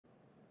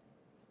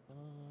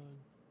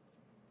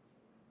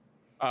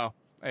Oh,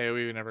 hey,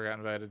 we never got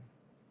invited.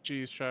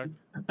 Jeez, Chuck.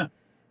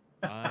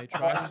 I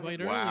tried to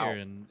invite Wow.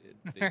 earlier and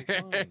they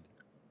declined.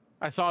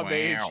 I saw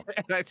mage Wow.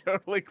 and I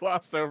totally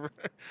glossed over.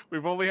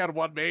 We've only had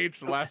one mage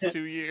the last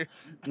 2 years.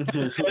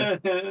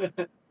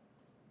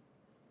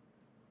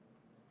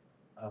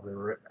 I'll be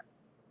right back.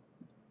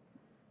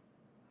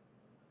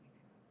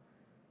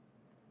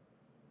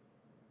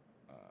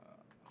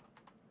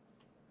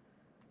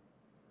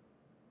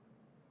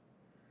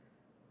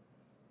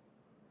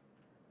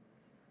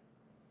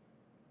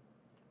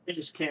 I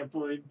just can't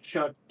believe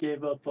Chuck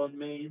gave up on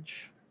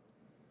Mage.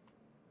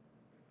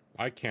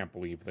 I can't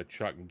believe that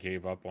Chuck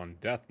gave up on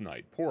Death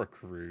Knight. Poor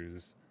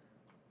Cruz.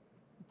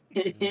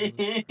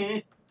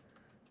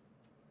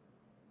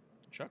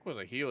 Chuck was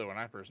a healer when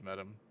I first met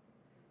him.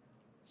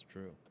 It's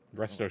true.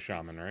 Resto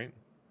Shaman, right?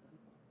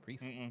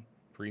 Priest.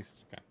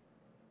 Priest?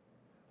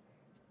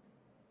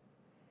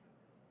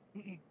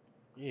 Okay.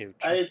 Ew,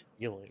 Chuck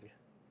healing.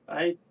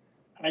 I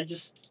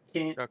just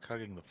can't. Chuck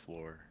hugging the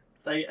floor.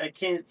 I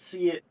can't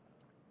see it.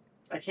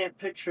 I can't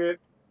picture it.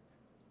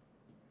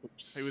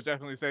 Oops. He was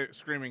definitely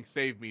screaming,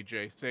 "Save me,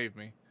 Jay! Save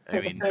me!" I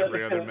mean,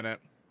 every other minute.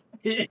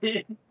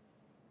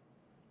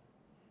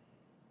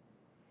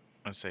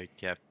 I'd say,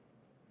 yeah,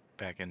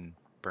 back in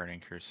Burning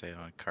Crusade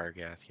on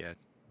Kargath, yeah,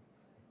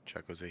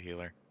 Chuck was a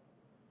healer.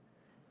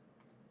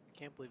 I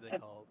can't believe they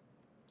call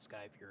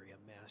Sky Fury a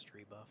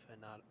mastery buff and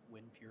not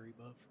Wind Fury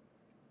buff.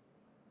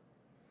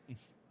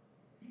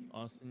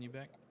 Austin, you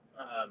back?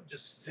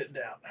 Just sitting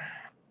down.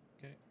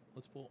 Okay,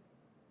 let's pull.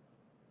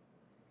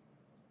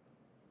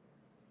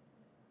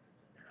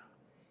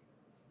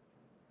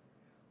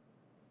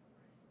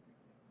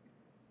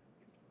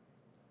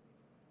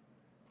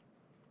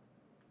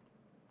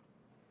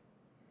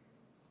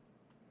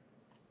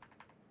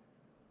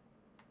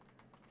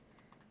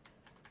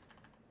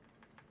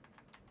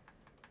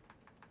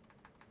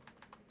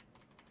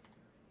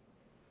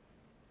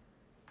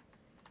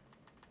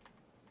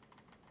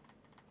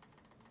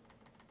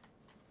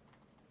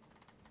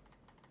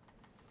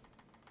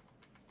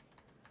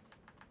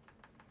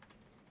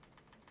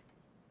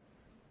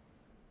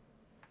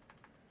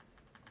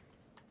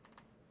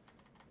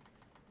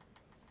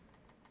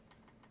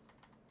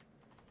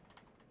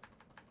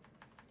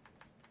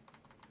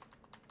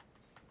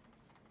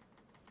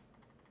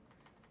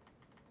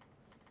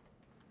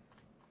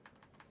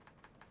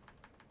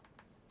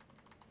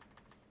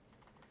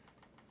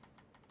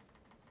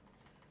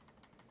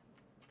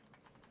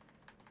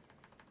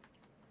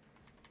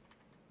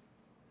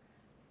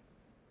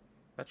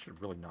 That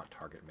should really not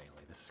target melee.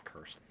 This is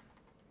cursed.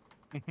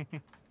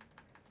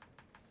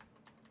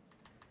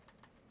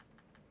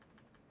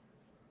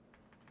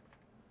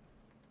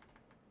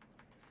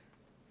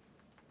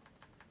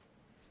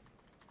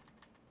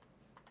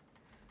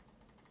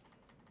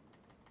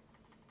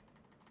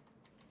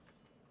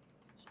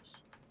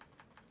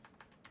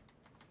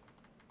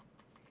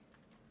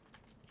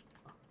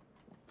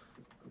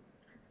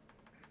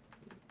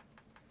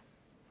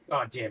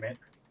 Oh, damn it.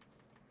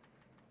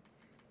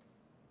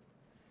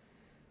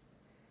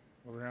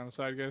 Over here on the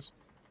side, guys.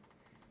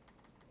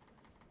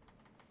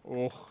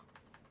 Oh.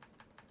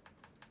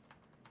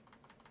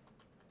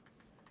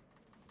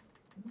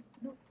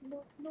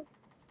 No.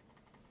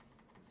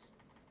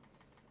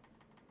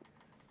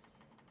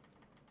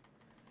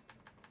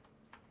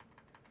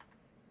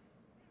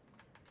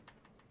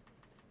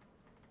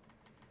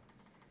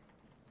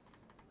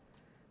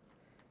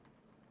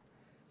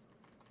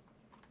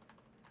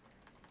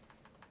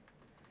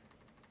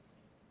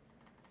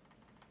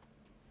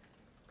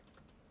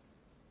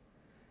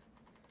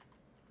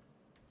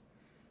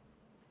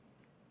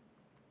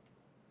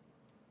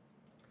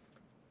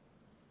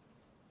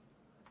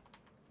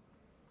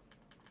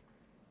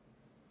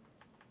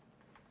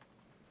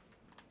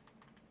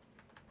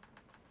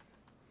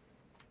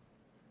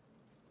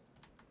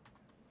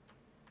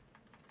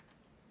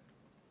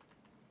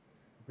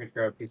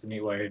 Figure out a piece of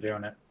neat way you're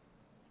doing it.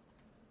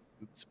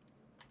 Oops.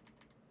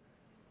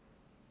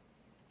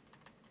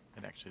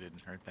 It actually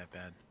didn't hurt that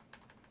bad.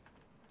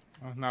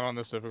 Not on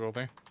this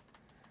difficulty.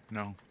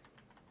 No.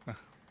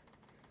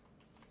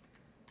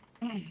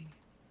 I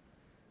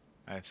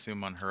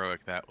assume on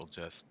heroic that will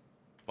just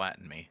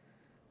flatten me.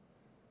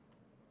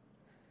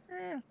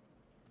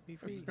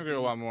 It's gonna do a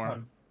lot more.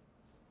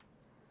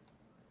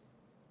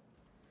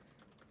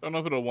 Don't know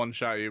if it'll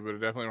one-shot you, but it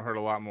definitely will hurt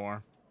a lot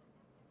more.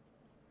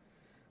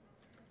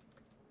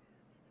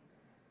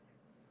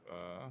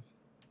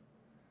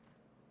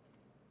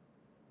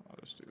 I'll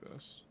just do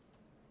this.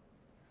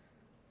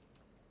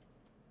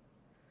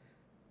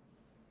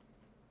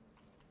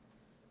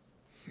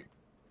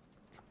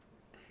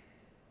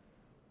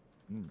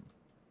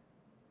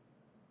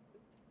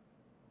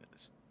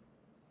 Yes.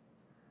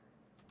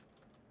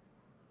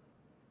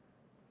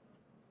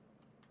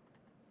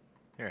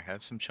 Here,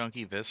 have some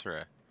chunky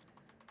viscera.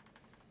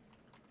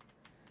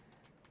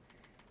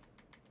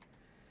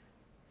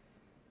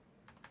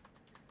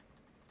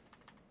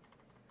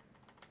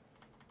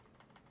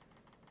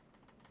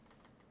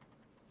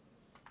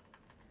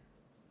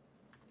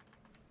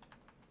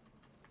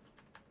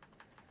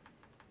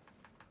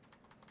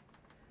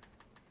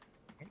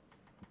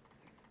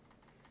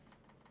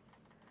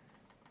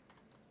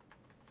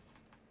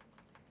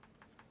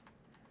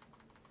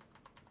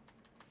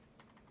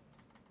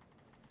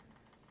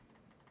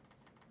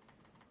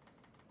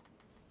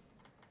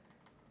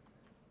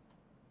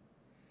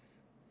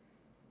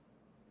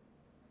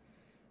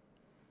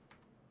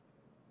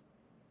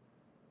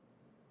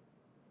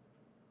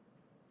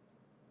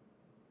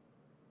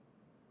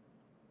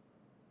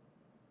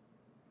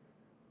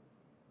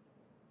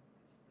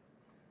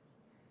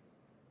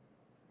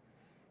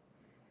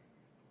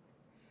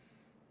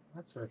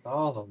 That's with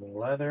all the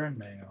leather and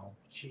mail.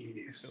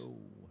 Jeez. Oh.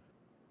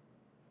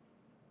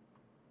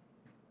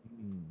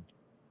 Hmm.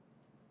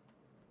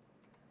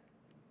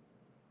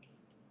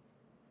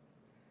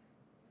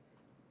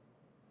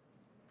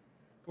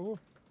 Cool.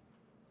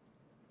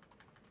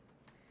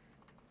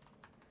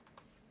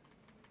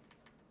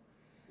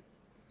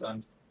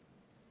 Done.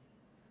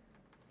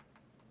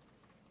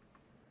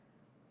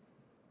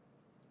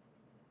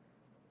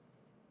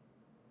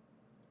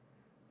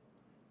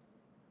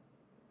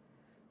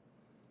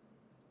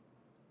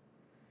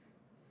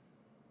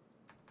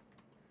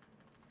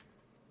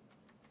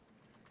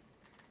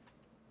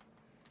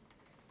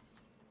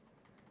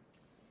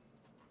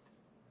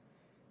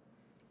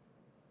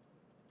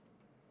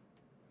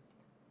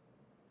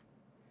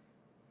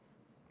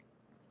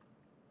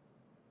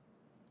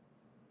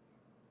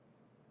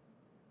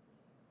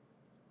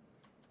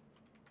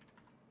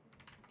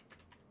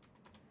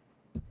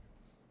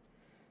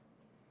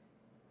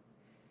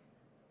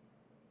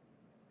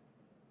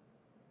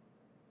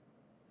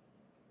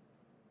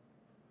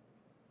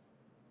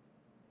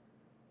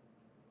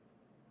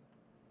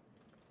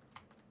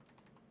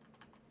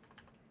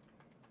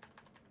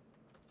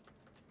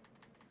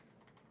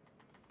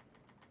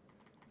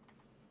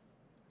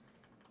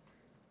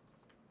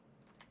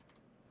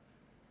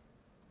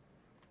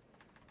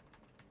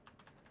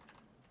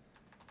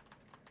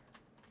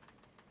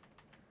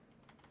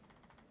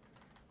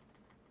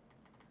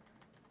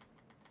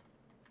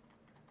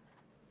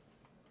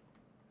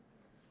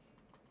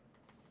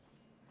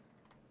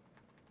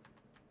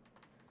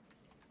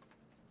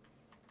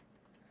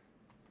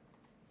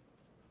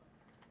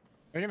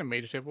 Can I get a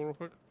mage table real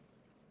quick?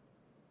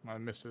 I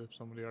missed it if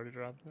somebody already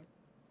dropped it.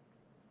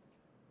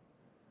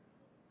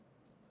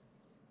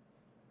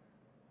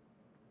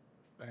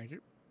 Thank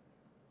you.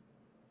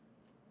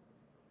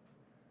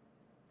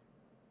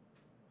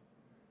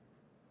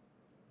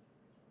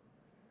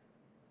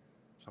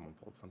 Someone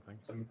pulled something.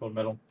 Someone pulled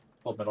middle.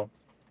 Pulled middle.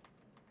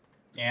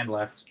 And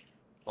left.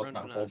 Both Run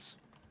not from pulled. us.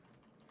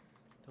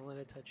 Don't let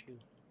it touch you.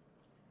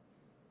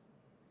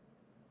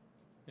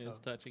 It's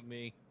touching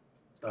me.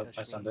 So Touch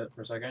I stunned me. it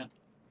for a second.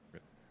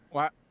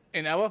 Well,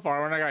 in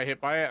LFR, when I got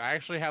hit by it, I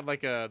actually had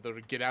like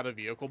the get out of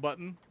vehicle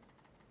button,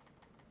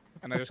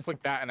 and I just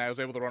clicked that, and I was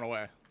able to run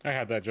away. I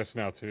had that just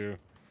now too.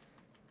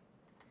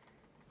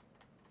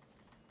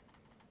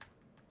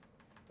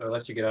 So it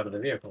lets you get out of the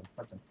vehicle.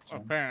 That's interesting.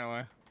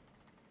 Apparently.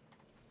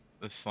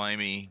 The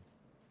slimy,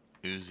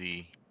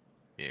 oozy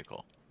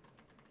vehicle.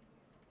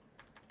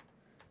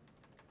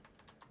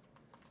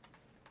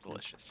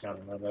 Delicious. Gotta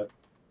love it.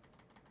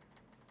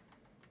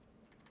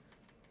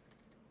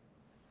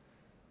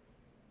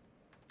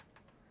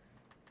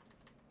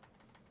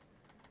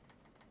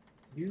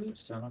 You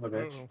son of a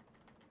bitch.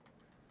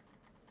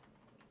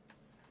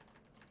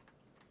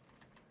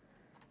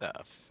 The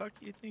fuck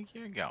you think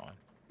you're going?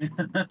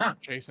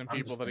 Chasing I'm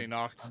people just that he gonna-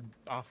 knocked I'm-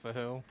 off the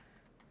hill.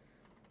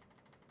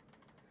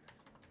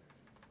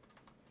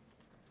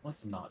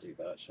 Let's not do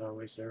that, shall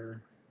we,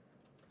 sir?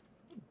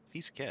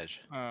 Piece of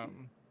cash. Where are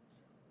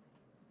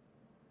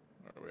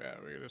we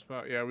at? We could just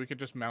yeah, we could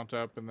just mount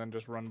up and then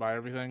just run by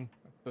everything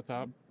at the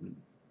top.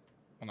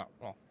 Well, not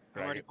well. I'm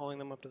drag already it. pulling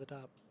them up to the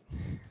top.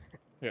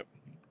 Yep.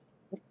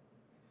 Have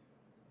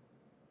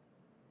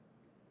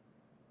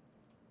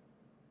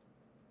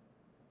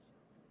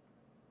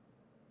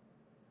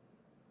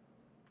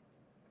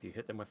you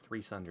hit them with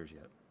 3 sunders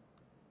yet?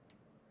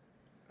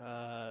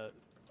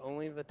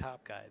 Only the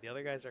top guy. The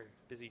other guys are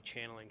busy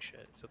channeling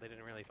shit, so they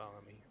didn't really follow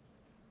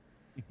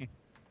me.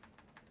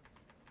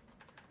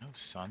 No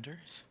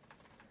Saunders?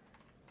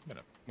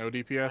 No I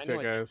DPS know yet,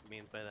 what guys. Jacob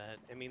means by that.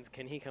 It means,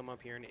 can he come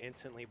up here and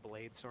instantly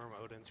blade storm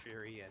Odin's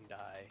Fury and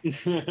die? And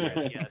the answer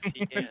is yes,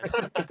 he can.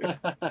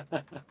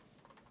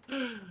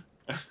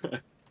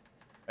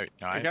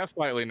 No, It got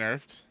slightly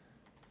nerfed.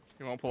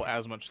 He won't pull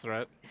as much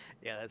threat.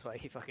 Yeah, that's why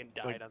he fucking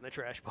died Like- on the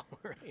trash ball.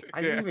 Right?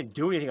 I didn't even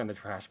do anything on the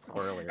trash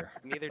pull earlier.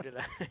 Neither did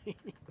I.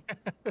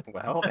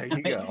 Well, there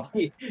you go.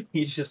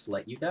 He's just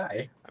let you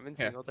die. I'm in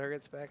Yeah. single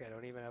target spec. I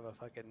don't even have a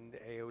fucking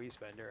AoE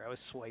spender. I was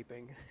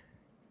swiping.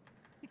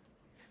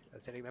 I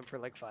was hitting them for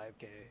like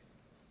 5k.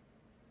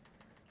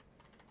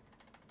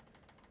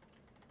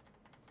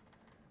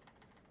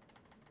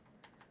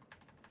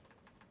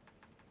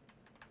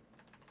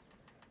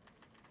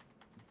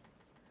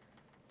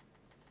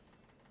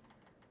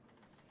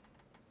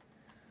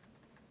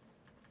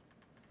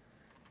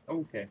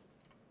 Okay.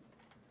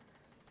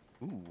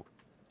 Ooh.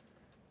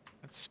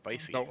 That's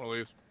spicy. Don't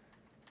release.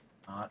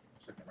 Not.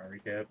 Just looking at my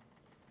recap.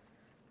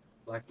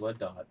 Black blood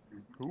dot.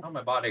 Cool. Oh,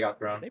 my body got Did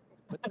thrown. they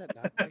put that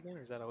dot back in, or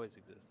does that always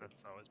exist?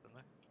 That's always been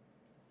there.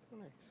 Oh,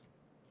 nice.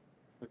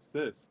 What's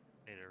this?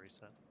 Need a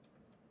reset.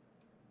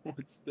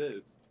 What's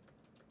this?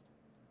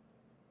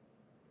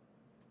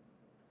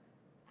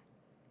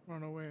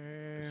 Run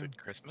away. Is it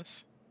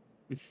Christmas?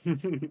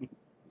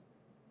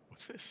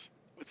 What's this?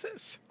 What's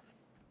this?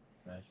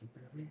 Smashing for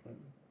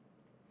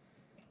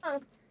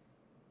everybody.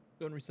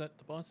 Go and reset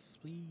the boss,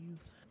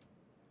 please.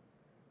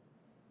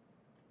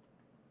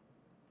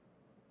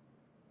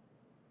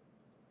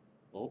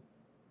 Oh,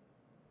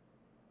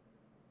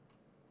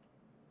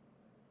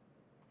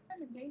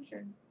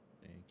 danger.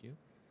 Thank you.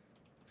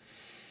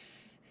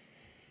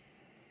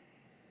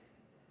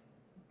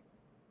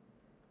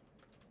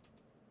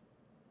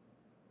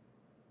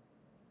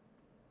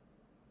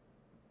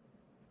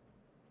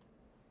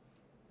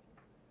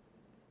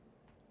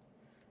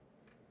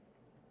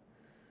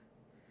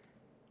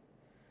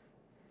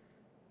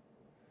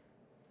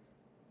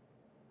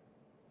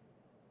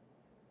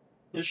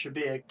 This should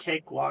be a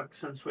cakewalk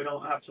since we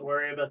don't have to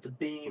worry about the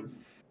beam.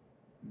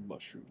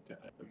 Mushroom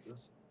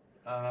tabs.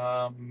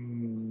 Add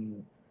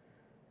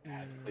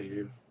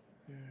cleave.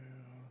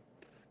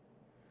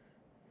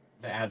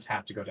 The ads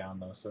have to go down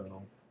though,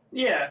 so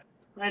Yeah,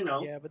 I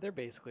know. Yeah, but they're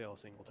basically all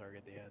single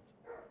target, the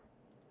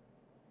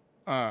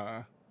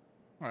ads.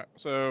 Alright,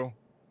 so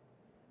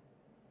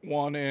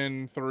 1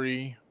 and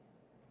 3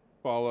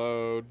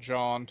 follow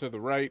John to the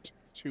right.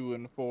 2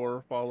 and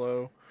 4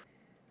 follow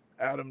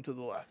Adam to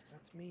the left.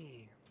 That's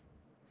me.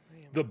 I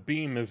am The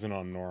beam isn't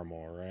on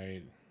normal,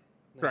 right?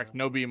 Correct.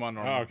 No beam on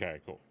normal.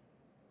 Okay, cool.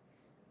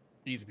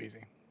 Easy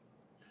peasy.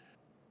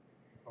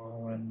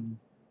 following.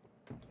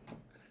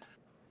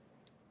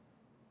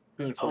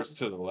 Going first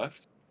to the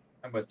left.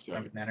 I'm with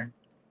Sorry. Nanner.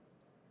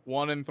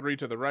 1 and 3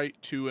 to the right.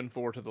 2 and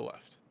 4 to the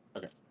left.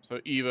 Okay. So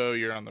Evo,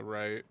 you're on the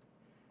right.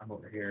 I'm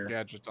over here.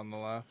 Gadget's on the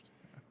left.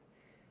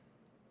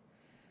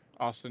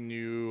 Austin,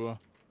 you.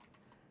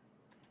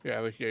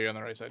 Yeah, you're on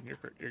the right side.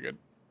 You're good.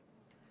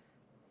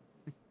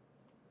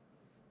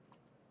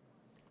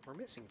 We're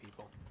missing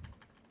people.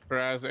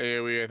 Draz,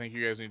 AoE, I think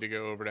you guys need to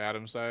go over to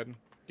Adam's side.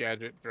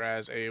 Gadget,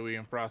 Draz, AoE,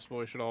 and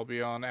Frostboy should all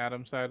be on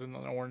Adam's side in the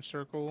orange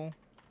circle.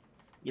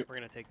 We're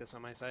gonna take this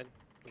on my side.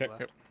 Okay.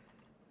 Left. Yep.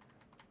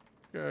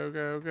 Go,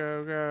 go,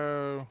 go,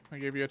 go. I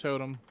gave you a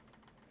totem.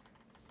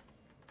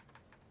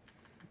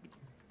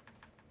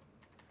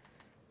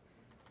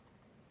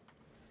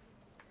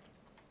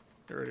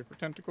 Get ready for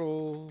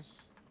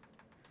tentacles.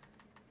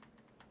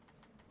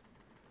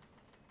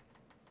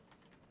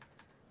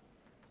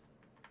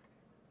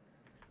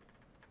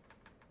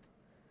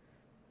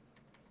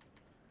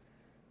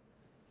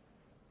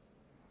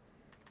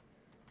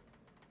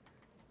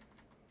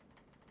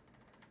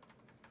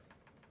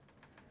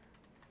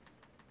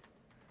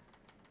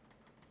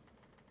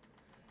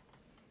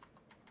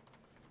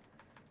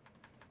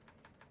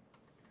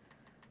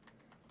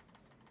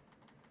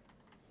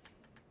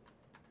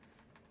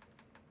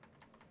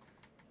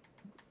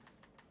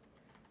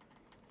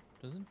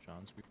 Doesn't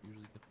John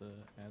usually get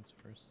the ads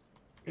first?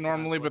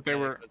 Normally, but they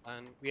were.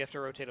 We have to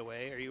rotate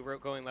away. Are you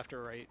going left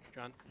or right,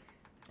 John?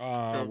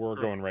 We're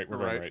going right. We're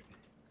going right.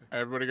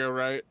 Everybody go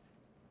right.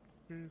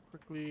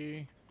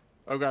 Quickly.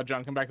 Oh god,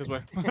 John, come back this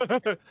way.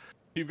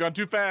 You've gone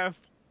too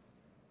fast.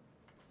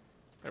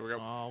 There we go.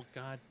 Oh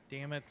god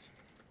damn it.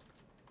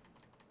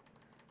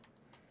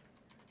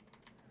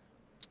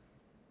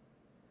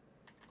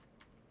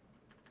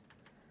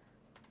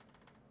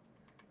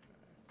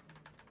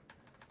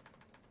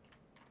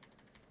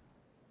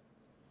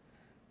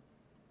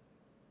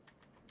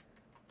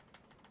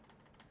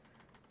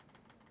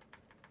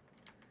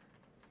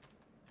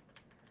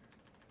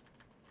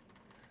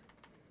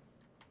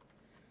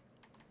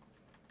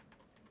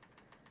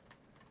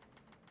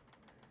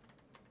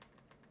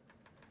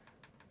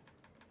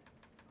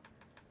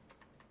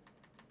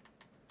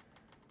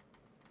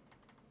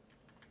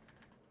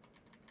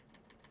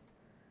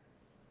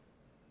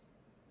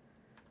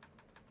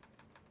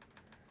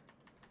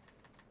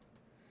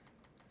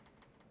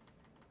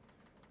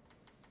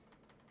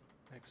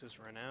 Nexus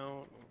run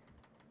out.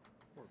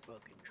 We're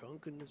fucking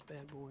chunking this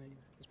bad boy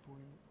at this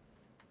point.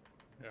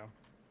 Yeah.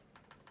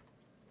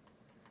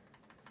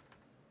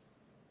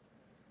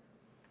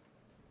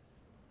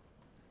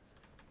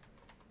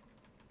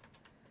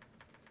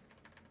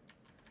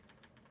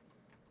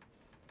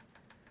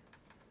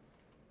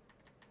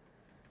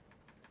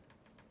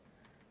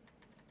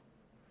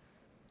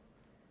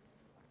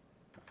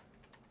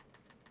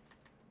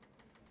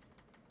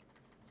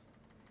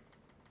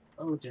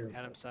 Oh dear.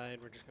 Adam's side,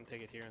 we're just gonna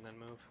take it here and then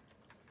move.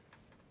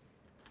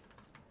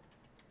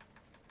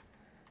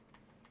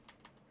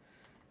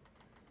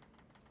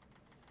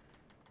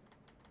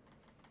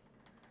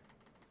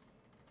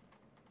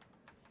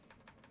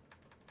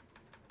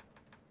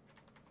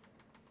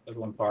 There's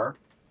one far.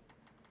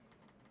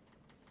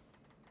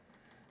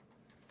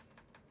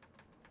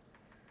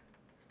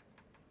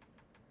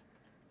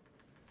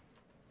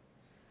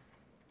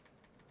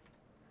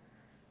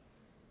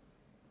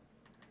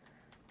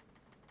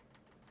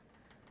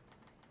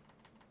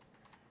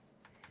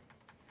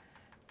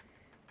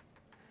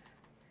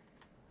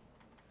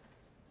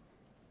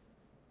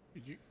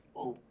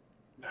 Oh,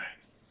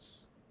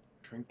 nice.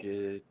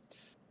 Trinket.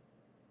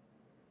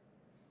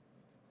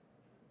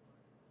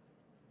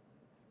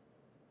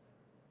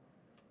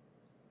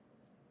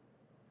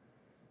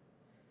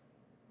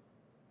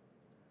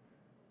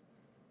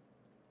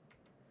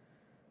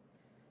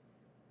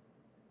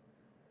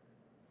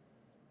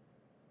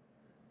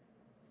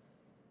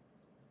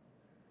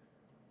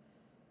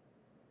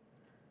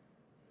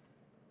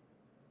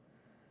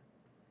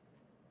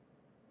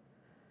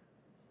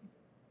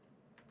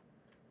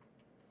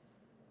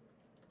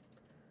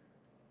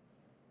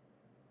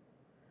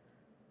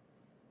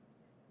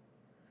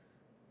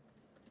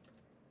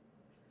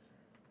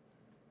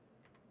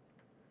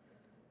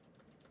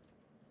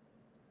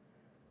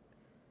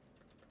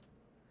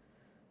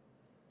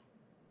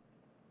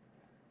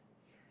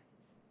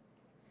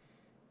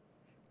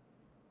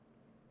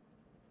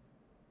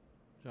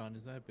 John,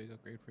 is that a big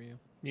upgrade for you?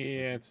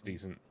 Yeah, it's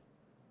decent.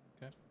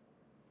 Okay.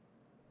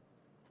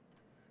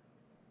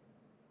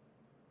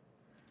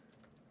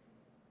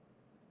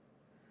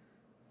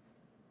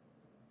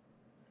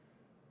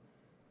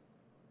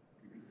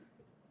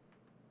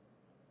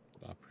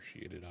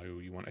 Appreciated. I owe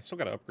you one. I still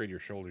got to upgrade your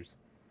shoulders.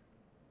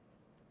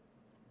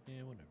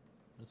 Yeah, whatever.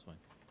 That's fine.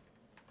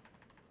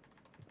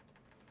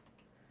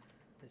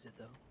 Is it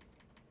though?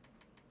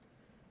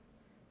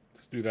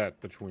 Let's do that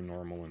between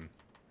normal and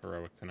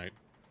heroic tonight.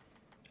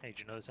 Hey, did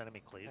you notice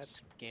enemy cleaves?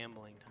 That's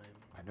gambling time.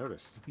 I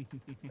noticed.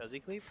 Does he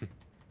cleave?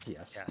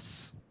 Yes.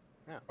 Yes.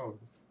 Oh,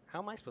 How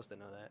am I supposed to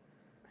know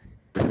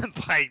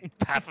that? By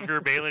half of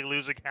your melee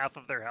losing half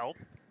of their health.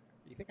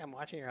 You think I'm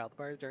watching your health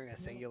bars during a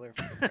singular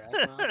fucking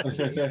crash mount?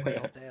 Jeez, my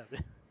whole tab.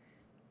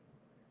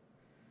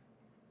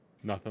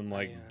 Nothing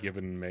like Yeah.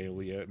 giving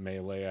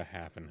melee a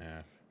half and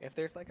half. If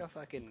there's like a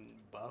fucking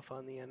buff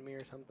on the enemy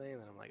or something,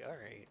 then I'm like,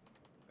 alright.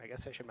 I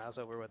guess I should mouse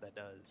over what that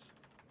does.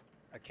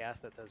 A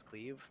cast that says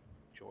cleave?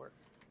 Sure.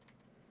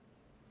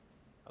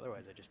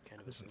 Otherwise, I just kind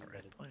of This is assume the that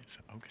right it... place.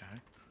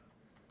 Okay.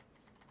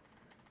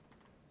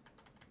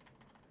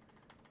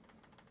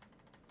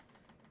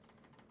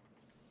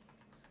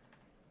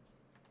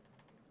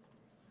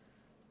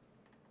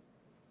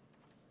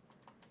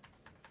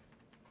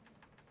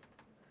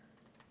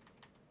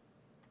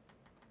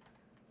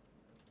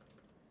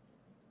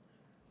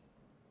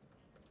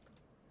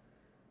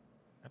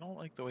 I don't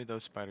like the way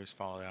those spiders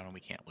fall down and we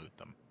can't loot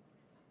them.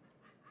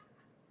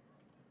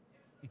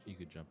 You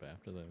could jump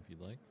after them if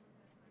you'd like.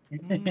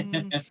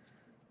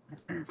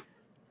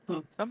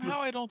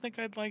 Somehow I don't think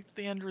I'd like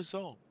the end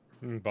result.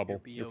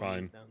 Bubble, Your you're BOE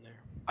fine. is down there.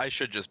 I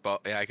should just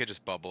yeah, I could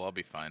just bubble. I'll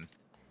be fine.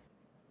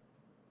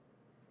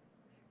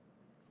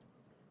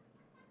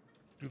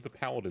 Do the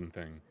paladin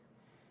thing.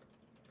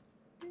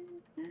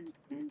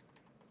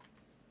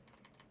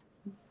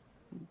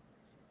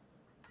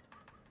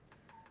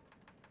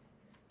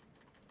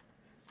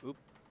 Oop.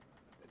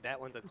 That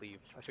one's a cleave.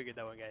 I figured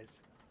that one, guys.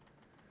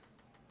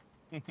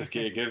 It's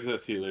okay. It gives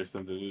us healers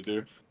something to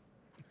do.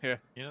 You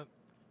know,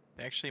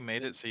 they actually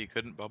made it so you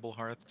couldn't bubble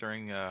hearth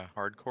during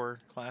hardcore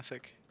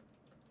classic.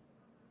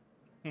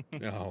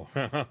 No,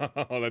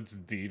 oh, that's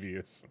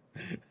devious.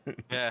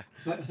 Yeah.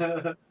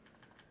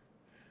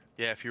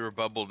 Yeah, if you were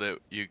bubbled,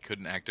 you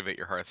couldn't activate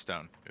your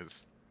Hearthstone. It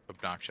was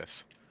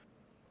obnoxious.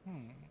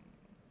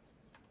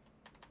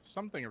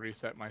 Something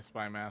reset my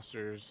Spy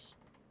Masters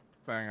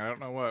thing. I don't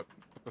know what.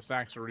 But the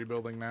stacks are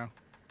rebuilding now.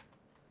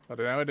 But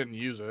I know I didn't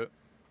use it.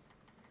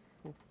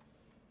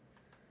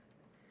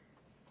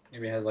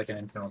 maybe it has like an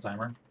internal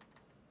timer.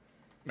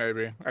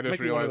 Maybe. I just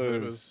Might be one of realized that it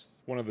those- was...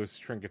 One of those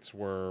trinkets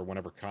where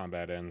whenever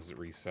combat ends, it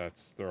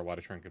resets. There are a lot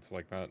of trinkets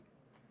like that.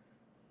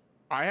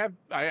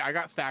 I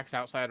got stacks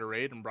outside of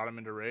raid and brought them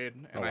into raid,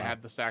 and Oh, I wow.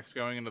 had the stacks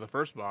going into the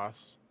first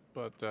boss,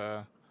 but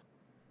then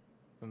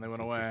they That's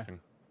went away. interesting.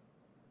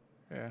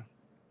 Yeah,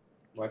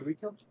 Why do we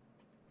kill?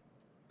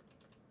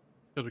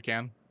 because we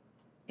can.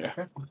 Yeah.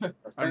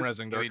 I'm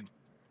resing I dark. mean,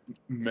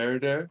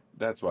 Murder.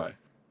 That's why.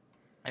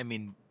 I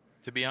mean,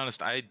 to be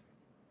honest, I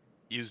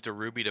used a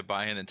ruby to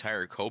buy an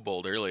entire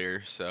kobold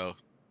earlier, so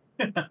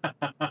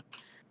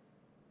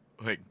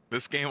like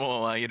this game will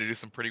allow you to do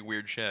some pretty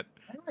weird shit.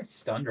 Why am I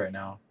stunned right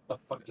now? What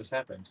the fuck just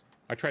happened?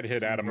 I tried to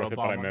hit Adam with it,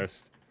 but I Obama.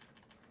 missed.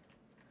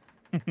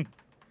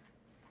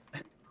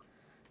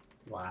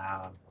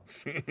 Wow.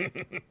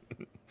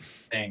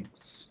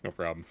 Thanks. No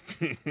problem.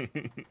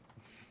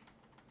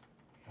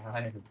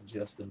 I have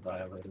just been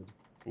violated.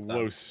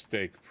 Low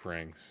stake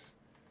pranks.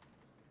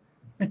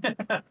 If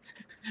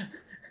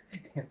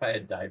I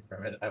had died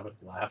from it, I would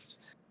have laughed.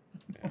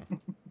 Yeah.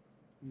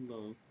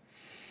 No.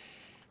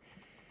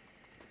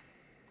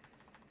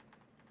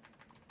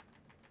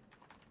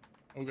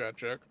 Oh god,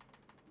 check.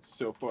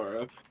 So far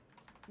up.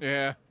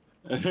 Yeah,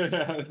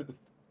 I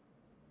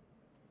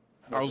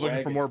I was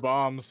looking for more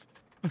bombs.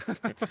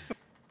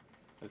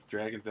 Those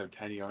dragons have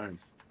tiny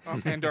arms. Oh,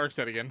 and dark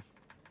set again.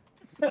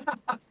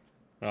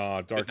 Oh,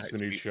 Good Dark's the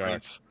night, new sweet shot.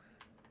 prince.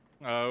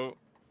 Oh.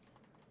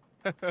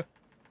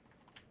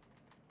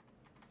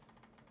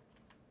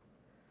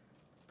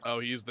 Oh,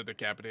 he used the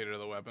decapitator of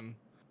the weapon.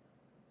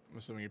 I'm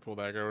assuming he pulled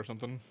aggro or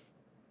something.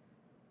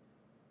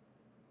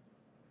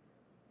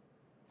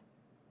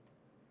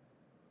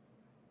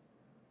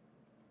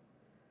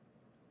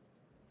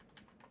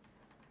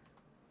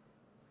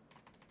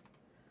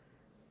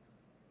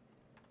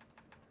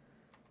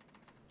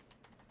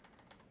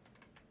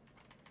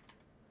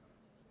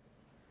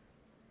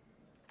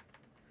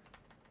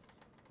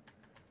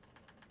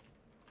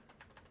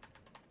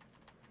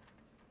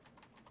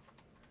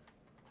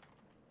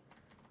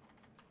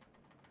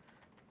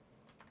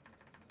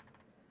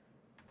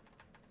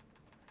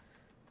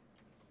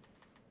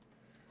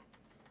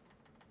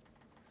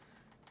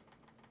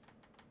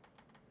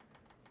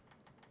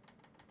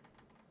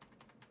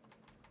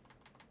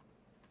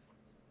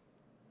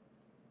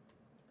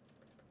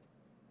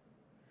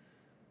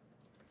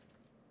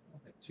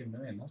 Like 2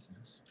 million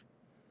lessons.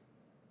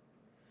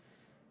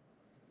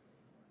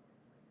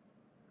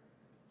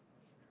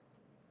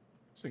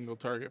 Single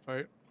target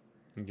fight.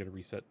 And get a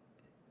reset.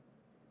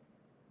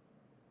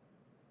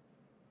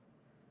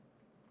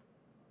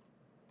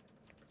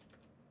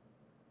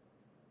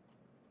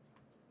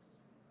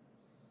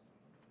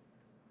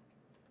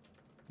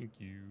 Thank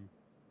you.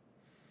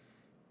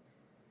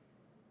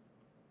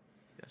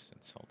 Just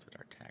insulted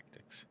our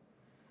tactics.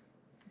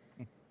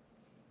 This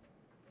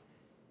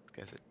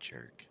guy's a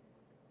jerk.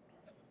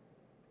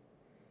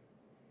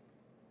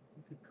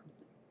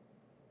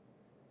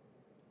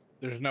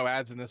 There's no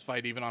ads in this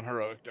fight, even on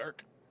Heroic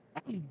Dark.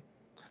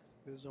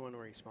 This is the one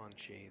where you spawn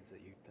shades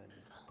that you then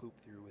poop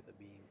through with a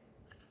beam.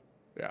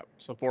 Yeah,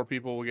 so 4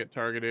 people will get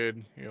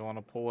targeted. You'll want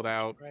to pull it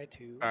out,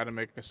 try to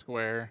make a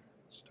square.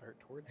 Start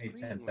towards Hey,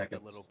 green 10 with the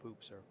seconds. little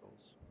poop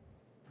circles.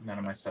 None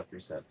of my stuff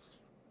resets.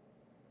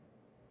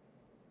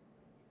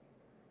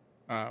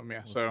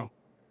 Yeah, so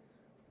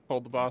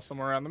hold the boss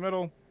somewhere around the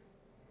middle.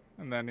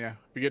 And then, yeah,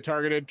 if you get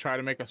targeted, try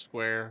to make a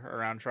square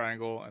around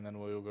triangle, and then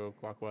we'll go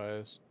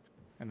clockwise.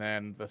 And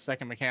then the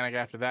second mechanic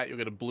after that, you'll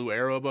get a blue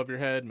arrow above your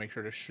head. Make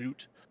sure to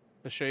shoot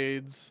the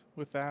shades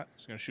with that.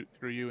 It's going to shoot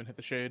through you and hit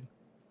the shade.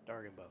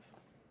 Dargan buff.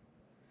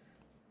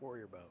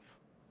 Warrior buff.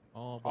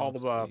 All the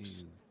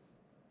buffs. please.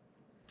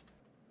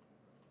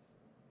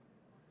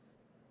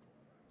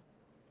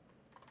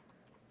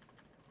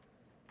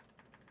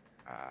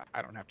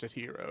 I don't have to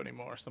hero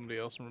anymore. Somebody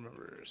else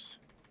remembers.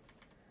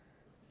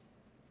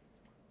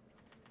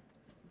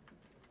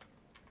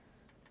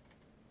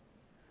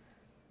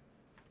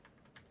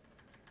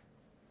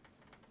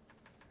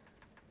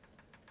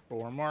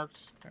 Four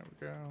marks. There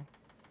we go.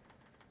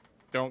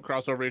 Don't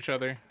cross over each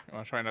other. I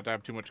want to try not to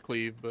have too much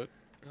cleave, but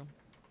you know,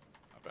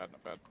 not bad,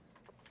 not bad.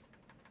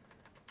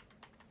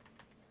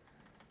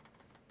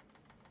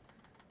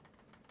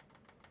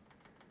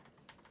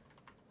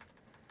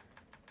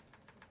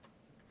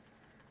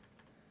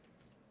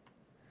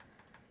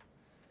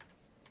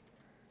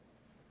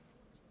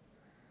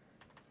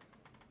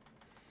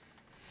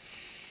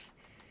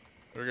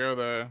 There we go.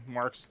 The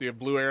marks, the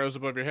blue arrows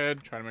above your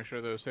head. Try to make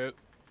sure those hit.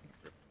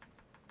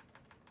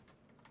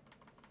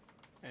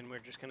 And we're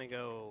just gonna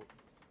go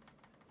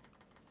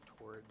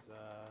towards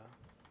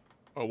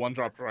Oh, one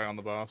dropped right on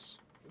the boss.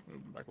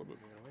 Move back a little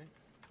bit. moving away.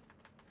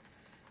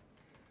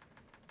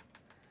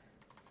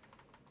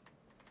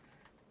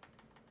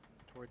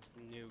 Towards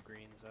the new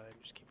green side.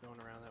 Just keep going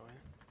around that way.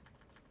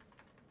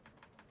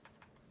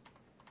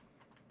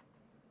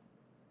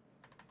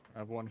 I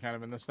have one kind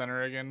of in the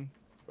center again,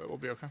 but we'll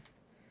be okay.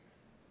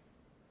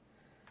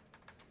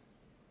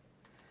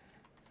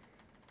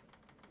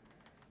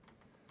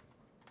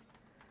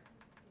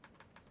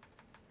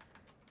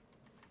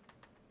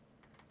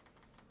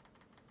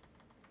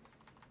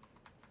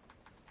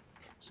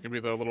 It's gonna be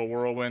the little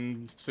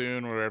whirlwind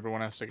soon where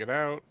everyone has to get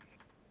out.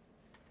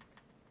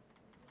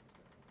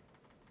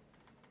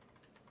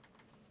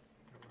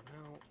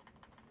 Everyone out.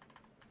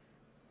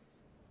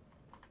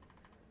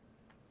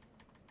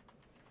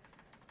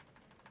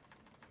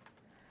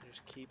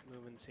 Just keep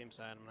moving the same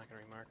side. I'm not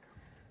gonna remark.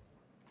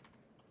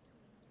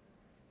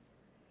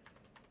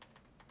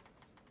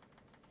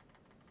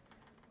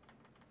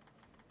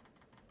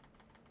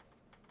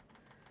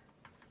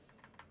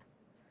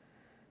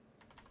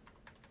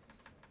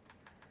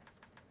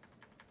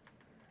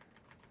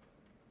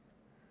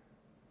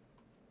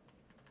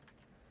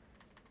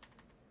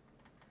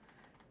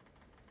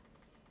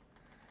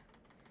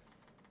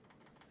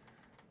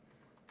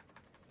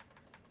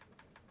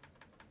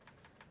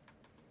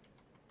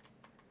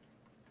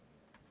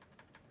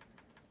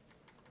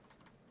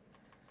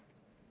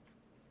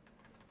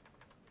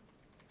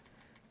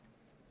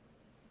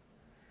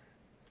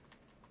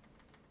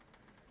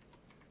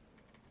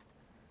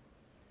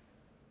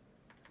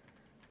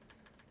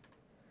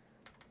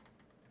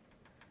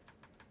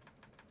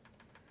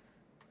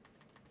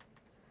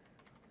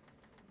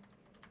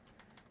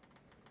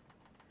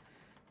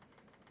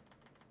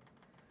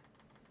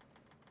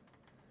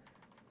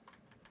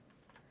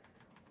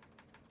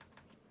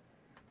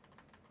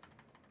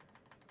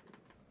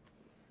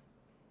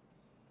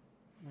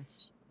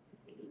 Nice.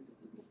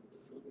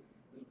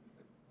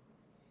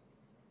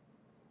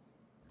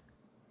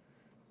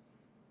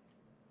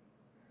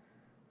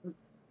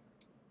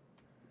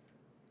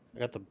 I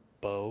got the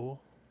bow,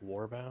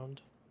 warbound.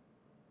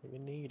 We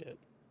need it.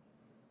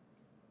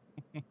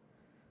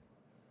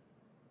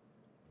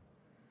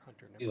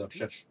 Hunter You number love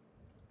shush.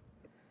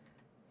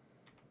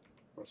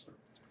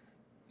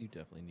 You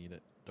definitely need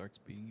it. Dark's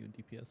beating you in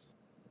DPS.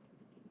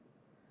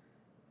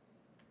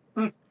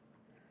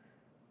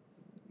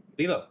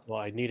 Lilo. Well,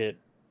 I need it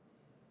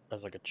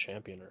as like a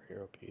champion or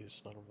hero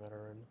piece, not a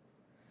veteran.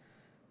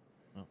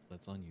 Oh,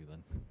 that's on you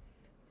then.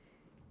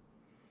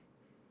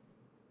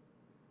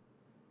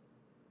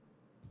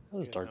 How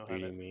is You Dark know how that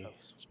beating me? stuff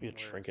Must be a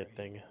works, trinket right?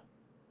 thing.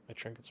 My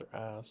trinkets are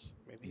ass.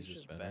 Maybe He's he's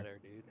just just better,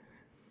 dude.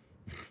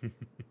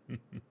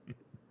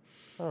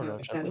 I don't know.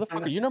 Where the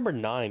fuck are you? Number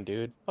 9,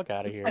 dude. Fuck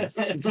out of here. I'm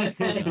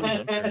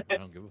Hunter. I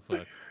don't give a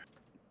fuck.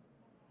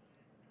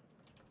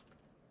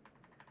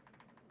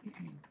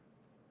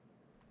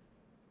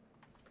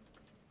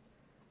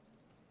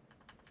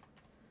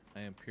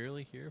 I am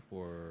purely here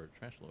for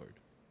Trash Lord.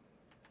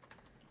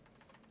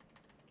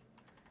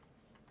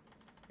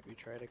 Have you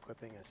tried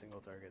equipping a single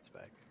target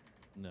spec?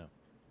 No,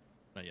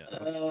 not yet.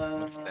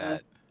 What's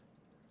that?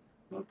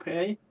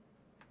 Okay.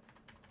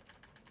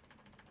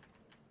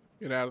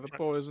 Get out of the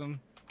poison.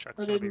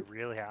 Chuck's gonna be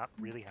really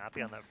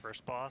happy on that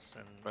first boss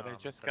and But I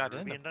just the got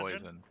into Nerubian dungeon.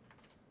 poison.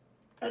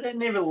 I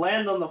didn't even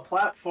land on the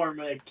platform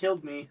and it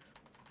killed me.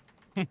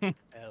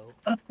 L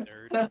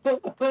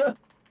nerd.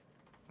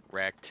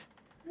 Wrecked.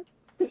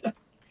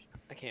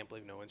 I can't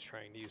believe no one's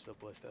trying to use the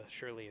ballista.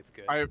 Surely it's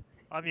good.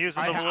 I'm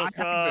using I the have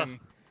ballista. been.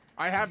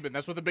 I have been.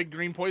 That's what the big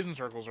green poison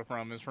circles are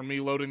from. Is from me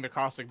loading the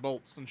caustic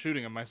bolts and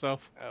shooting them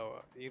myself.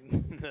 Oh,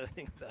 even the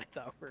things I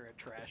thought were a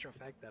trash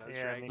effect that I was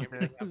Yeah, trying me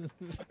everything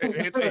up.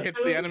 It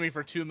hits the enemy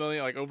for 2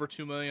 million, like over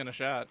 2 million a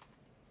shot.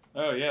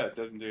 Oh yeah, it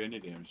doesn't do any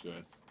damage to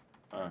us.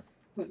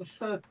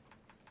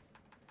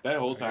 That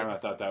whole time I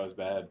thought that was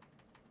bad.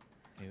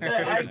 Hey, Yeah,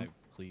 that I- person have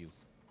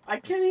cleaves. I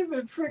can't even You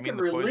mean freaking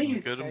the poison's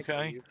release. good,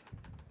 okay?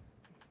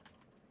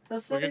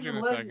 That's We'll not get you in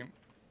even a letting. second.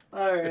 It's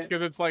Alright.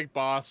 because it's like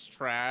boss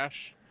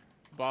trash.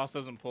 Boss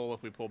doesn't pull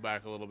if we pull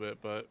back a little bit,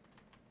 but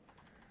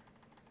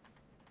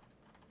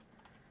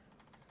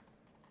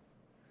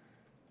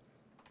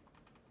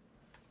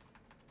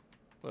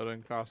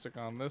loading caustic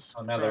on this.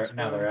 Oh, now they're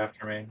crossbow.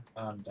 after me.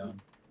 I'm done.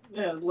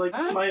 Yeah, like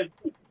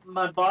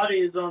my body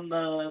is on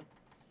the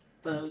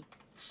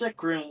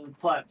sick room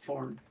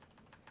platform.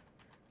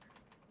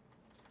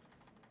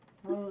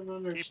 I don't Keep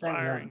understand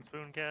firing, that.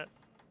 Spoon Cat.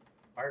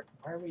 Why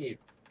are we?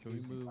 Can we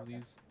using- move okay.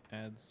 these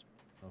ads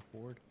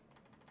forward?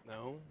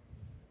 No?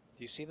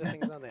 Do you see the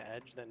things on the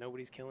edge that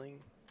nobody's killing?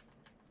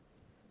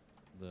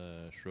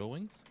 The shrill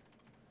wings?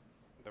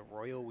 The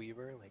Royal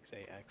Weaver, like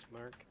say X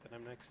mark that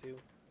I'm next to,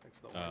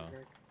 next to the Oh. orange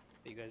mark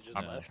that you guys just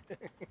No. left.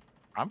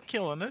 I'm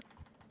killing it.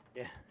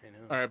 Yeah, I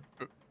know. All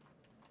right,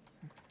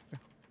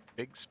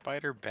 Big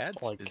spider, bad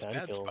Oh, I is can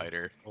bad kill him.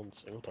 spider. On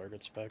single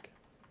target spec.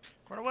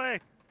 Run away!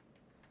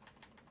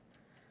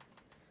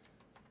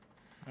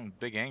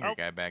 Big angry Oh.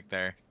 guy back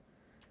there.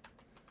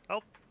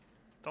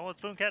 Don't let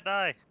Spoon Cat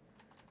die.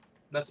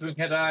 That's Spoon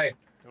Cat die.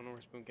 Don't know where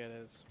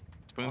Spooncat is.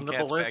 Spoon On the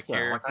Cat's back ballista,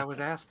 here. like I was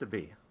asked to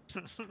be.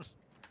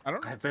 I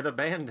don't. I've been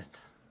abandoned.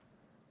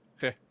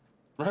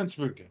 Run,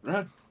 Spooky,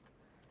 run.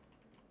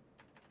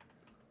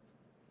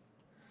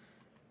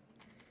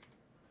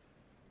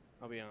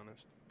 I'll be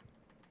honest.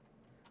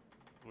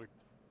 There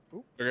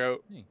we go.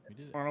 Hey, we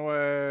did it. Run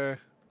away.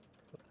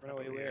 Run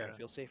away Oh, where? yeah. I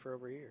feel safer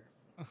over here.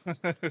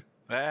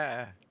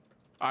 Ah.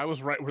 I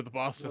was right where the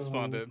boss just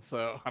spawned in,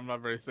 so I'm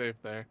not very safe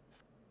there.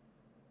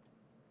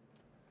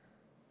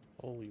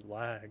 Holy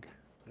lag.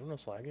 I don't know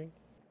slagging.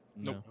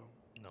 No. Nope.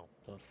 No.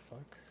 The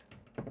fuck?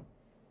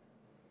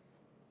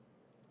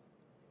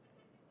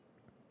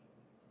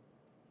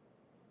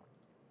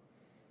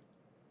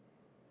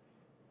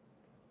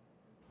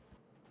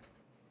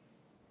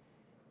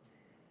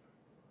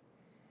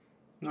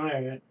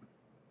 Alright.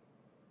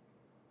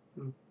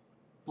 I'm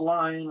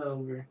flying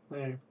over.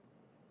 There.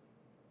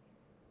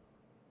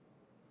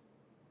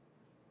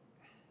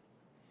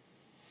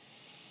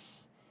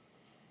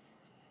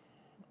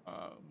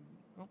 Oh,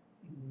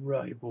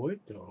 Right, boy,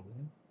 dog.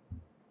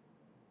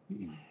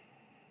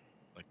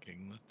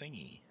 Licking the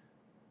thingy.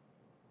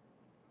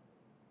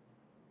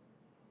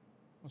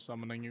 I'm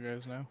summoning you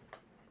guys now.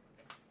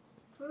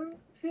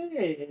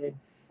 Hey.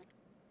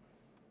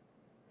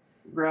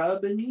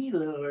 Rob and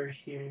Elo are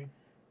here.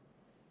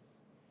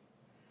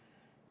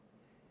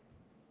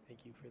 Thank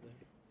you for the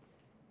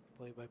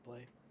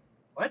play-by-play.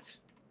 What?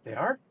 They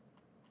are?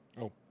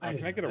 Oh, I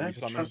can I didn't get a know that.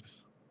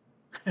 resummon?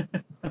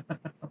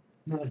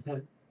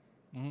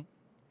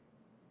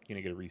 Can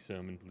I get a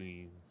resummon,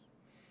 please?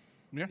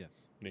 Yeah.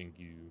 Yes. Thank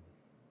you.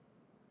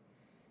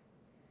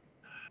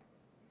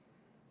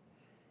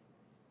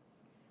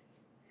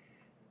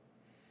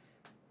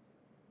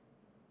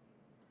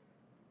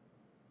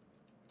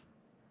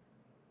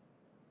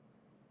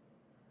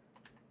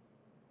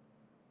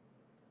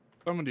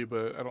 Summoned you,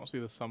 but I don't see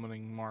the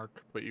summoning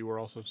mark. But you were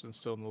also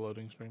still in the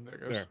loading screen. There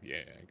it goes. There,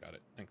 yeah, I got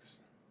it.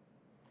 Thanks.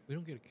 We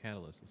don't get a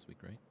catalyst this week,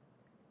 right?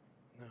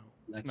 No.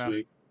 Next No.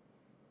 week.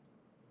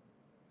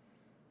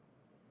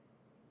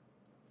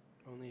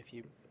 Only if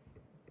you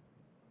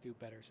do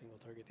better single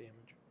target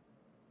damage.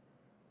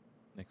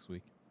 Next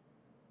week.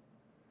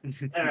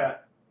 Alright.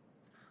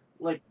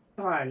 Like,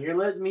 come on, you're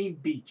letting me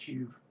beat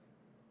you.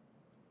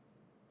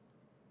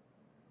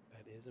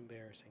 That is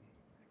embarrassing.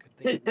 I could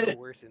think of a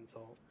worse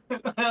insult. I'm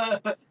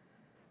gonna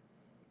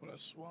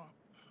swap.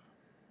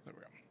 There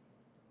we go.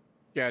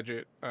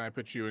 Gadget. I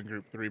put you in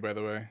group 3, by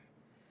the way.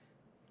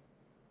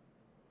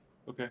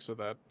 Okay. So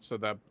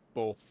that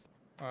both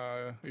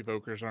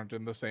evokers aren't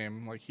in the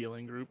same like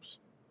healing groups.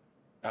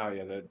 Oh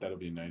yeah, that'll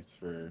be nice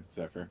for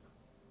Zephyr.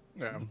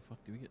 Yeah. How the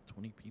fuck do we get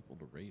 20 people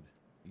to raid?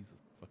 Jesus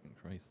fucking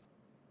Christ.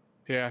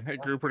 Yeah, it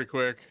grew pretty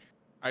quick.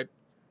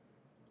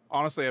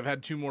 Honestly, I've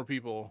had 2 more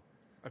people.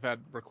 I've had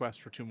requests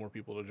for 2 more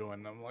people to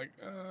join. I'm like,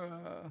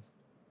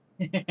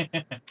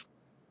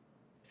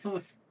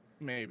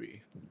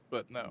 maybe,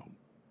 but no.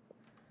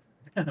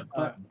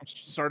 I'm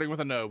starting with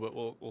a no, but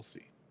we'll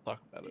see. Talk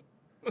about it.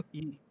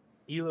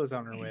 Elo's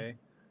on her way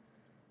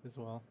as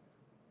well.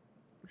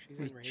 She's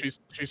in range.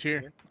 She's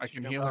here. I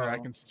can heal her.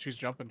 She's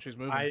jumping. She's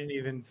moving. I didn't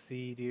even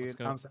see, dude.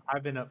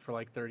 I've been up for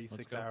like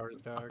 36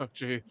 hours, dog. Oh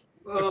jeez.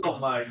 Oh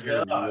my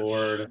Dear gosh.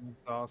 Lord. I'm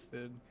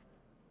exhausted.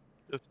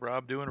 Just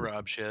Rob doing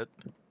Rob shit.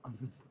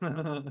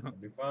 It'll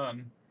be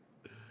fun.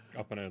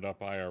 Upping it up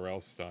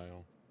IRL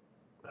style.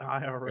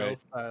 IRL Right.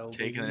 style.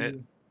 Taking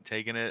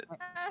it,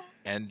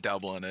 and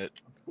doubling it.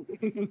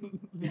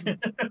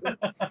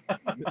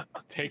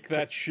 Take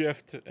that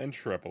shift and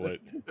triple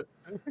it.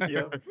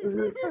 Yep.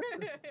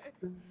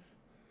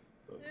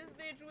 This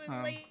bitch was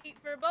late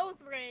for both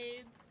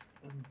raids.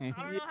 I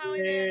don't know how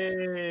he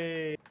did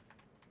it.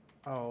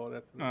 Oh,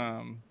 that's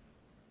yeah.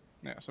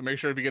 So make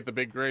sure if you get the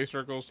big gray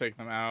circles, take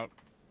them out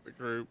the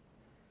group,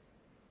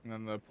 and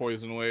then the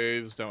poison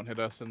waves don't hit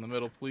us in the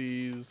middle,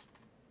 please.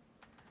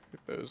 Get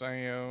those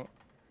out.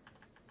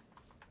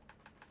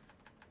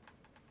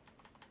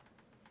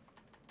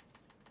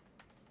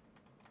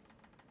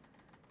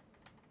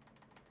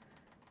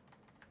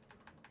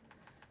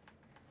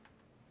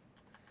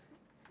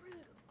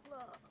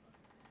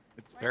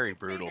 It's very Say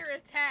brutal. your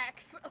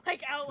attacks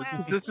like out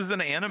loud. This is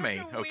an It's anime, such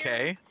a weird-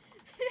 okay?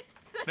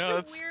 It's such No, a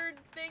it's- weird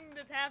thing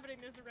that's happening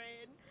this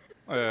raid.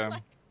 Yeah.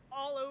 Like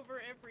all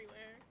over everywhere.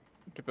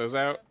 Get those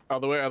out. All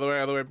the way.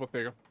 Both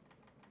there you go.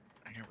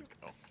 Here we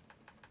go.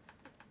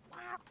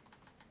 Slap.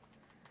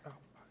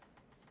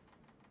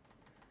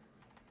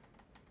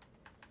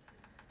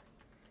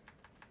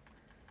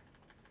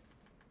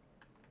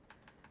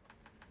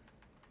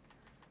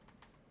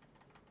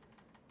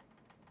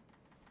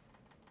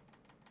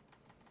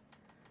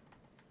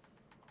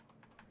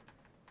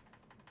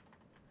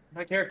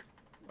 Back here.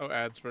 Oh,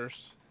 ads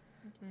first.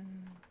 There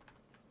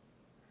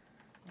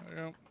we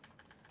go.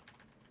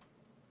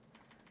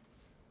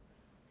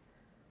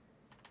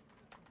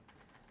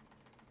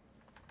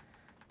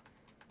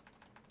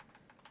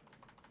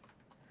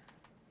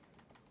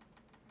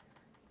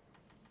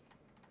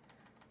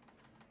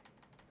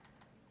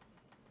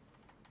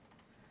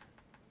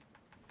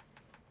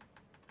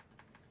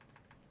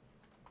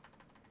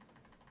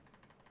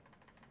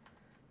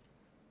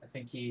 I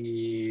think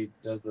he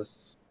does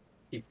this.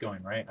 Keep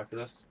going, right? After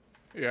this?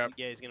 Yeah.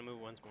 Yeah, he's gonna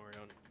move once more.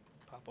 Don't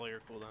pop all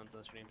your cooldowns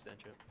unless your name's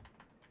Denchip.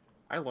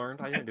 I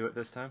learned. I didn't do it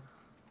this time.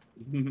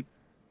 You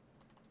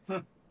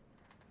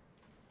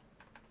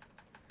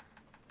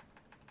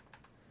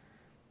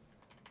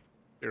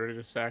ready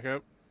to stack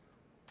up?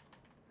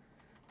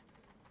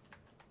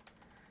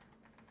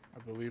 I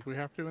believe we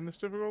have to in this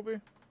difficulty.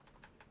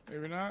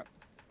 Maybe not.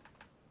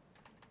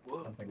 I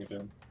don't think we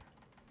do.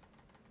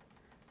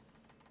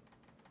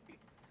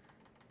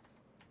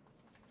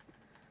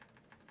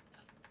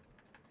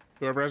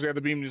 Whoever has got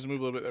the beam needs to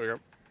move a little bit. There we go.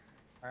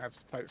 That's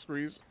a tight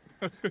squeeze.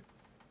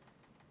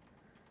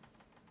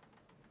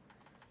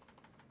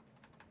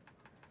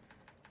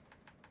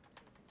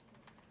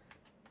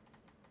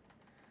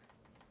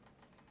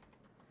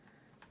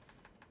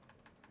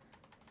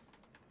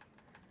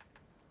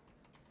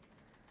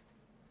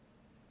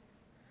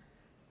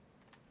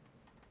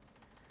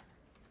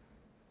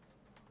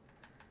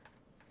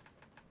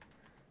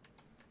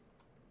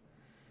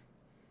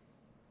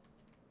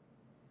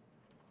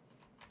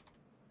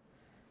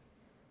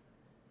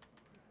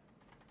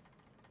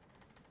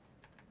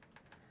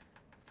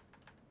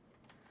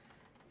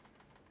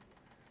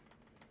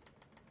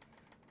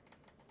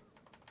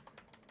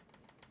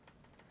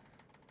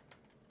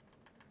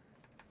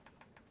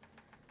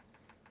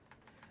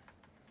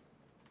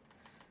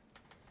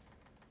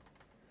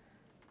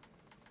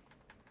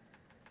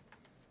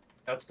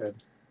 That's good.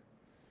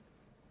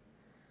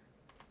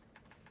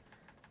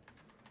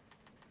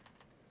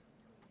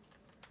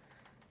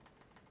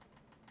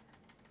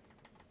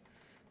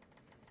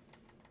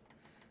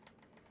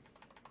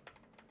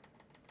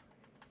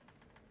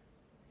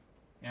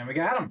 And we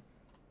got him.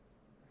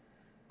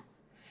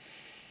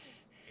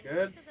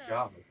 Good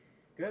job.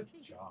 Good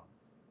job.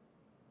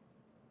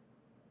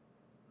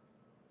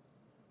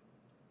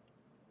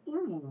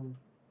 Ooh.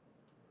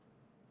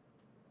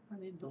 I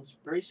need those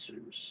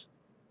bracers.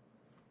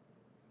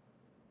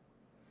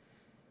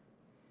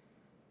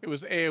 It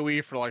was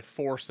AoE for like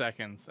 4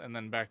 seconds and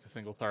then back to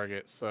single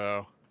target,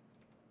 so.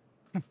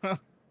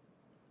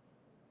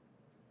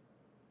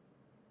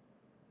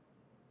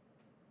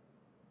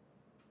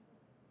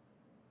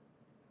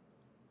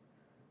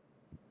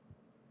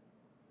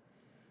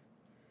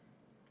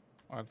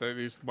 Aren't they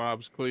these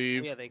mobs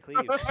cleave? Yeah, they cleave.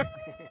 Yeah.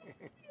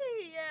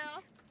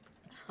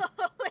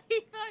 Holy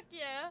fuck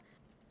yeah.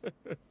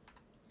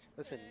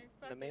 Listen,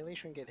 the melee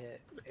shouldn't get hit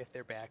if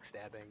they're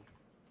backstabbing.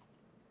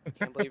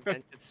 Can't believe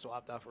Denchip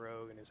swapped off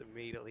Rogue and is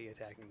immediately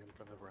attacking them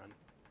from the run.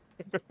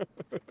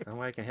 That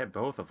way I can hit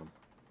both of them.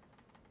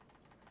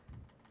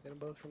 Hit them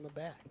both from the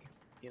back,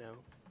 you know.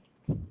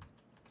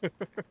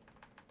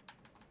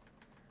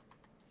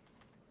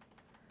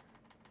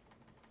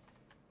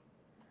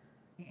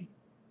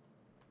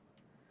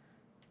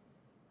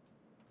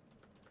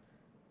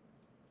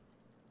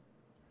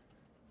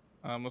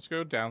 Let's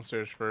go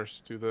downstairs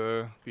first. Do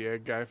the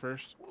egg guy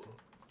first.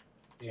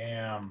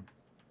 Damn.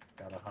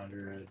 Got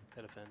 100.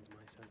 That offends my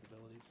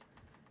sensibilities.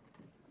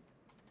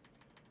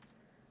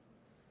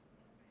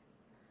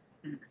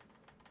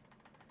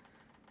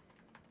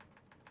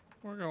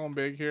 We're going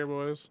big here,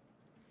 boys.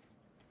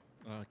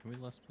 Can we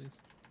less, please?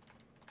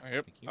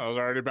 Yep. Thank you. I was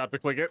already about to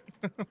click it.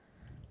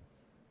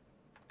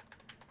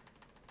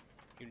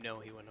 You know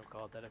he wouldn't have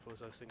called that if it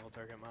was a single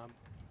target mob.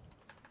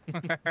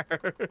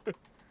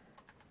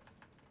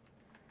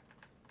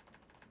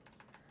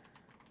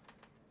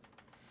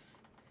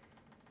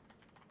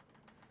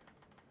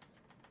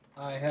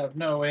 I have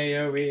no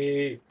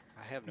AoE.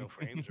 I have no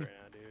frames right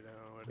now, dude.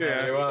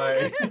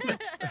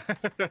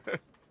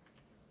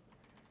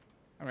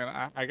 I mean,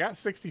 I got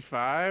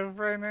 65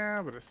 right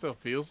now, but it still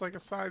feels like a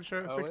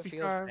sideshow at Oh, it 65.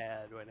 feels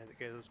bad when it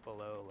goes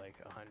below like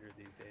 100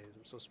 these days.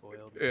 I'm so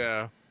spoiled.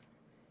 Yeah.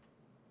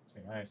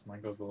 Nice,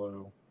 mine goes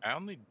below. I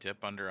only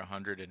dip under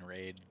 100 in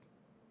raid.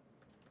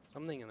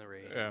 Something in the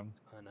raid Yeah.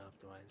 is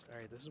unoptimized. All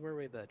right, this is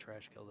where the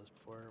trash killed us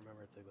before.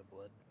 Remember, it's like the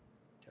blood.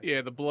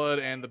 Yeah, the blood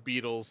and the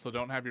beetles, so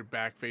don't have your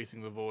back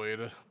facing the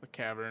void, the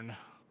cavern.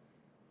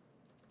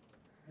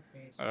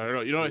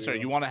 No, you know, sorry,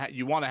 you want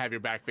to have your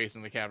back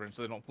facing the cavern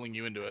so they don't fling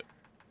you into it.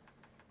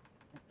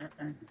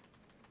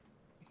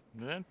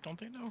 Don't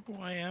they know who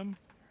I am?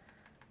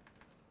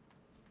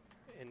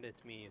 And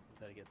it's me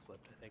that gets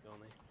flipped, I think,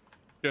 only.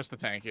 Just the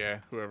tank, yeah.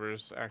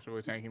 Whoever's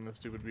actively tanking the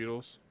stupid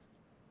beetles.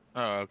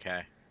 Oh,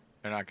 okay.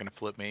 They're not gonna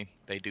flip me.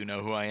 They do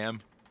know who I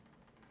am.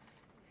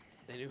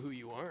 They knew who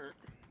you aren't.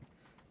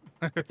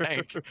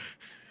 Tank.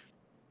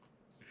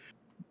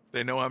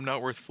 They know I'm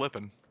not worth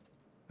flipping.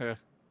 Yeah.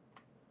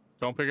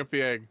 Don't pick up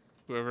the egg,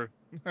 whoever.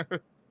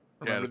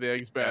 Remember the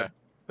egg's bad.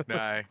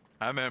 Nah,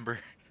 I remember.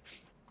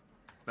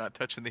 Not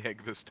touching the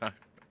egg this time.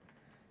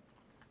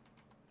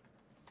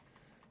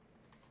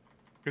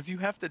 Because you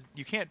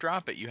can't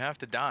drop it. You have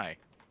to die.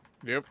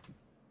 Yep.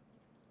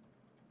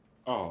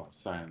 Oh,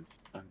 science.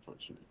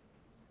 Unfortunate.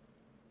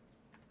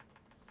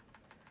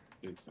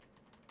 It's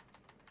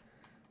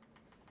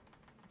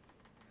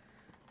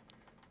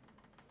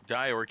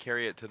Die or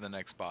carry it to the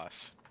next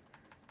boss.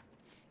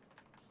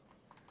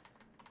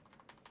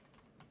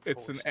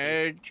 It's an Forced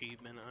egg.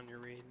 Achievement on your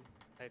raid.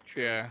 That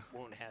Yeah.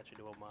 won't hatch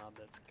into a mob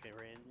that's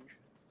cringe.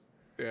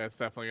 Yeah, it's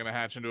definitely gonna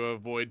hatch into a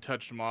void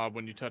touched mob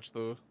when you touch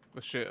the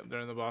shit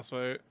during the boss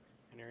fight.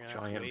 And you're gonna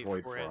have to Giant wait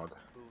void for frog. it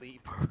to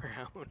leap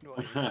around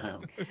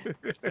while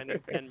you're spending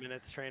 10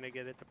 minutes trying to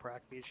get it to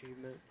proc the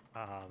achievement.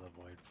 Ah, the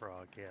void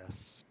frog,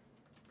 yes.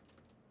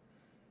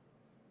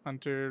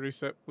 Hunter,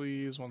 reset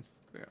please. Once,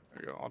 yeah,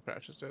 there you go. All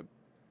patch is dead.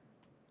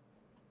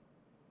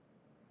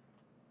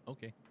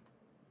 Okay.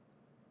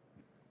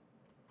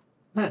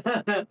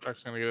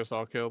 Truck's gonna get us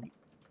all killed.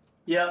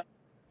 Yep.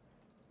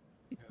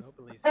 I hope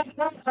at least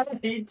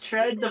He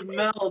tried to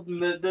meld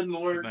and it didn't Good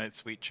work. night,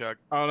 sweet Chuck.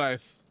 Oh,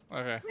 nice.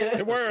 Okay.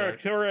 It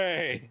worked!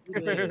 Hooray!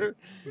 Truck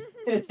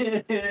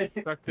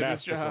did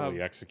his job.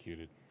 Masterfully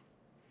executed.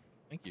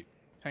 Thank you.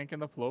 Tanking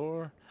the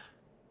floor.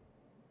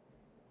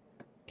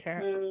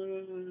 Cat.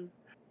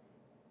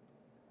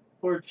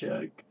 Poor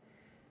Chuck.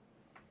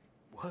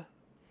 What?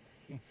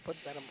 He put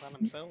that upon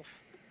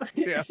himself.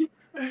 Yeah.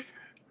 Somebody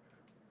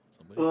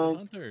Well- said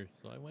hunter,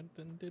 so I went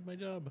and did my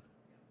job.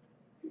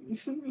 They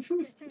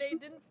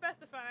didn't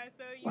specify,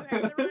 so you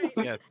have the right.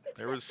 Yeah,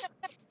 there was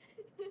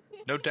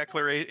no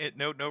declaration,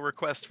 no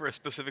request for a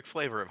specific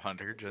flavor of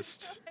hunter.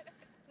 Just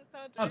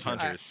Just hunter.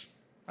 hunters.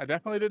 I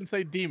definitely didn't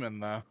say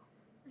demon though.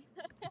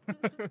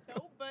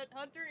 No, but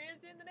hunter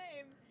is in the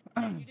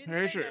name. You didn't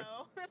Very say true.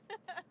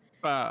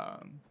 no.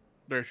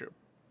 Very true.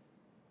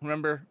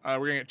 Remember, we're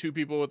gonna get 2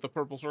 people with the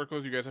purple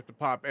circles. You guys have to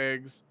pop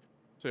eggs.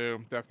 So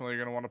definitely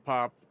gonna want to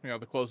pop,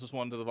 the closest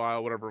one to the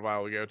vial, whatever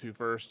vial we go to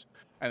first,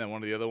 and then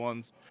one of the other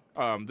ones.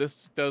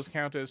 This does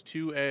count as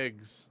 2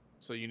 eggs,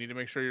 so you need to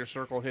make sure your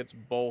circle hits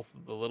both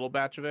the little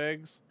batch of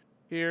eggs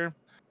here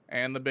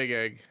and the big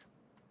egg.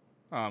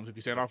 So if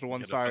you stand off to one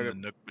Get up side, in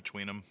the nook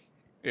between them.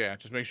 yeah,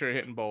 just make sure you're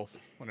hitting both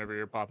whenever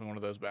you're popping one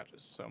of those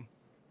batches. So.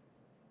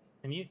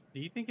 Do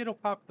you think it'll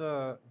pop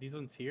these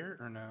ones here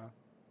or no?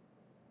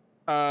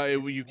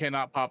 You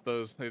cannot pop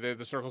those.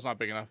 The circle's not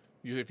big enough.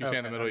 If you stay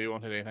in the Okay, middle, okay. you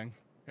won't hit anything.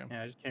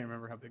 Yeah, I just can't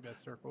remember how big that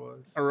circle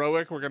was.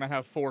 Heroic, we're gonna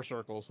have 4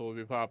 circles, so we'll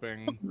be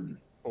popping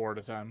 4 at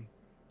a time.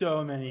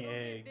 So many It'll be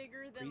eggs.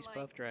 bigger than Priest like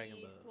buff, dragon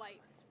the buff.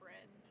 slight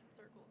spread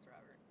circles,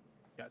 Robert.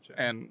 Gotcha.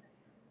 And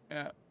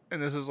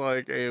this is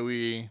like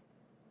AoE.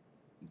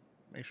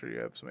 Make sure you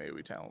have some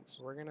AoE talents.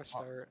 So we're gonna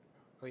start.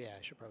 Oh yeah,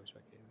 I should probably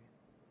spec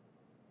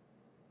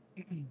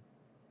AoE. I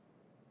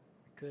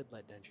could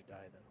let Densha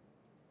die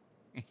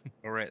though.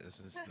 All right, this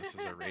is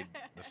a raid.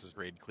 This is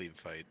raid cleave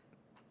fight.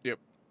 Yep.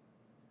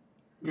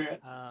 Yeah. Is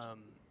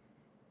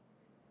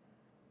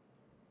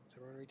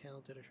everyone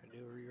re-talented or should I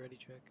do a re-ready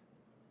check?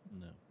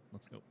 No.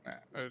 Let's go.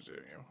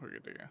 We're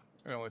good to go.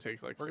 It only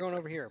takes like We're 6 going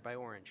over here by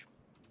orange.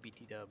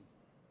 BT dub.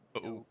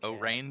 Oh, No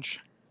cap. range.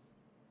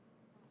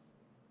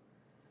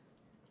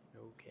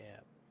 No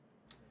cap.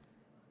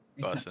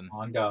 Bussin'.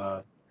 On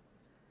God.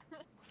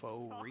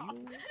 Faux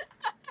real?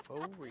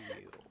 Faux real.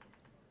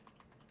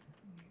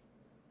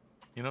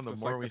 You know, the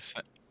Just more like we this.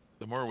 say,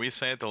 the more we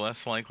say it, the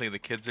less likely the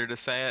kids are to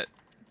say it.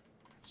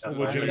 It's a That's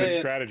why I legitimate say it.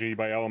 strategy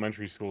by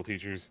elementary school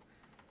teachers.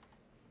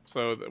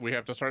 So we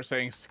have to start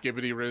saying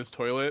 "Skibbity Riz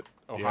Toilet,"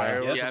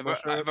 Ohio. Yeah. or Yeah, some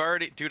bullshit? I've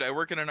already, dude. I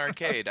work in an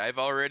arcade. I've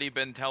already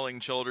been telling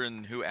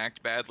children who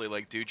act badly,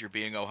 like, dude, you're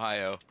being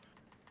Ohio.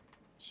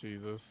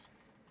 Jesus.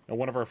 Now,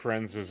 one of our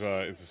friends is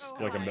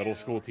like a middle Ohio.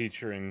 school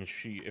teacher, and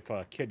if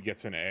a kid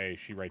gets an A,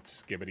 she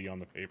writes "skibbity" on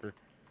the paper.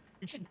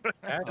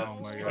 That's Oh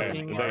my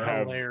fucking God.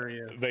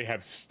 hilarious. They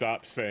have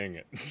stopped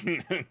saying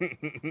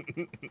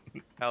it.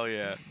 Hell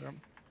yeah.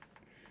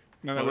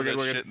 No, Load we're of good. that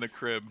We're shit good. in the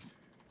crib.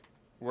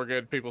 We're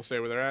good. People stay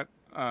where they're at.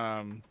 We're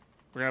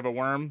gonna have a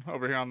worm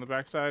over here on the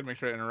backside. Make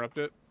sure I interrupt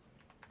it.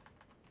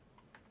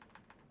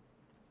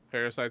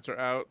 Parasites are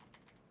out.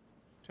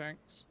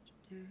 Tanks.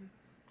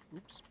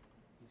 Oops.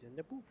 He's in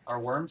the poop. Are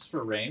worms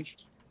for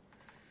ranged?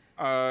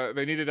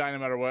 They need to die no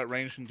matter what.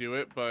 Range can do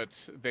it, but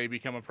they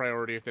become a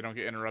priority if they don't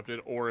get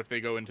interrupted or if they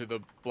go into the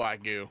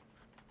black goo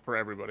for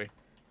everybody.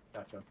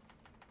 Gotcha.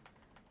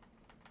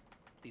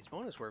 These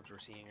bonus worms we're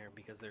seeing are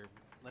because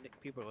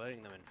people are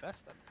letting them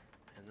infest them,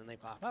 and then they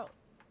pop out.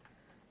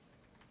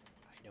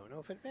 I don't know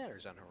if it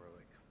matters on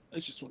heroic. I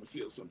just want to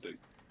feel something.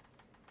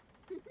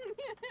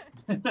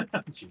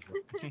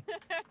 Jesus.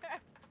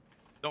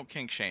 Don't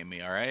kink shame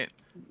me, all right?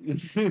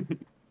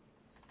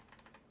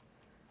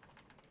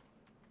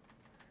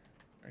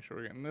 Make sure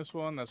we're getting this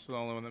one. That's the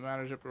only one that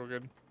matters. If we're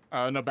good.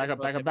 No, back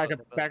up, back up, back up,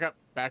 back up,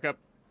 back up.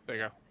 There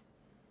you go.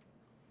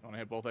 I want to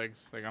hit both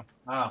eggs. There you go.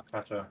 Ah,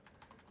 gotcha.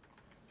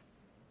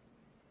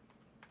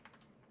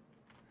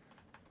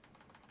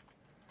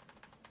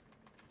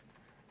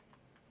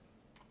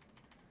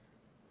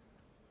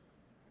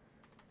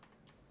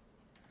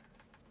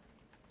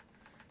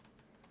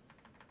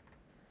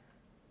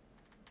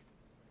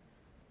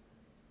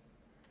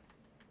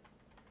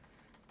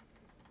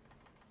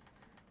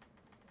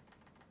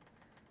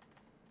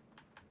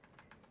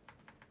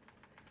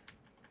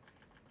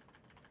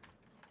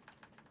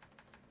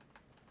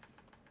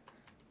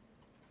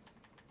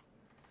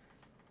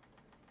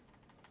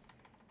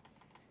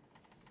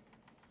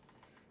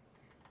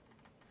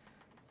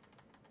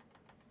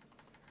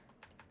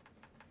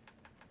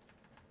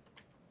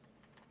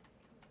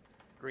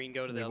 Green,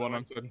 go to the Leave other one one.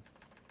 inside.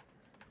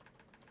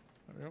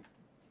 There we go.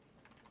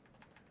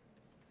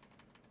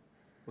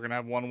 We're gonna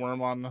have one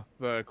worm on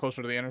the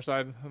closer to the inner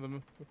side of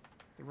the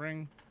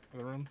ring, of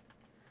the room.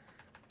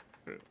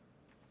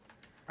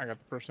 I got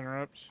the first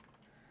interrupt.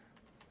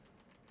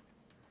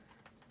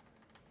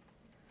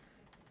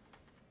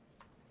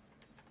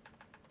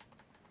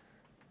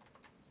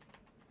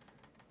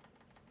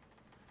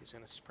 He's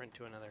gonna sprint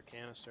to another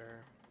canister.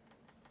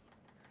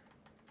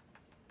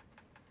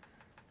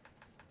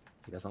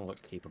 He doesn't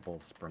look capable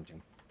of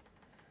sprinting.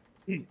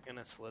 He's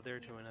gonna slither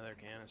to another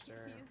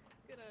canister.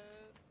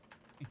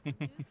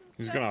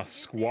 He's gonna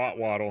squat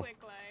waddle.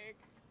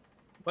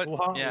 But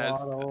Waddle, yeah,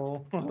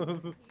 waddle.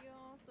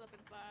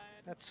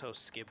 That's so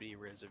skibbity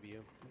riz of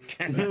you.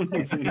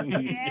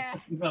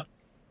 Yeah.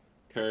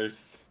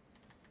 Cursed.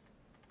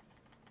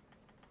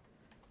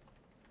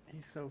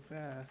 He's so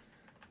fast.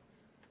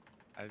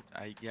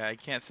 I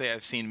can't say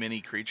I've seen many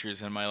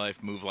creatures in my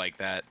life move like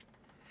that.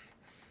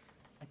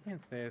 I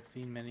can't say I've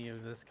seen many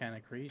of this kind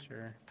of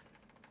creature.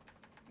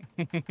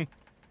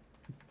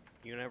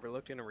 You never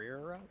looked in a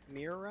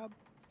mirror, Rob?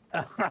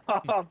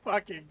 Oh,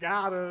 fucking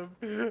got him.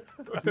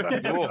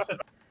 Whoa.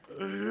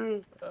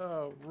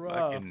 Oh,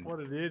 Rob, Fucking- what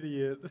an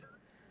idiot.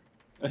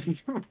 Did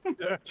you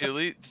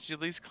at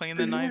least clean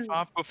the knife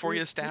off before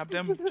you stabbed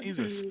him?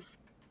 Jesus.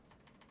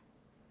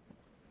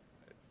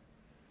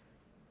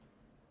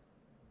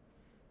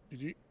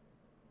 GG.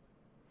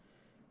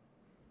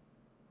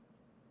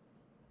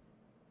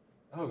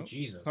 Oh,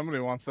 Jesus. Somebody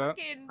wants that.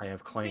 I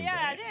have claimed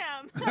Yeah, it.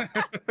 damn.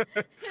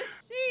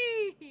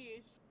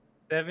 Sheesh.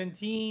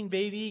 17,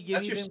 baby. Give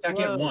That's me your them second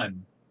gloves.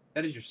 one.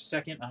 That is your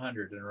second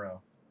 100 in a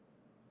row.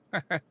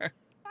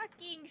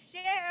 Fucking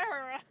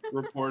share.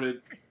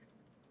 Reported.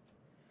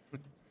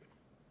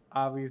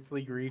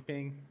 Obviously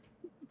griefing.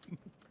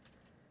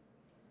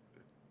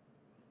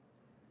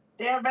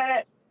 Damn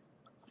it!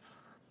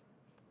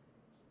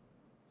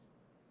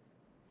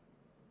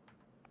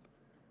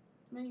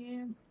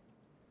 Man.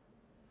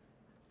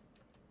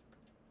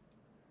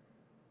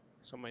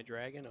 So my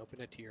dragon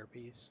opened a tier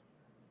piece,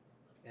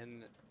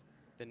 and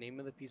the name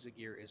of the piece of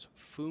gear is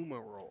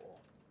fumarole.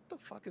 What the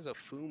fuck is a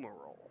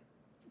fumarole?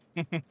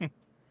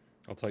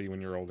 I'll tell you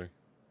when you're older.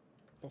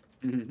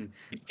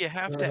 If you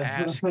have to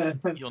ask,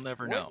 you'll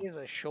never know. What is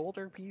a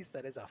shoulder piece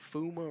that is a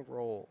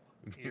fumarole?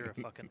 You're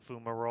a fucking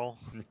fumarole.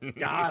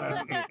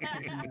 Got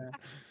him.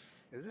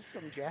 Is this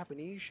some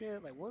Japanese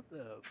shit? Like, what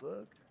the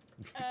fuck?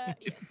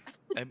 Yes.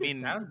 I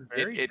mean, Sounds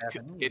very it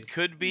Japanese.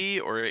 could be,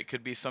 or it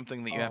could be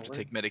something that you Oh, have to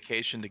take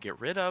medication to get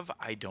rid of.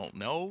 I don't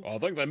know. I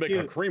think they make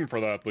a Dude. cream for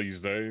that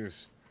these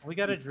days. We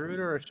got a druid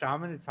or a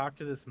shaman to talk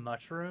to this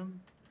mushroom?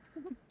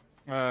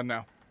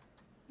 No.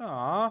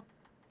 Aw.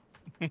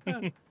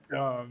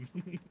 Dumb.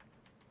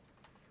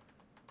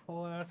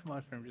 Whole ass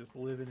mushroom just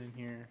living in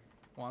here.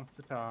 Wants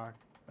to talk,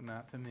 but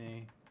not to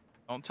me.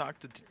 Don't talk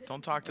to the food.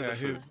 Don't talk to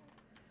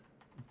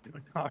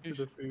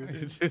the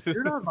food.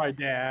 You're not my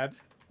dad.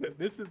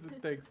 This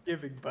isn't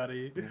Thanksgiving,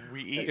 buddy.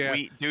 We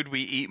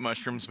eat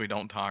mushrooms. We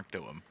don't talk to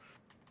them.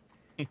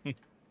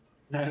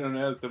 I don't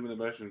know. Some of the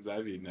mushrooms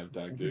I've eaten I've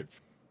talked to.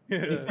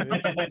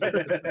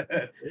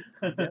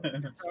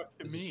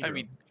 I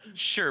mean,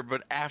 sure,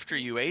 but after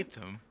you ate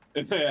them.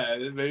 Yeah,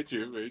 it's very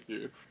true. Very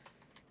true.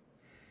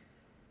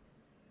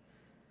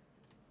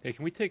 Hey,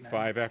 can we take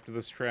 5 after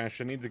this trash?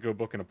 I need to go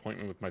book an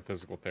appointment with my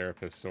physical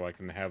therapist so I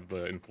can have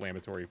the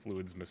inflammatory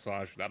fluids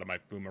massaged out of my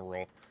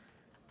fumarole.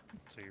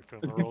 So your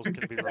fumaroles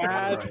can be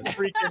That's removed.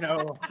 freaking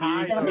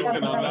Ohio. He's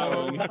working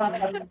on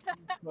that one.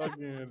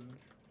 Fucking.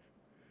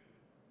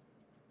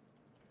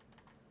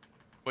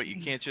 But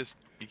you can't just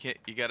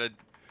you gotta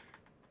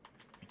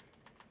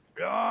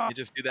Ah, you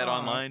just do that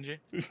online, Jay?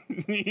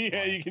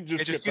 Yeah, you can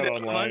just Can't get that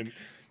online.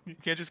 You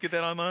can't just get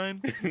that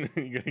online?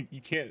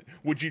 You can't.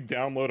 Would you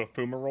download a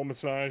fumarole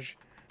massage?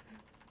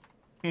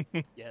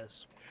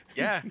 Yes.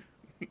 Yeah.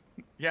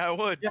 Yeah, I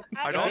would. Yeah.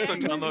 I'd also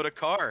download a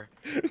car.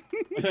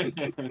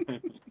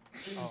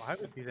 Oh, I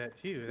would do that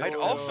too. I'd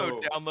That's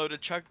also download a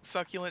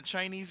succulent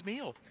Chinese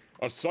meal.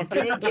 A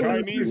succulent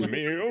Chinese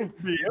meal?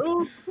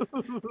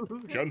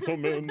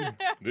 Gentlemen,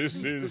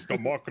 this is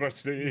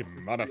Democracy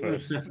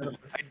Manifest.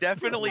 I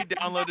definitely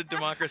downloaded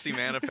Democracy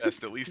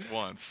Manifest at least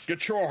once.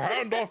 Get your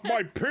hand off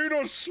my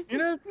penis! You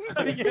know,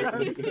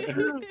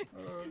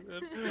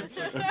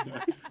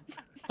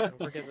 Don't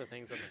forget the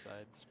things on the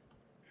sides.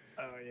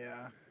 Oh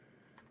yeah.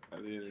 The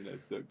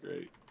internet's so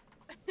great.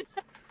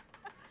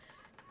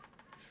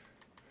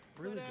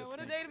 Really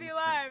what a day to be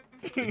alive.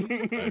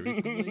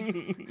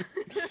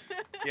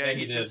 Yeah,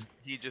 he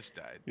just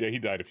died. Yeah, he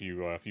died a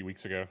few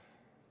weeks ago.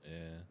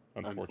 Yeah.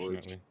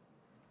 Unfortunately.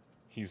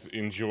 He's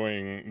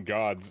enjoying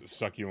God's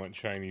succulent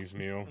Chinese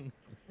meal.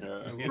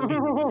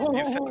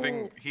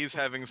 He's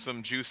having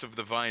some juice of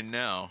the vine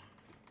now.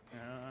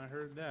 I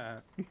heard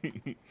that.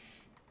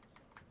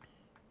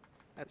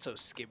 That's so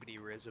skibbity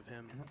riz of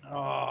him.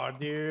 Oh,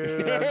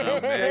 dude.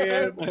 Oh,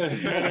 man.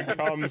 And it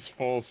comes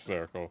full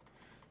circle.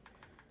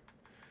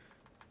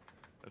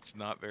 That's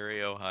not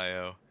very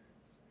Ohio.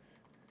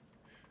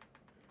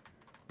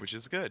 Which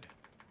is good.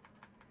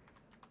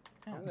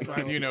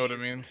 You know what it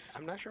means.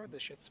 I'm not sure what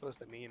this shit's supposed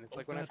to mean. It's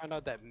like when I found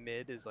out that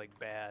mid is like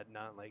bad,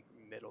 not like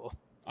middle.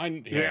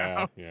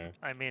 Yeah.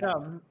 I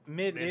mean,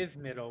 mid is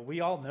middle. We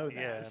all know that.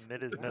 Yeah,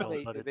 mid is middle,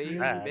 they, but they it's use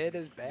bad. mid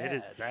is bad. Mid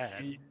is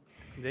bad.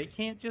 They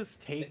can't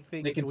just take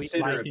things They we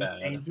consider like it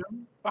bad. and change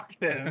them. Fuck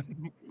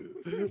them.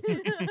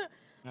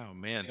 Oh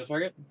man.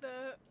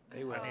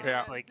 They will.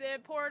 Yeah. The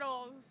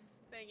portals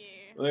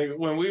thingy. Like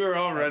when we were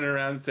all running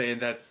around saying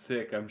that's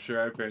sick, I'm sure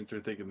our parents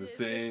were thinking the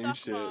same suck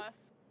shit. boss.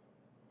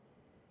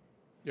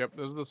 Yep,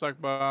 this is the suck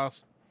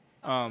boss.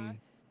 My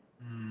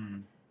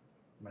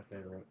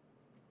favorite.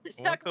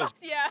 Suck boss,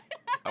 yeah.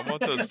 I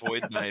want those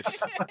void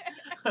knives.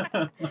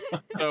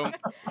 So,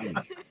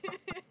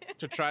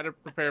 to try to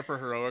prepare for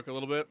heroic a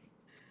little bit,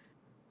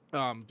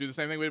 do the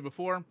same thing we did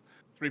before.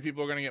 3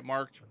 people are going to get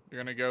marked. You're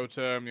going to go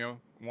to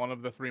one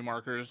of the 3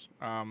 markers.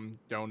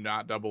 Do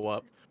not double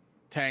up.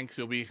 Tanks,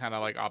 you'll be kind of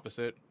like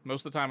opposite.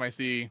 Most of the time I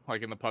see,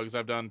 like in the pugs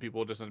I've done,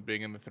 people just end up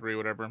being in the 3,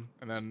 whatever.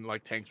 And then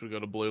like tanks would go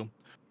to blue.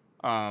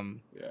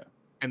 Yeah.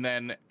 And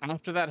then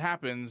after that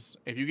happens,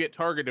 if you get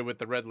targeted with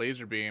the red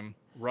laser beam,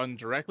 run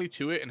directly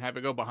to it and have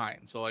it go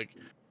behind. So like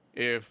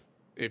if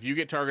you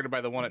get targeted by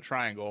the one at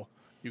triangle,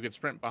 you can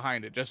sprint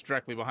behind it, just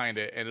directly behind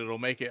it, and it'll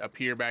make it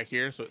appear back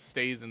here so it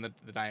stays in the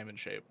diamond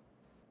shape.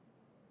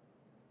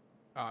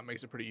 It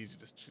makes it pretty easy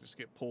to just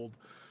get pulled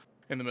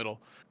in the middle.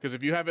 Because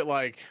if you have it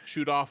like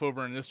shoot off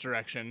over in this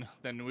direction,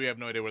 then we have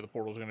no idea where the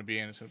portal's going to be,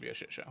 and it's going to be a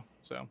shit show.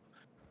 So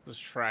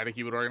just try to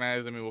keep it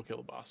organized. I mean, we'll kill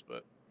the boss,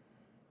 but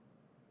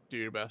do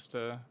your best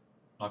to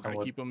try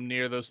to keep them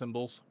near those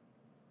symbols.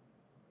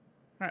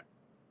 All right,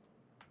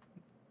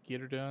 get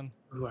her done.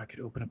 Ooh, I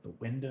could open up the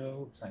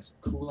window. It's nice and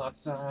cool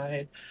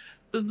outside.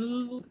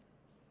 Ooh.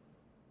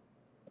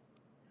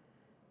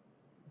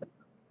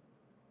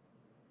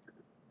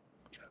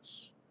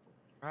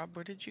 Rob,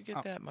 where did you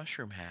get that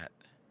mushroom hat?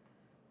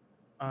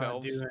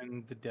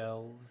 Doing the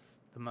delves,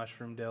 the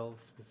mushroom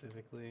delves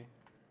specifically.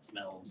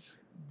 Smells.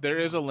 There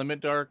is a limit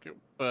dark,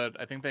 but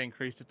I think they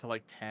increased it to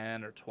like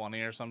 10 or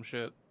 20 or some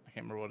shit. I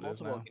can't remember what it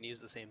is Multiple now. can use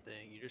the same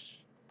thing. You just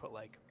put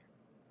like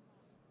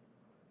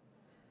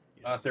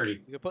 30. You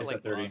could put It's like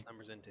at 30. lost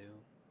numbers in too.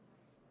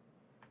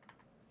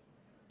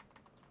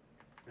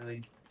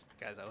 Really?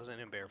 Guys, I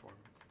wasn't in bear form.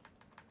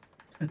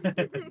 Well,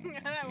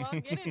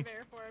 get in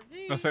there for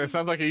him. I say it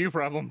sounds like a you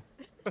problem.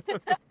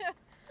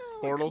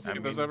 Portals, I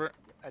get those mean, over.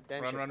 a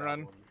denture Run.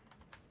 problem.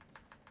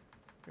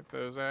 Get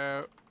those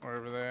out,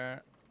 wherever they're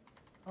at.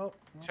 Oh.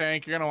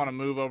 Tank, you're gonna want to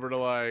move over to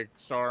like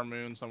Star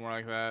Moon, somewhere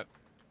like that.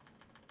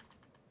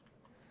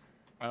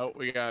 Oh,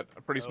 we got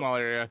a pretty small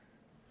area.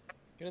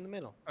 Get in the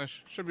middle.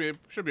 Should be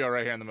all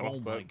right here in the middle. Oh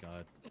but, my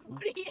god.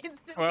 Somebody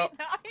instantly Well,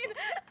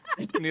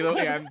 died. neither,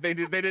 yeah, they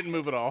didn't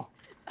move at all.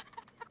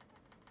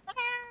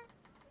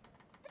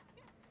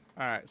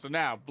 All right, so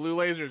now blue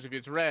lasers. If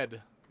it's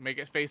red, make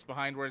it face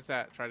behind where it's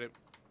at. Try to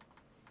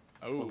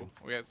Oh,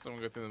 we had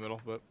someone go through the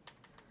middle, but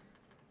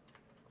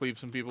cleave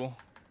some people.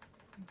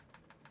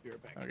 You're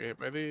back. Okay, hit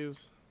by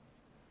these.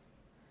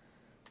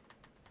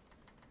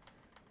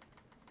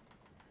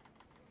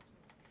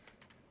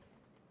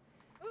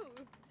 Ooh.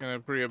 Gonna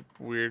pretty up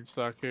weird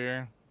suck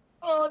here.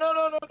 Oh no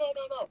no no no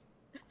no no!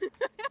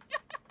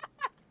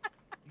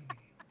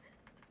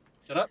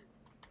 Shut up.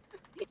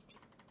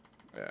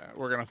 Yeah,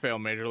 we're gonna fail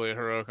majorly at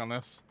heroic on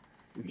this.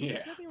 Yeah.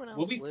 Is anyone else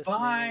We'll be listening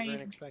fine. over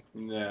and expect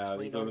Yeah,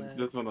 explain all that?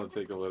 this one will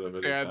take a little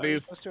bit Yeah, of time. You're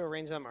these supposed to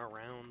arrange them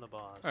around the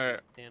boss. Alright.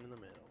 Stand in the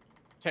middle.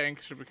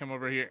 tanks should we come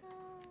over here?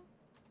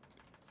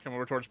 Come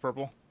over towards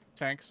purple.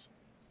 Tanks.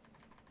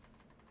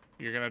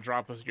 You're gonna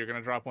drop us. You're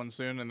gonna drop one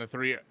soon, and the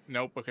three.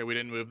 Nope. Okay, we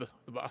didn't move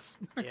the boss.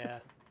 Yeah.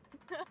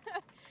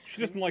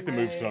 She doesn't like to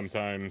move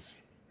sometimes.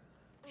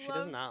 She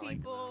does Love not like to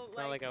people, move. It's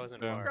not like I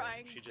wasn't Yeah. far.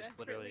 trying She just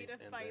desperately literally to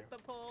stands fight there.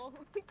 the pole.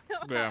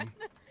 Come Yeah. on.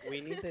 We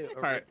need the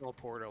right. original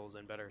portals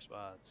in better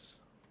spots.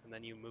 And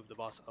then you move the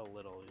boss a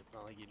little. It's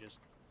not like you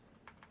just...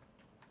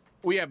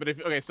 Well, yeah, but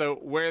if okay, so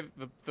where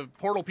the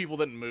portal people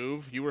didn't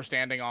move, you were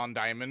standing on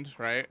diamond,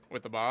 right,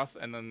 with the boss,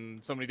 and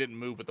then somebody didn't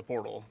move with the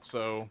portal.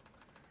 So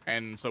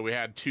we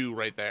had two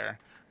right there.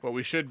 What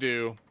we should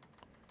do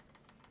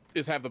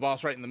is have the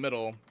boss right in the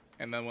middle,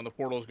 and then when the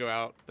portals go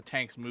out, the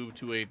tanks move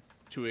to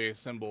a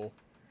symbol,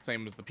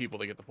 same as the people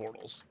that get the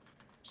portals,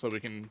 so we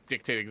can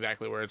dictate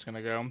exactly where it's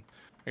gonna go.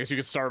 I guess you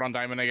could start on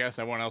diamond. I guess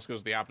everyone else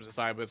goes to the opposite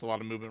side, but it's a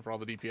lot of movement for all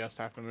the DPS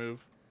to have to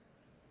move.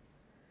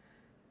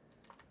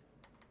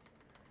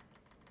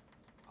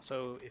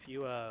 So if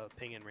you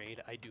ping and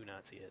raid, I do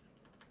not see it.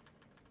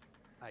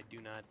 I do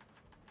not.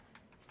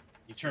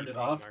 You see turned it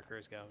where off?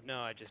 Markers go.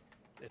 No,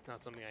 it's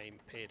not something I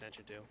pay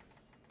attention to.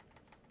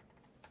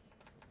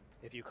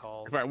 If you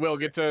call. Right, Will,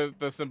 get to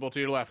the symbol to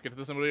your left. Get to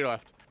the symbol to your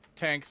left.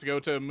 Tanks, go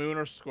to moon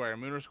or square.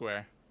 Moon or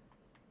square.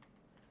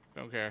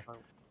 Don't care.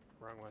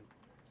 Wrong one.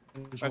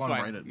 That's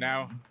fine.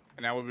 Now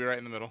we'll be right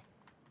in the middle.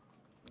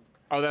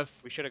 Oh,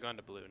 that's. We should have gone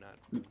to blue,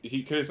 not.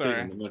 He could have stayed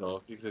Sorry. in the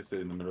middle. He could have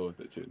stayed in the middle with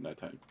it too in that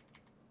time.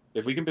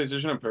 If we can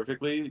position him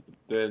perfectly,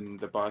 then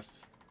the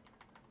boss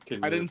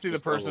can. I move didn't see the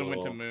just a person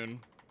went to little- moon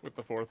with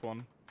the fourth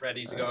one.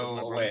 Ready to That go was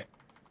my away.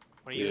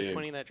 When you was Yeah.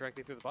 pointing that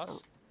directly through the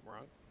boss?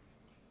 Wrong.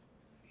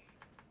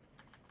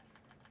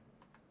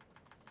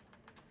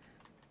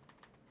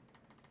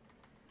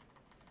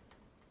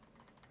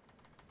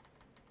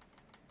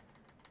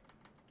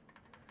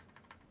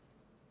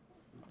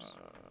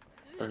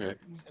 Okay.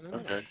 Stand in the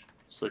middle. Okay.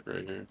 Slick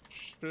right here.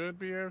 Should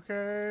be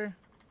okay.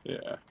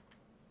 Yeah.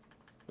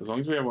 As long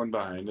as we have one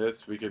behind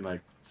us, we can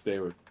like stay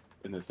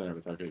in the center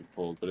without getting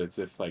pulled. But it's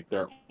if like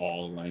they're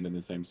all aligned in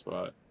the same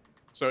spot.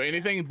 So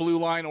anything blue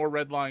line or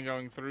red line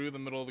going through the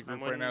middle of the group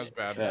Someone right now is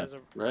bad. Yeah. has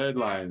a- Red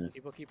line.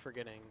 People keep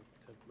forgetting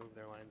to move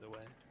their lines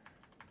away.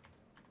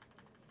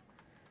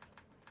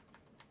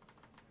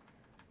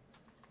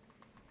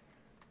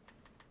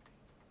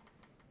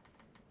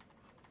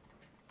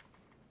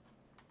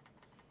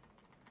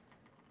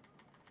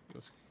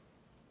 Just-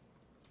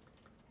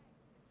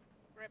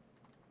 Rip.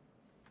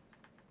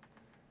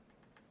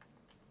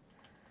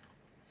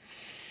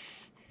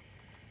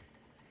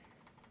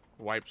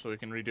 Wipe so we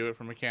can redo it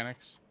for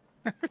mechanics.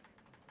 You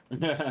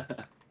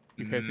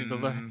pissing to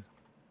the.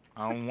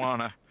 I don't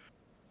wanna.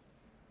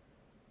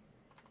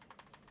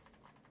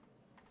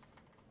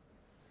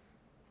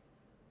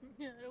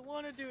 I don't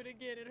want to do it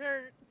again. It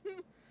hurt.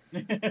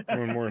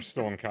 When we're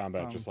still in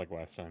combat, just like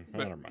last time. Oh,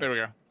 But- never mind. there we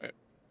go. It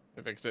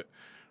fixed it.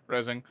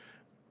 Resing.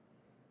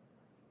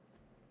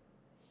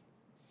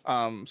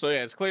 So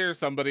yeah, it's clear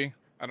somebody,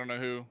 I don't know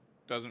who,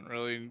 doesn't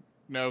really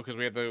know because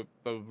we had the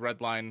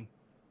red line.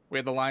 We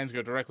had the lines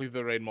go directly to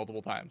the raid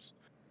multiple times.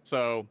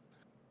 So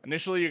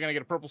initially you're going to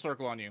get a purple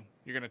circle on you.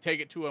 You're going to take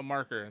it to a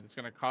marker that's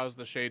going to cause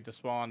the shade to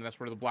spawn, and that's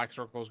where the black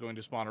circle is going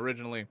to spawn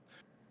originally.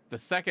 The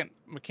second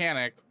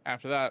mechanic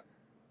after that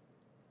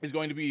is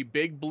going to be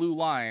big blue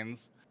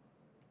lines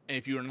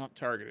if you are not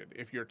targeted.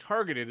 If you're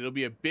targeted, it'll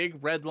be a big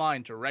red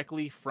line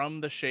directly from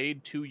the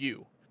shade to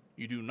you.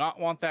 You do not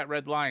want that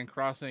red line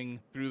crossing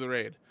through the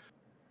raid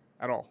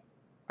at all.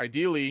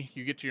 Ideally,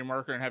 you get to your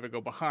marker and have it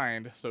go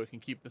behind so it can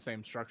keep the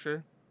same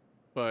structure.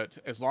 But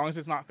as long as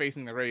it's not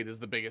facing the raid is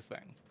the biggest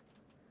thing.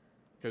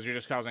 Because you're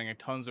just causing a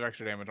tons of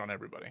extra damage on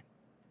everybody.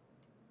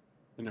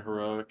 In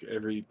heroic,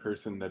 every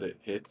person that it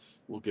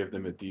hits will give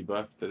them a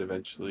debuff that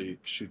eventually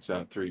shoots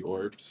out 3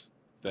 orbs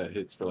that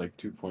hits for like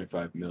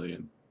 2.5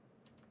 million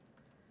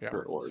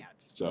per orb.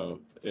 So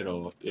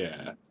it'll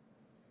get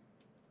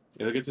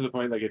to the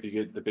point like if you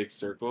get the big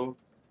circle,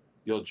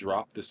 you'll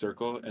drop the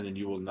circle and then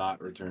you will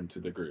not return to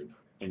the group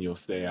and you'll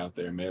stay out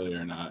there, melee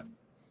or not,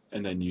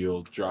 and then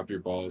you'll drop your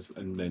balls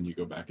and then you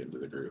go back into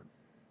the group.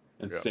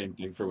 And same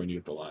thing for when you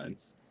hit the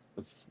lines.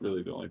 That's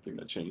really the only thing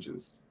that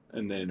changes.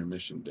 And the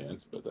intermission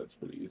dance, but that's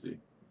pretty easy.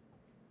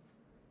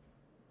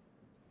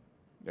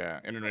 Yeah,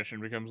 intermission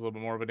becomes a little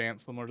bit more of a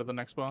dance similar to the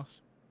next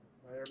boss.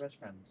 We're your best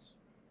friends.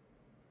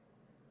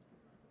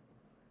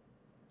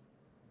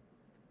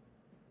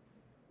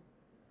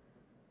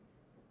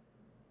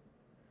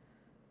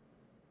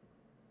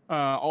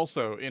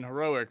 Also, in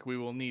Heroic, we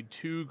will need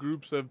 2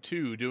 groups of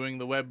 2 doing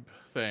the web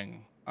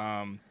thing.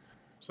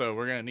 So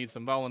we're going to need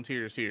some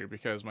volunteers here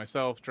because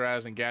myself,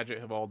 Draz, and Gadget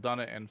have all done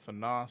it, and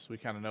Fanas, we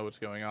kind of know what's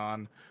going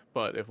on.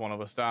 But if one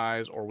of us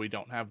dies or we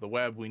don't have the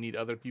web, we need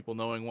other people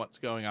knowing what's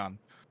going on.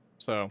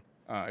 So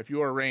if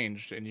you are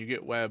ranged and you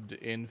get webbed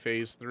in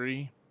Phase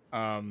 3,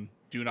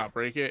 do not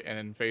break it. And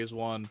in Phase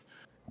 1,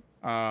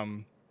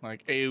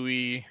 like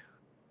AoE,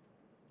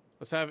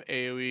 let's have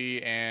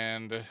AoE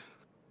and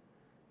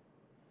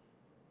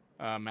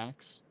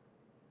Max.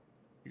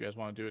 You guys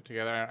want to do it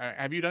together?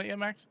 Have you done it yet,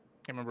 Max?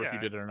 Can't remember if you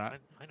did it or not.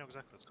 I know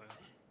exactly what's going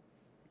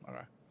on.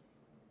 Okay.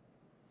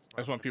 I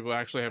just want people to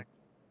actually have.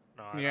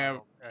 No,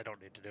 I don't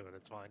need to do it.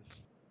 It's fine.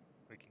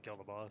 We can kill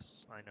the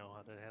boss. I know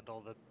how to handle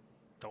the.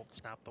 Don't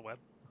snap the web.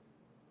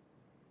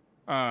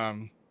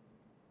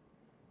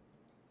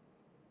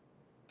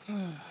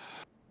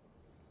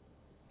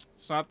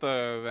 It's not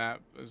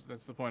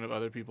that's the point of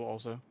other people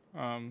also.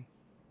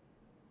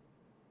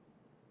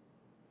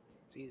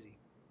 It's easy.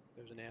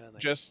 There's an add-on that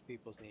Just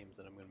people's names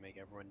that I'm going to make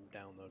everyone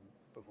download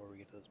before we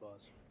get to this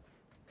boss.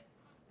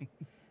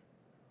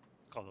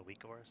 Called a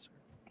weak aura.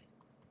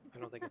 I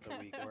don't think it's a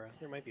weak aura.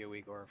 There might be a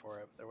weak aura for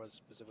it, but there was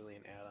specifically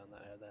an add-on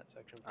that had that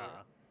section for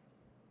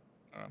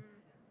it.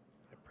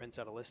 It prints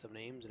out a list of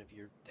names, and if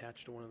you're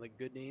attached to one of the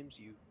good names,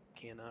 you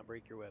cannot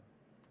break your web.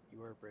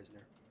 You are a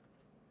prisoner.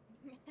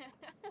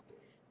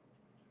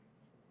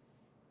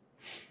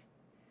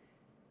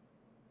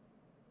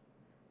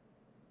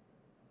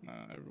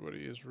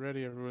 Everybody is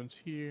ready. Everyone's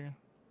here.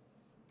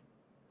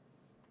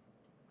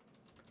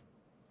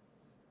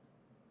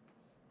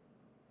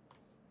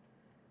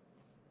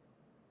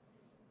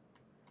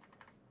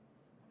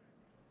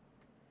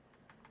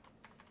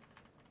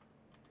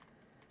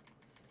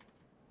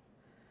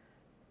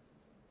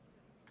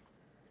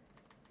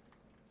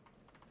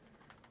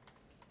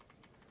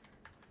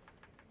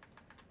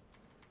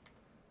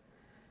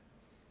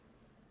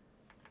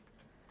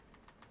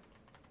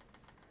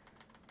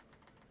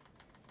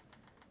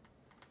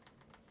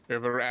 If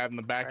you have an ad in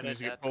the back, needs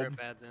to get pulled.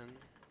 Ads in.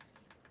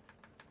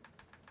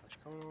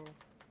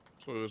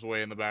 So it was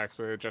way in the back,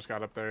 so it just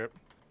got up there.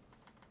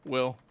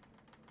 Will,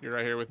 you're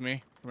right here with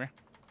me. Come here.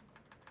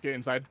 Get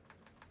inside.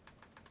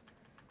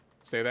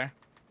 Stay there.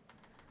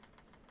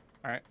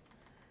 All right.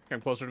 Come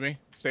closer to me.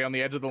 Stay on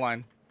the edge of the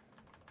line.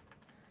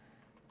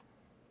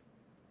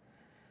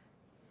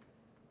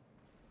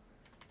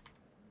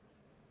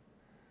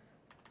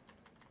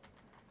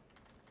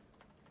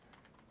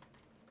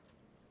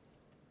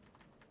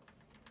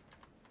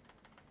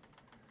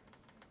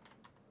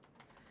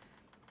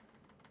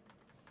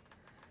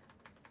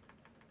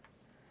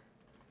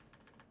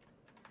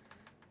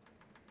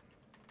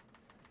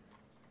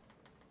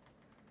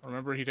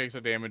 Remember, he takes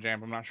a damage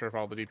amp. I'm not sure if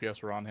all the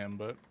DPS were on him,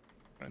 but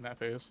in that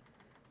phase.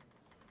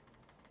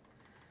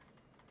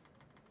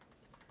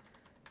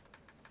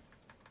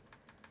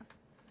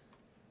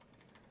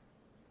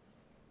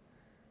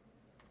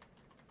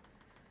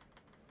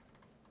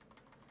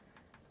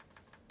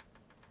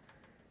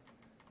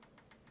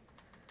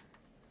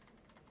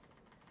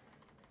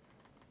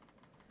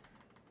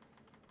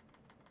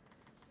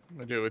 I'm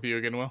gonna do it with you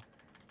again, Will.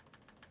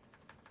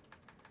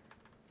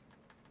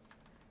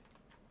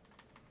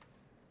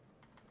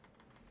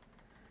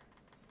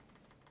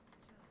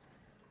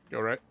 You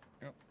all right?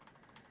 Yep.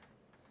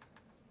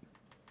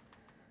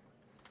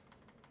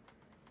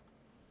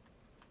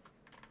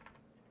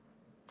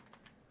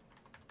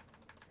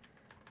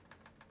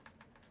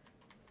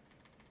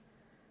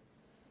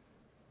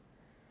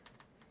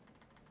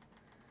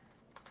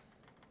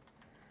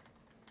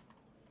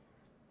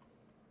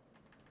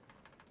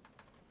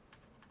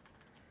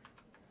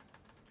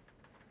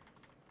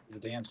 The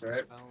dance,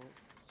 right? Oh,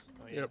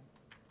 yeah. Yep.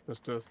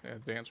 Just do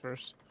dance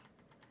first.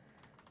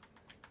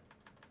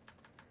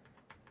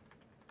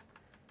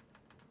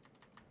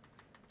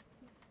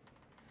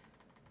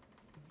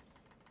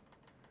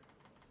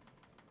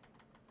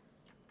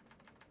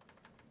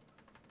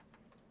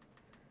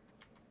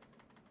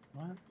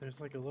 What? There's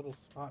like a little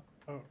spot.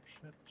 Oh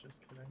shit!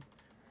 Just kidding.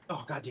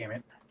 Oh god damn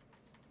it!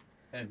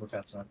 I didn't move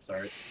fast enough.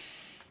 Sorry.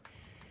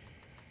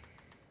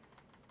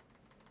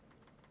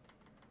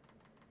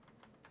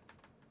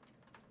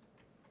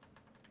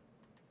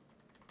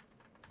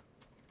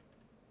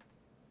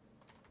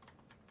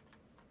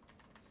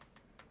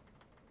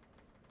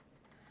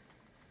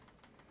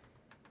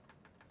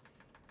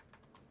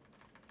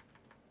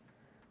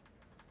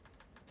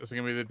 This is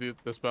gonna be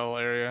the spell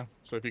area.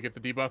 So if you get the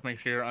debuff, make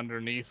sure you're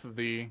underneath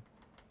the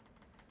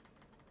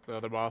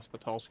other boss, the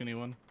tall, skinny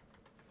one.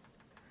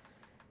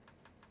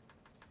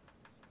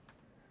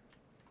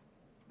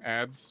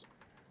 Ads.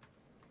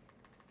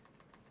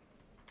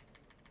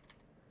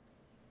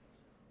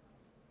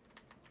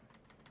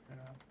 Yeah.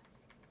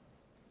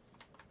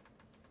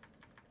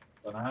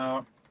 Don't know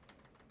how.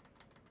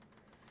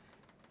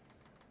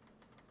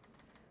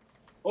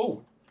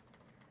 Oh.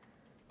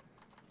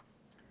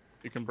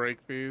 You can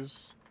break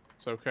these.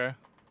 It's okay.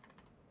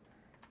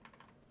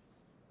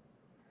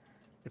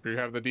 If you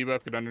have the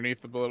debuff, get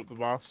underneath the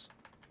boss.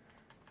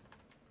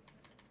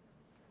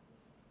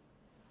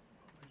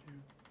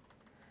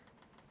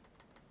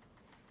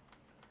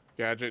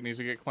 Gadget needs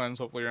to get cleansed.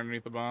 Hopefully, you're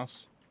underneath the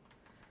boss.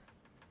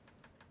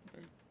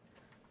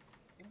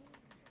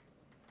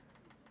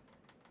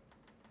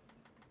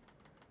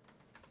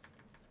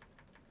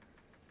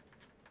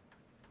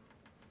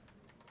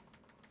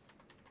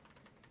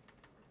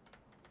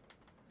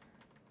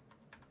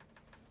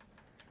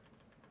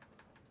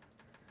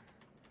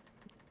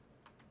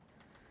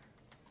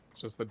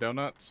 Just the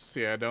donuts?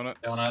 Yeah,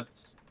 donuts.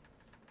 Donuts.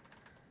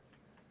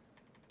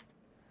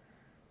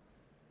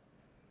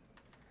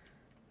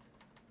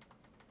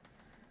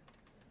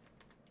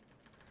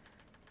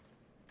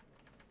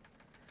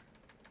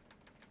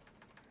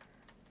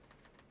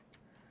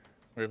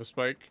 We have a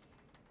spike.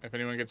 If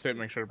anyone gets hit,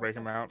 make sure to break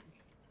him out.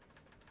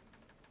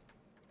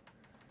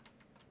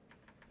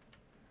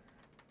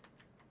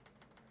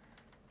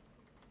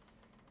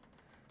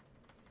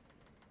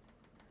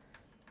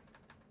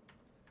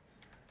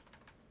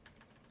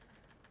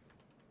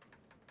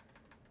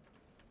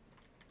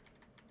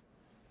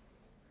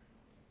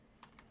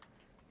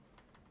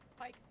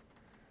 Pike.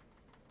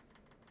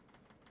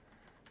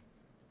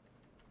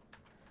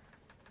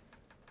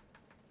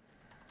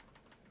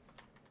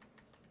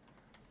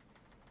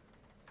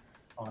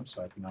 Oh, I'm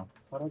spiked now.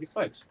 Why do I get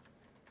spiked?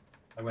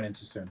 I went in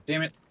too soon.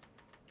 Damn it.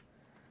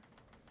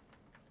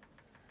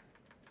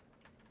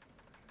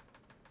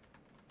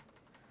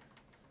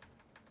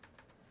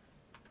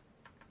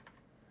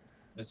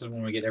 This is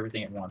when we get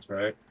everything at once,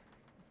 right?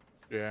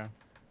 Yeah.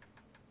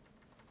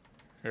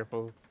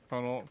 Careful,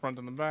 funnel front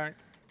and the back.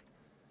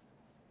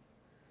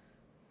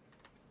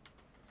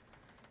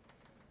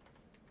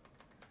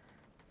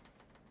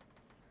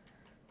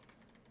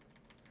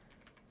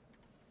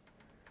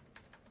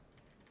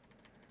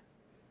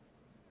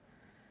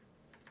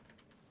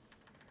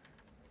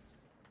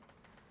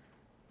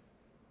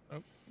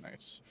 Oh,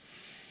 nice.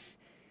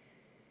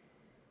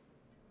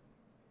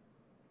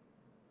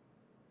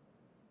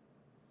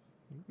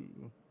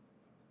 Ooh.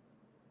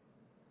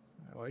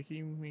 I like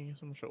me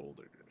some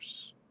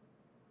shoulders.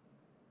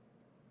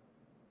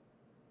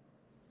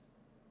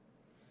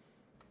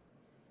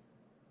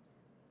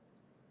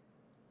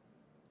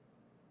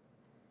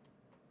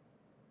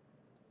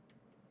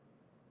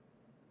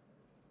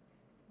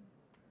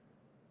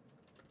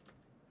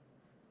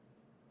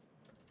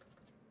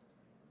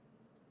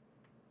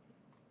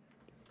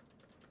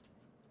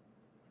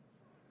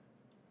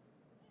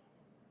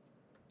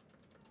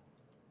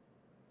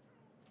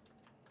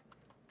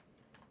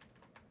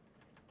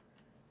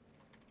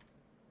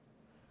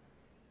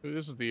 Ooh,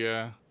 this is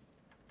the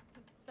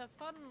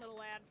fun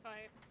little ad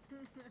fight.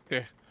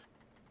 yeah.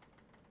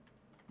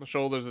 The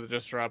shoulders that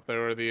just dropped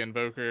there are the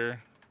invoker,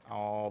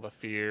 all the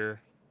fear.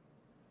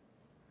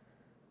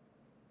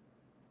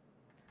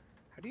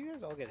 How do you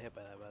guys all get hit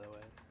by that, by the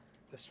way?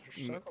 This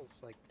circle's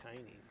like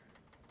tiny.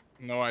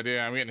 No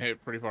idea. I'm getting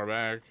hit pretty far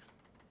back.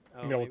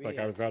 Oh, It maybe looked like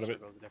I was out of it.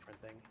 circle's a different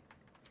thing.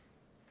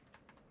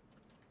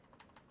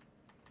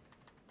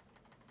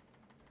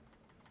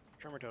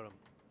 Tremor totem.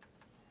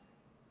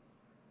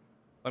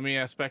 Let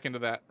me spec into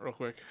that real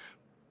quick.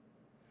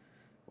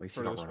 At least For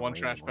you don't this run one away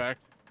trash anymore. pack.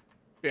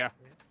 Yeah.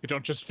 You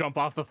don't just jump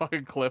off the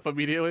fucking cliff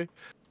immediately.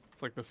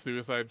 It's like the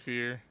suicide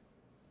fear.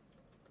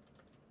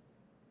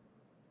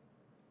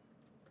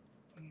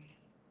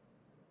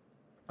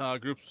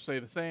 Groups say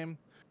the same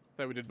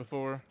that we did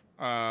before.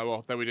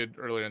 Well, that we did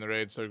earlier in the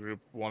raid. So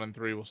group 1 and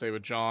 3 will stay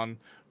with John.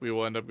 We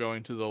will end up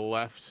going to the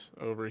left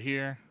over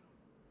here.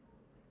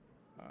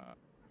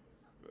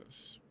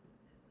 This.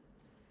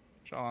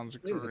 John's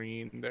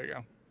green. There you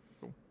go.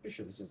 Cool. Pretty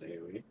sure this is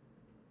AoE.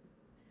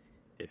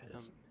 It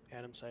is.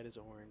 Adam's side is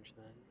orange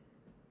then.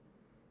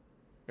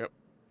 Yep.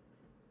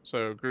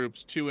 So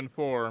groups 2 and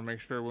 4, make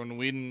sure when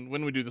we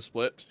do the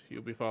split,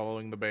 you'll be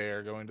following the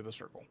bear going to the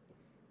circle.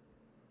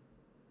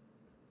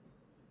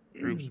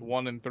 Groups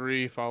 1 and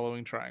 3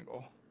 following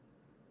triangle.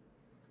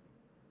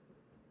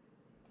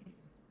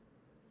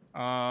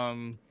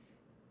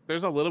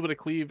 There's a little bit of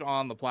cleave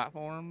on the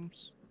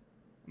platforms.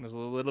 And there's a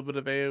little bit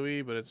of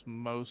AoE, but it's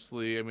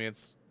mostly, I mean,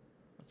 it's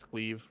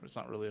cleave. It's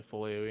not really a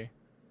full AoE.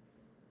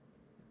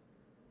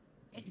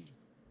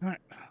 All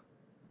right.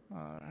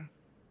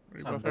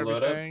 Rebuff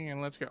everything,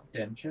 and let's go.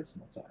 10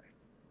 chestnuts.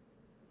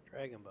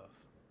 Dragon buff.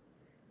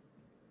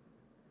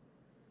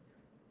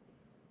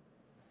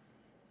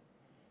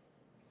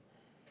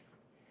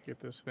 Get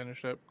this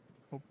finished up,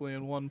 hopefully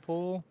in one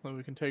pull. Then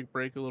we can take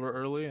break a little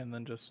early, and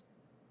then just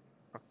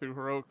rock through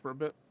heroic for a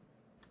bit.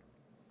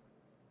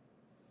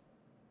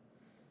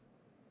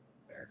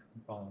 There,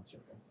 I'm following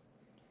circle.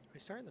 Do I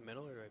start in the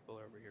middle or do I pull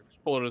over here?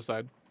 Pull it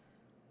aside.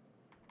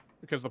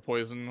 Because the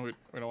poison, we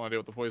don't want to deal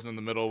with the poison in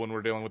the middle when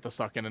we're dealing with the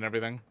suck-in and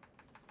everything.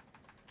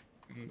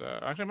 And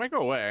actually, it might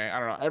go away. I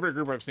don't know. Every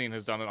group I've seen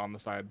has done it on the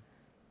side.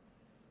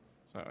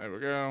 So there we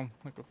go.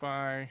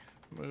 Liquefy.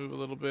 Move a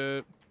little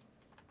bit.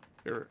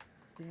 Here.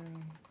 Is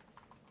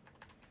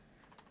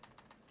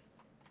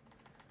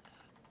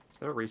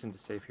there a reason to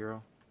save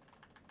hero?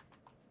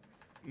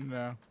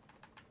 No.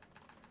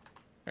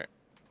 Okay.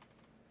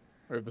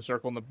 We have the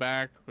circle in the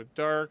back with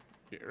dark.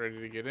 Get ready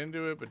to get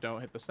into it, but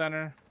don't hit the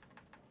center.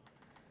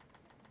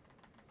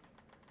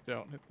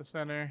 Don't hit the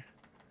center.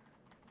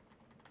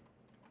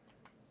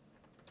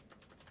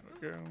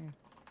 There we go.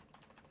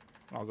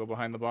 I'll go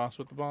behind the boss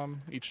with the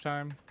bomb each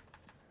time.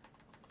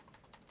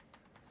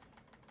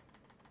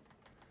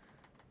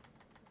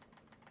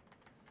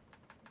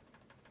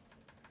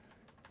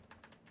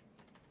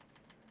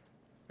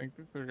 I think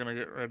that they're gonna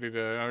get ready to.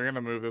 They're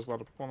gonna move this lot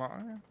of. Well, not.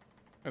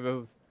 And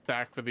the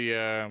stack for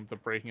the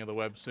breaking of the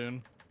web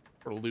soon,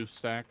 for loose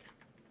stack.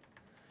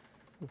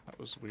 That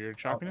was weird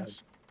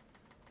choppiness.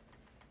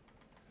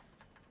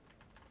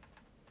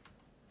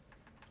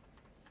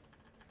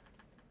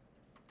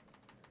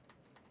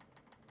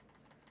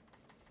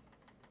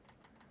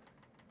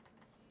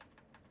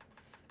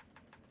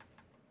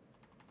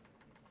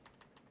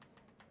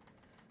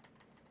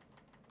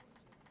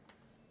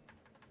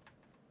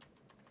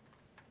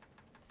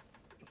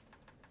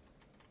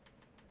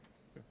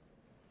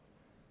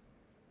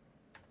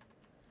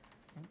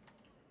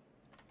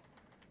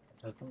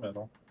 At the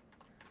middle.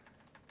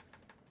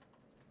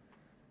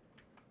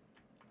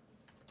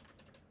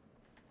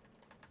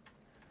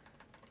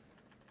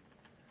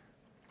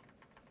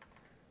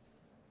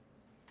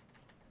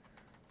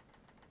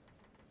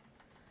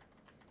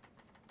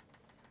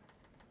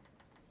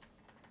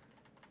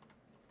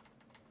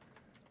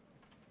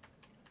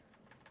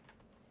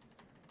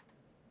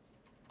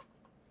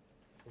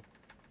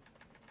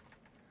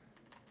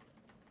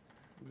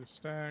 Loose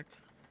stack.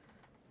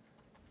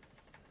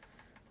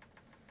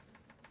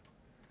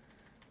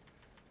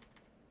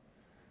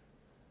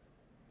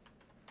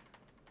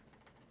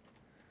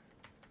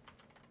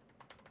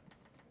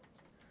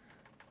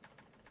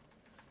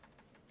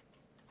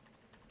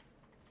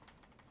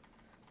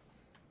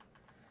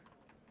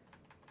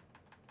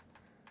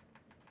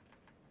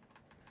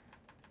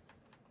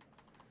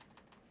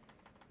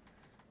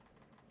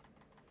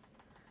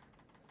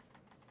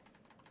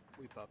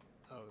 Weep up.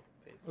 Oh,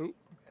 phase. Oop.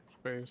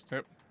 Phase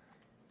tip.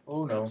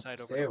 Oh no!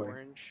 Side over Stay to away.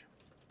 orange.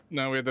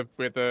 No, we had the.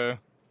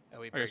 Oh,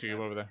 we I guess you break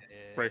go out. over there.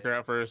 Yeah. Break her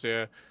out first,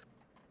 yeah.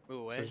 Move So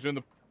away. she's doing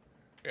the.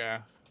 Yeah.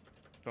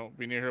 Don't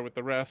be near her with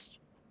the rest.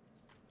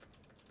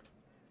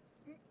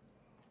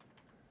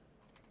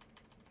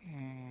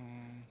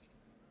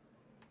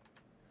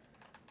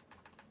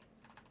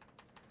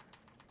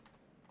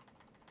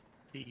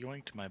 He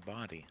yoinked my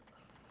body.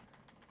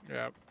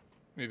 Yeah.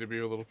 Need to be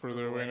a little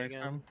further Move away away next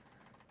again. time.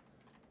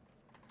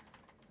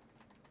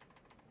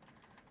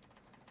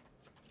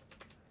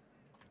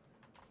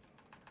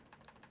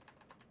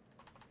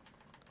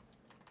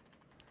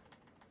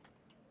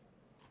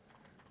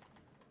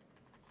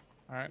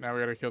 Alright, now we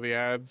gotta kill the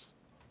ads.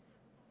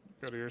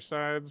 Go to your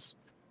sides.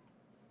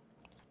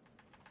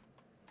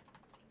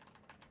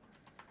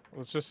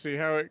 Let's just see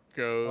how it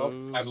goes.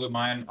 Oh, I blew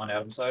mine on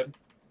Adam's side.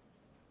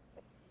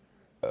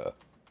 Please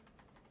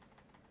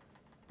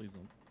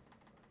don't.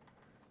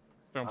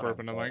 Don't I'm burp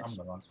into sorry, mics. I'm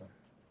the wrong side.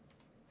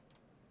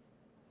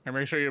 And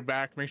make sure you're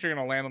back. Make sure you're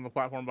gonna land on the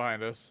platform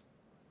behind us.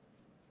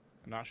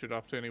 And not shoot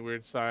off to any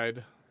weird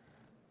side.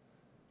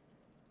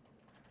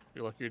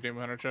 You're lucky you're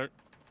Demon Hunter, Chuck.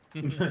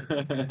 Fucking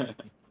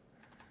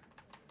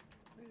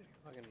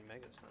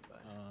mega stun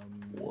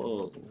by.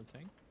 Whoa. No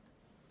tank?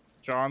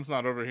 John's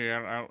not over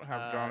here. I don't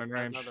have John in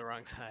That's range. on the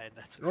wrong side.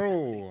 That's what's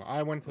happening. Oh,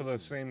 I went to the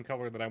same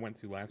color that I went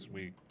to last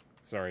week.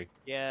 Sorry.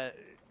 Yeah,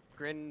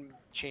 Grin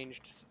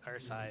changed our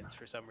sides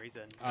for some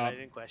reason. And I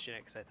didn't question it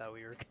because I thought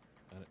we were.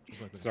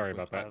 Sorry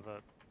about that.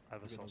 I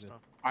have a soul stone.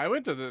 I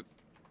went to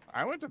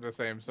the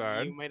same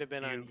side. You might have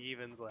been on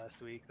evens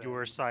last week. Then,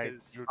 Your side.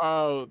 'cause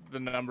Oh, the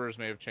numbers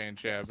may have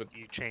changed, yeah, but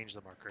you changed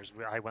the markers.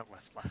 I went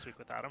with last week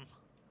with Adam.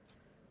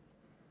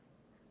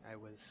 I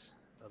was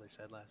the other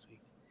side last week.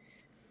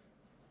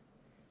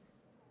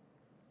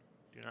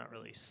 Do not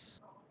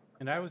release.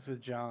 And I was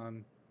with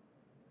John.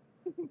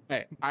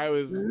 hey, I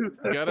was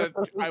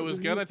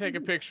gonna take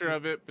a picture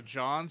of it, but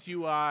John's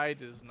UI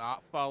does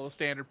not follow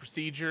standard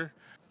procedure.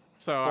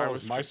 So I Follows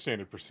was my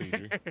standard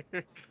procedure.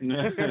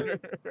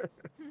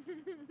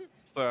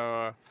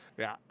 So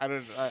yeah, I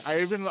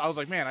was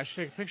like, man, I should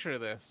take a picture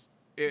of this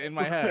in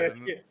my head,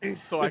 and,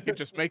 so I could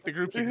just make the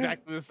groups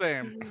exactly the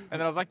same. And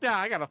then I was like, yeah,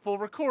 I got a full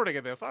recording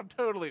of this. I'm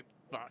totally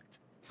fucked.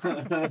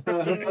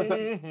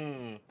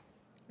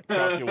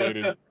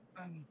 Calculated.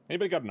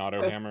 Anybody got an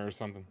auto hammer or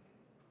something?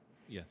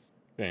 Yes.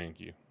 Thank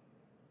you.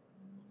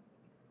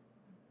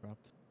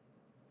 Dropped.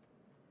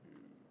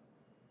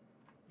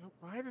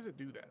 Why does it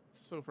do that?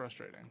 It's so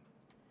frustrating.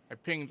 I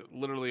pinged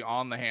literally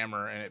on the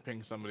hammer, and it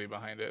pinged somebody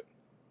behind it.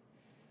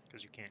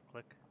 Because you can't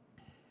click.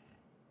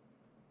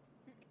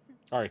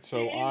 All right,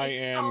 so I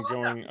am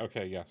going.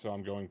 Okay, yeah, so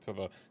I'm going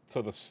to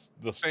the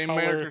Same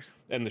color marker.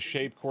 and the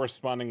shape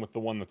corresponding with the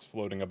one that's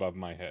floating above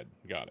my head.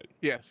 Got it.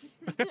 Yes.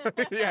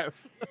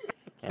 Yes.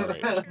 All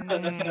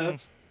right.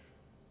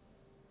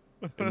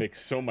 It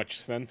makes so much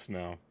sense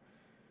now.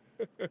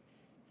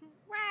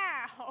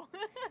 Wow.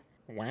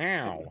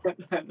 Wow.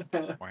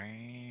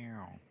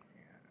 Wow.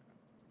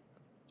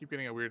 Keep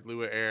getting a weird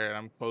Lua error, and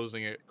I'm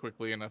closing it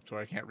quickly enough to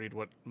where I can't read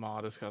what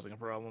mod is causing a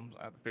problem.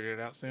 I have to figure it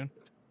out soon.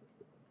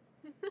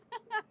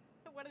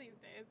 One of these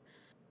days.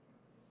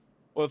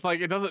 Well, it's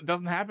like it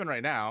doesn't happen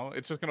right now.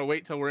 It's just gonna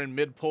wait till we're in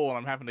mid pull and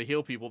I'm having to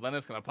heal people. Then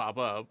it's gonna pop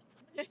up.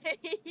 Of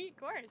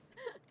course.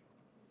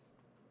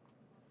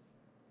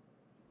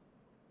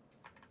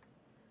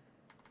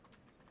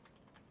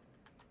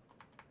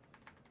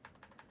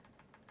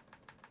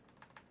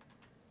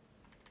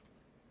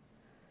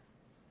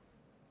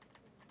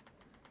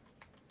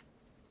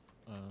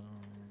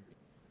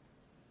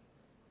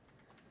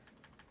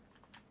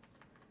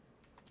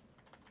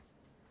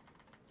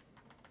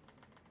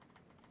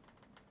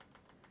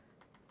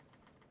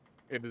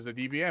 It is a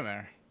DBM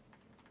error.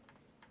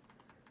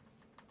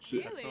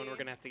 That's the one we're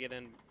gonna have to get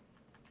in,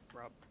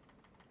 Rob.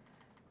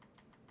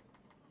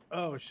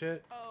 Oh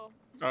shit. Oh.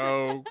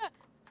 Oh.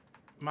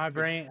 My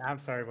brain. I'm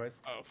sorry,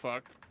 boys. Oh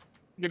fuck.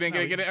 Get in,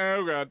 get in.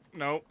 Oh god.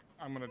 No.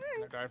 I'm gonna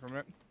die from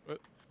it. But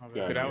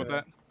get out with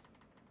that.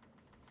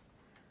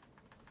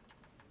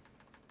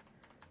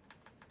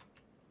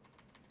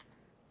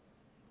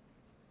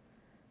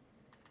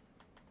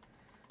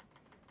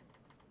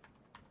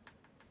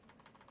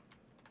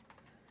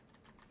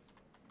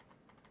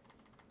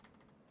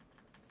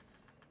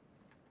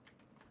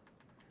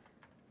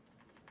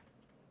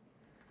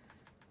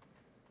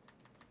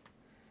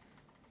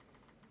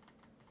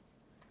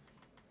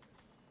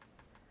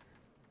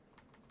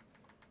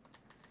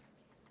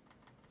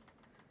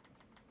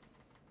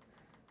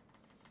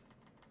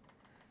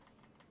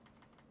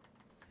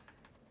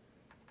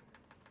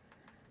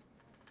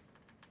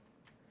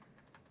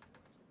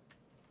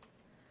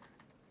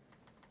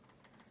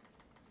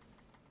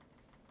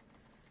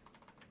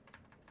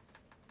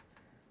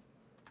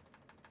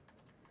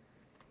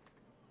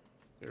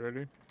 Get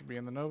ready to be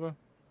in the Nova.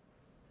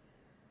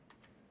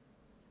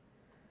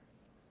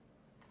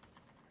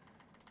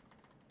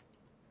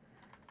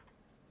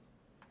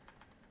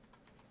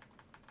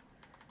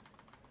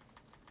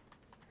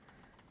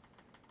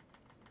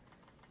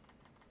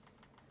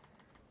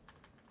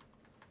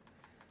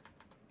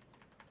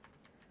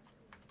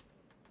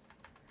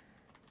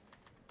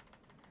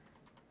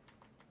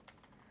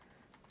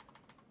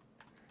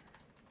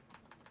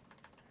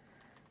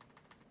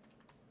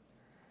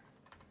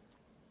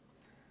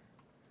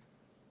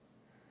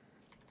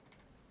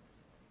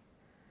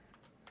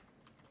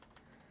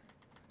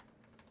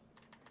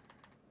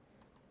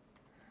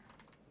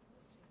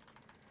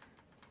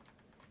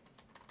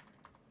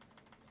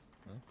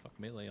 Well, fuck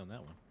melee on that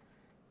one.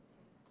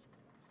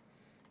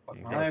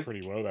 You got it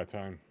pretty low that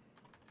time.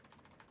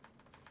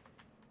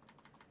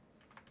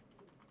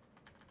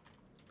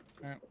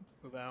 Yeah.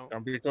 Move out.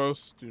 Don't be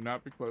close. Do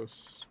not be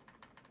close.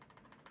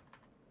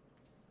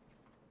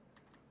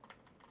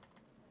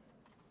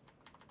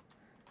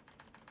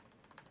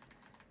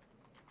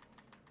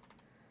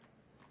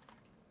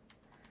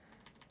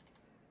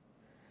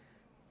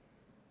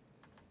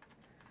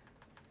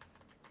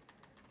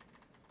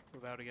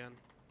 Move out again.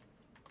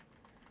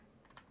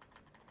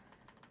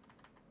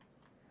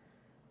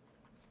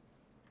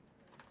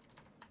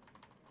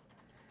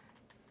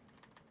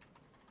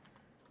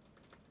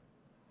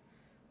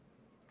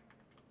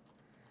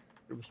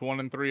 Groups 1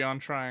 and 3 on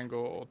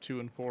triangle,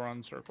 2 and 4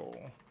 on circle.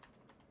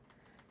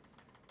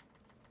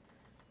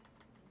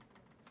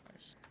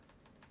 Nice.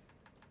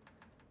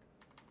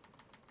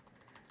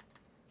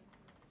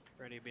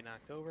 Ready to be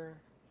knocked over.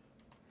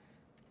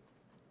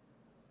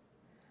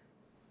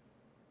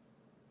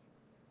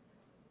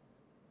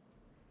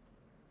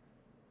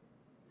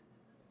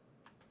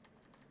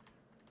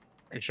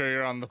 Make sure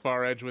you're on the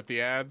far edge with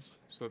the ads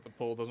so that the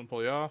pull doesn't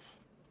pull you off.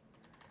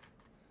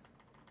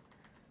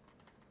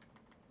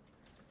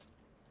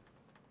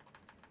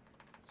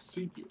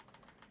 See you.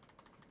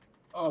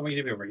 Oh, we need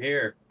to be over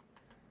here.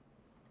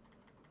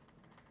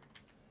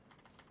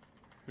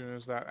 As soon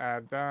as that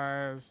ad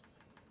dies.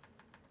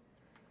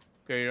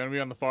 Yeah, you want to be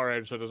on the far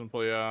edge so it doesn't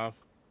pull you off.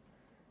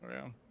 There we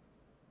go.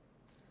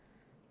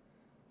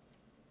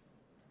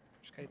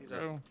 Just kite these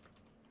up. Go.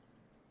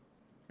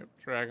 Yep,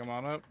 drag them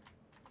on up.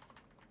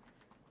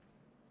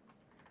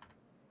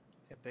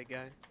 Hit big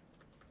guy.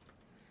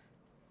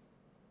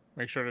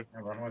 Make sure to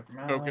Run away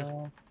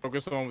from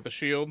focus the one with the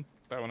shield.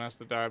 That one has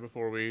to die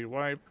before we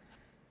wipe.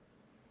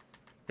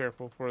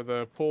 Careful for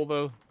the pull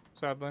though,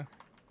 sadly.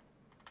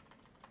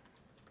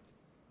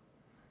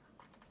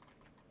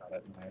 Got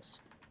it,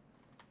 nice.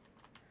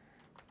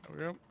 There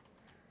we go.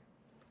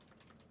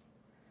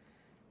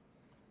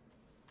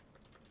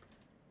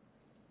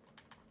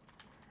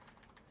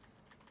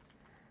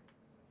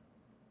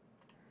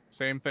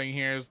 Same thing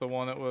here as the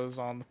one that was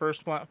on the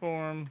first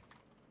platform.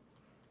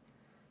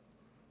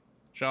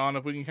 John,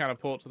 if we can kind of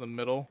pull it to the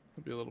middle,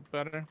 it'd be a little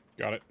better.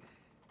 Got it.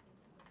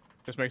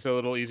 Just makes it a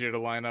little easier to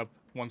line up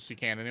once you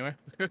can anyway.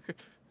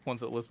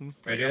 Once it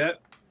listens. Can I do that?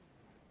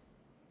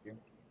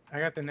 I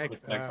got the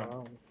next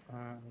one.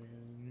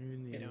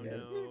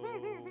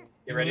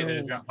 Get ready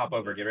to jump, hop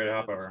over. Get ready to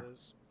hop over.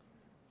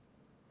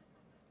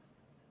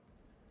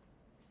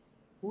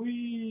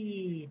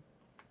 Whee!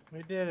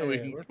 We did And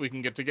it. we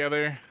can get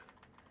together.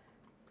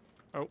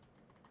 Oh.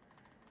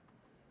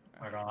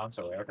 I'm going on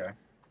silly, okay.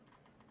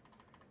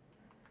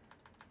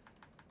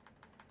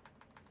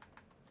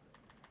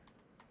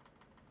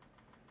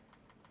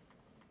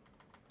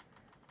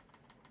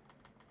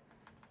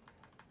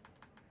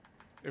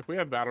 if we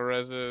have battle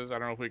reses, I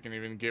don't know if we can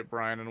even get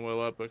Brian and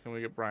Will up, but can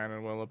we get Brian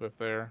and Will up if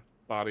their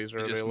bodies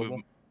are We just available?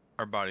 moved,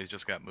 our bodies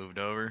just got moved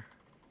over.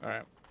 All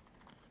right.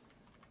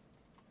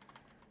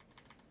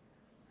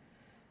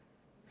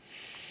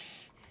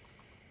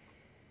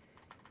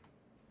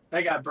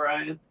 I got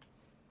Brian.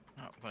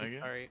 Oh, thank you.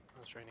 Alright, I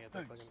was trying to get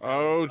that fucking.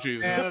 Oh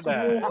Jesus! Yeah.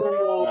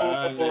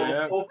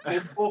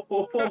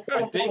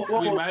 I think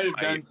we might have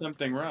done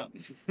something wrong.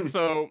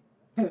 So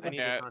I need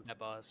to taunt that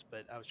boss,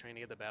 but I was trying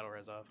to get the battle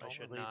res off. I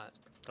should not.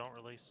 Don't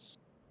release.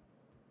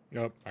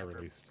 Nope, I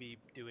released. Be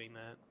doing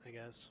that, I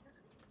guess.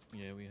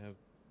 Yeah, we have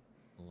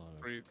a lot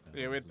of.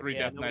 Yeah, we had 3 Yeah,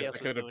 death nobody knights.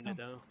 else was doing it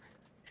though.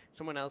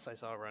 Someone else I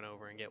saw run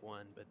over and get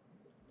one, but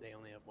they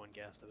only have 1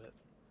 cast of it.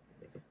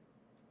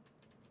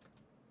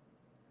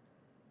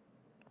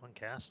 One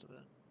cast of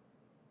it.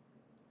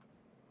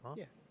 Huh?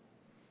 Yeah.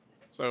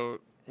 So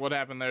what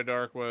happened there,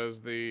 Dark, was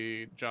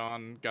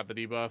John got the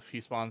debuff. He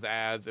spawns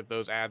ads. If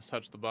those ads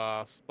touch the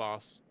boss,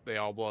 they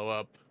all blow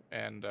up.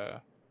 And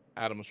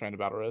Adam was trying to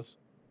battle res.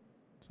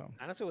 So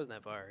Honestly, it wasn't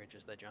that far. It's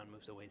just that John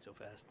moves away so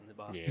fast, and the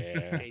boss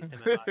Yeah. chased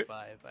him at Mach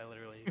 5. I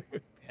literally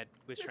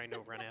was trying to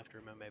run after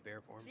him in my bear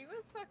form. She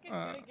was fucking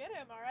gonna get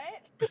him,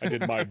 alright? I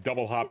did my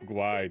double hop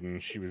glide,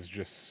 and she was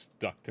just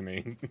stuck to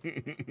me.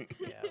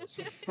 Yeah, I was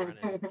running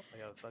like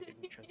a fucking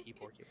chunky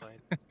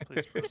porcupine.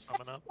 Please put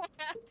someone up.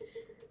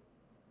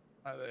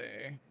 Are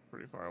they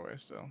pretty far away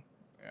still?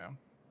 Yeah.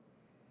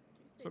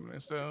 Somebody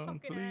stone,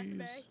 Fucking ass please.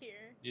 back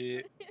here.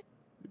 Yeah.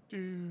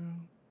 Do.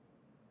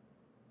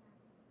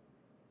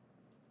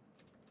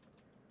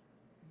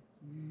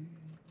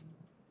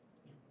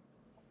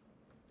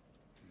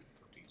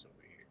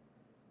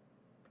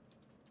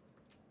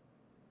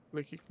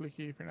 Clicky,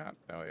 clicky. If you're not,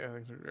 oh yeah,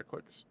 things are great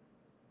clicks.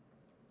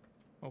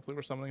 Hopefully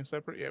we're summoning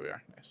separate. Yeah, we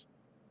are. Nice.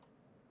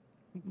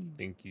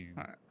 Thank you.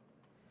 All right.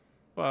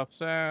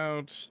 Buffs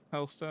out.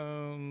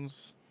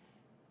 Hellstones.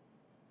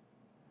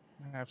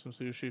 Have some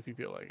sushi if you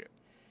feel like it.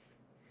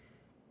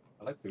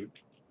 I like food.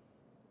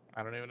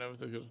 I don't even know if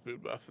there's a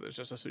food buff. There's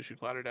just a sushi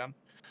platter down.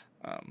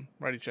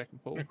 Ready, check,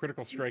 and pull. A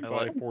critical strike I by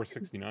like-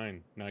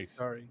 469. Nice.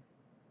 Sorry.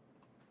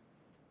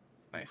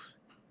 Nice.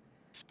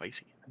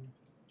 Spicy.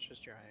 It's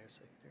just your IO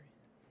secondary.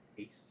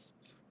 Peace.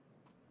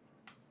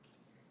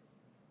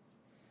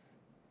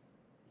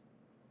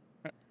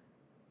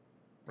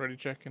 Ready,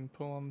 check, and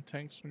pull on the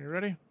tanks when you're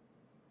ready.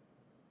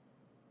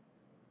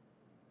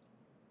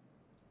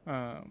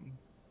 I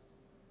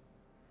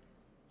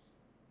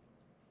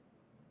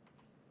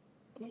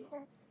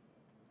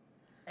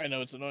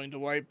know it's annoying to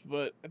wipe,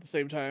 but at the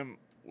same time,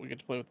 we get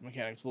to play with the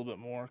mechanics a little bit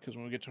more, because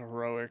when we get to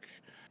heroic,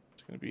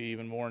 it's going to be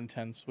even more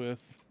intense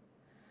with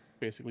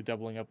basically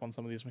doubling up on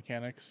some of these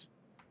mechanics.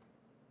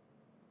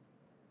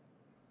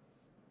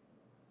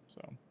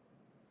 So.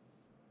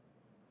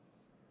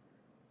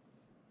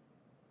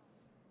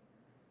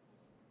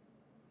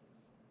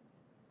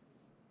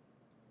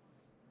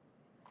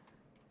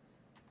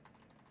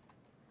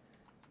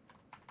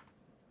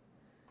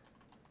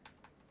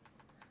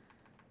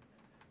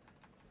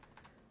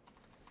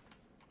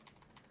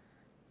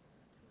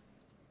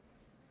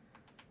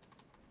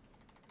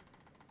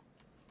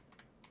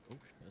 Oh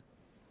shit.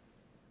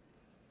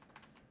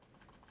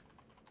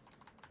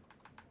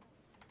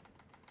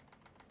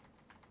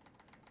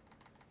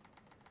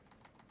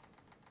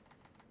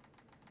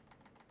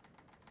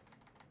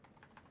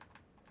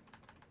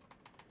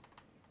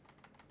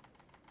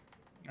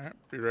 All right,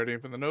 be ready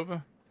for the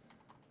Nova.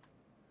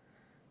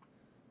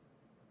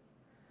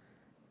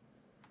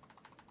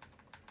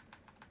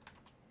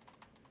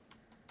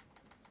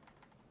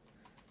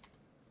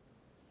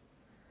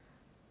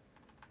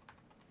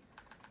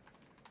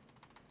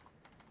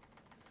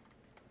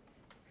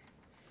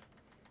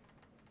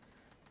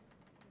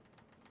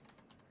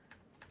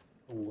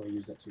 Oh, I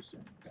used that too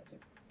soon. Got it.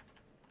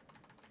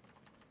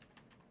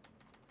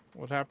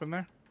 What happened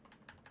there?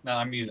 No,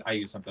 I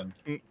used something.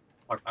 Mm.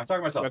 I'm talking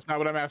to myself. That's not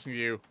what I'm asking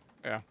you.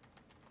 Yeah.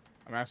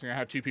 I'm asking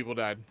how 2 people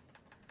died.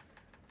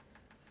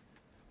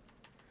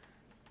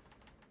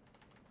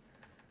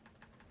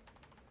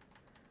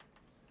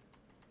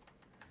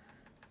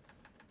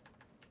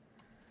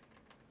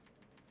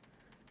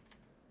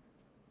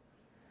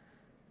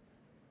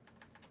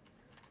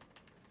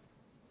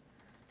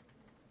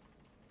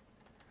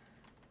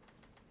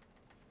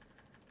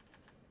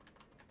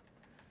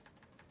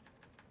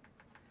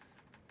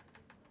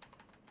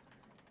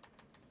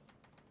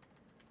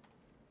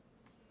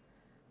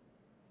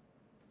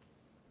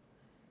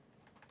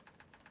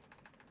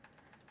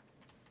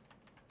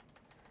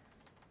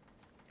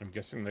 I'm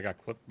guessing they got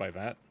clipped by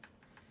that.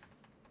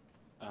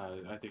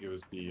 I think it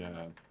was the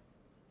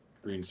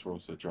green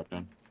swirls that dropped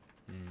down.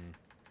 Hmm.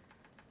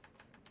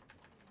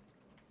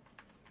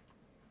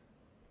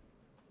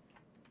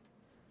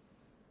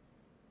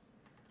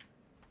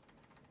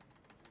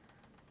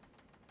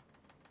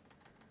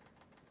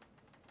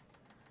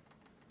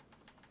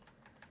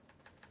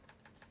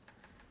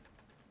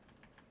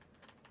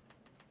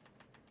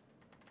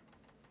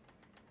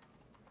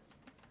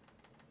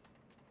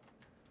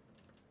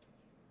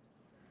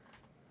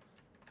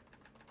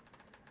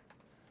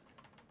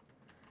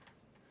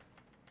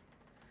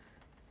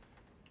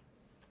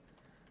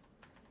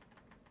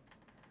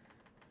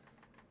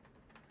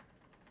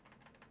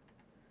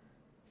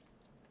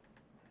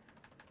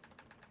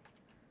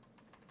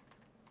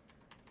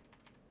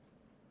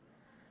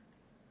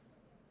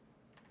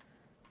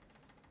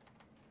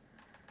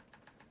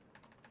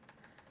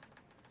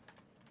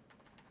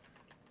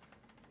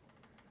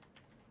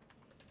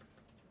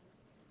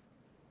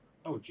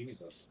 Oh,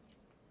 Jesus.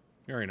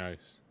 Very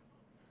nice.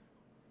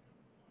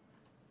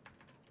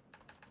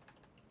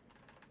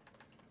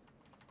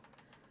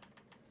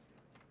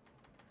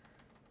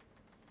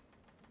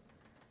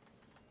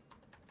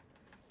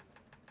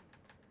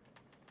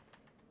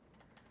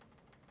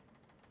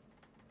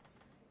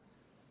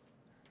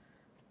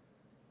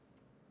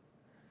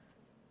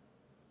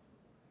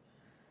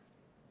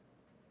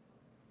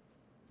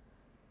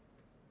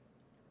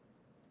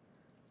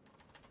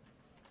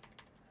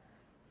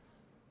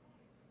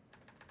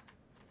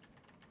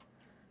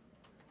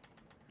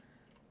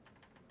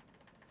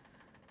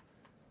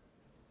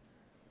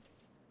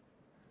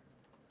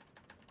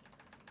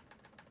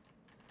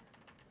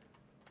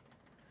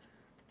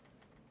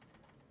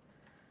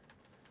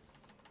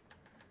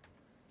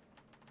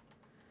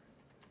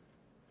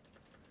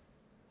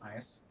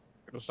 Nice.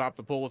 It'll stop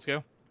the pull. Let's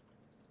go.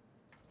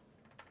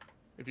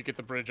 If you get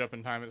the bridge up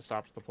in time, it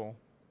stops the pull.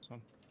 So.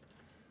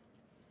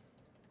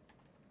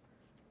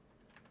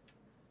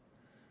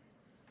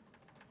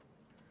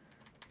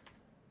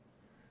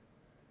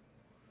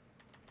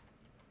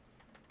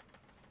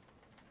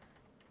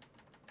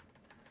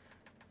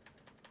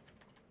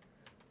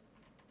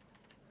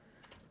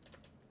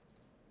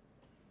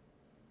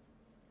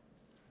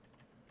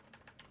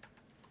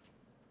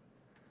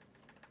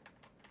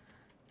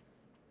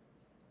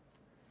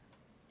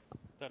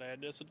 Thought I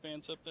had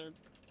disadvance up there.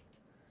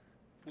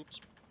 Whoops.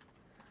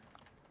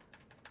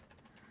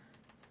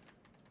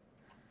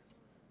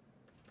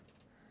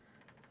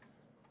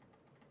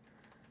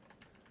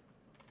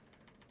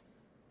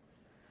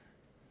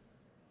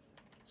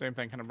 Same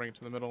thing, kind of bring it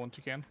to the middle once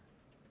you can.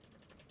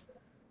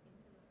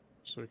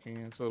 So we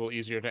can, it's a little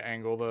easier to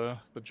angle the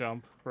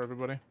jump for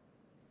everybody.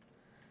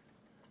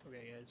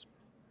 Okay, guys.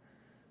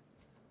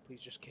 Please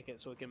just kick it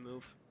so it can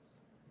move.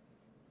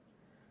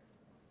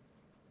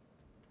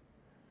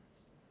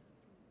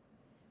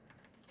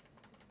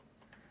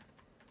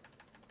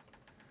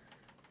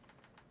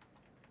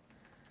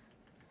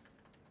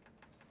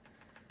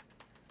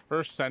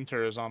 Her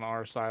center is on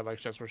our side,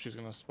 like that's where she's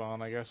gonna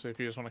spawn, I guess. If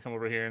you just want to come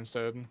over here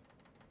instead.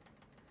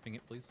 Ping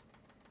it, please.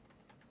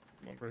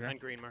 Over here. On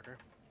green marker.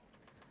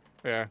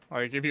 Yeah,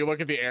 like if you look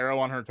at the arrow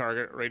on her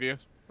target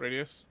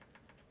radius,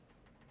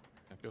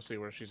 you'll see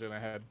where she's gonna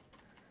head.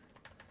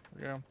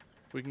 Yeah,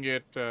 we can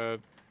get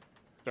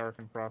Dark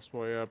and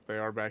Frostboy up. They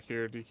are back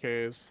here,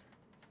 DKs.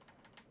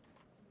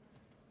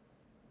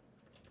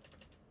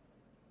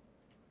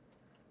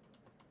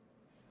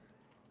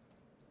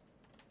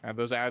 And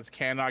those ads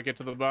cannot get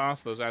to the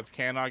boss. Those ads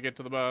cannot get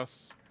to the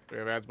boss. We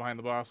have ads behind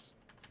the boss.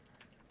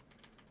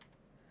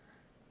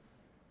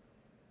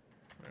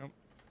 Yep.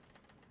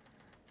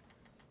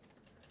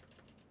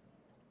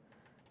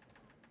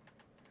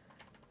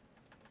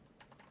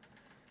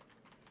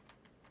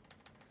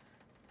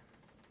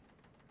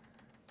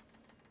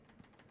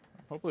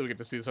 Hopefully we get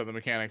to see some of the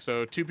mechanics.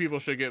 So 2 people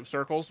should get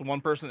circles.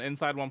 1 person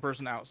inside, 1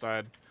 person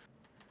outside.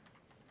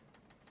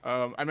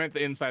 I meant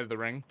the inside of the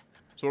ring.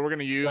 So what we're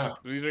gonna use,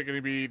 these are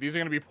gonna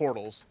be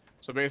portals.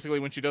 So basically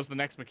when she does the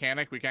next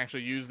mechanic, we can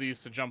actually use these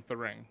to jump the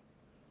ring.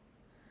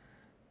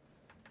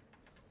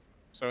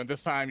 So at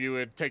this time you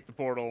would take the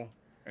portal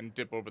and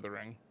dip over the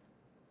ring.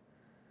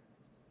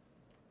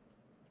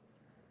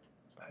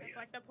 It's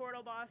like the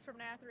portal boss from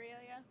Nathria,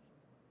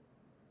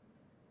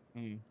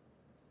 yeah.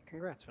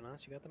 Congrats,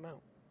 Vanas, you got them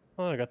out.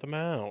 Oh, I got them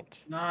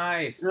out.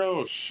 Nice.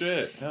 Oh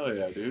shit! Hell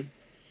yeah, dude.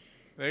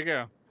 There you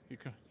go.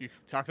 You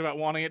talked about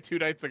wanting it 2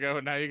 nights ago,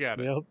 and now you got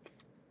it. Yep.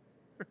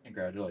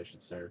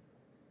 Congratulations, sir.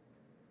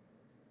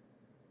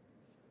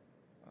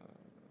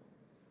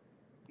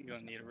 You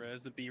don't need a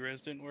res. The B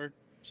res didn't work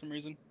for some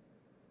reason.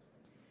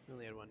 We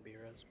only had 1 B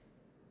res.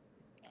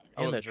 I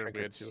wasn't that sure if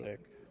we had trinket's to. sick.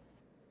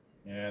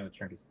 Yeah, the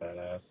trinket's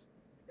badass.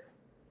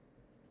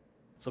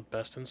 It's a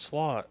best in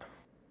slot.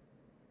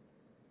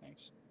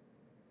 Thanks.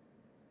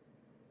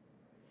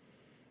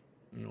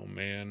 Oh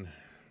man.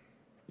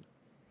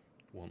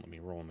 Won't let me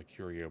roll in the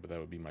curio, but that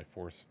would be my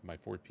fourth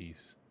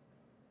piece.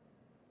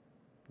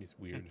 It's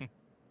weird. I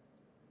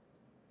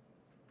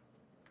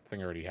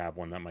think I already have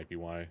one. That might be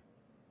why.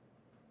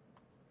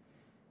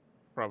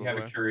 Probably. You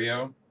have a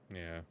curio?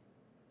 Yeah.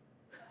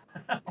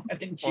 I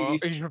didn't Well,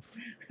 cheat.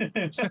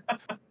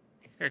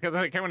 because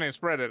I came when I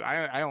spread it.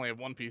 I only have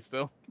 1 piece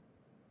still.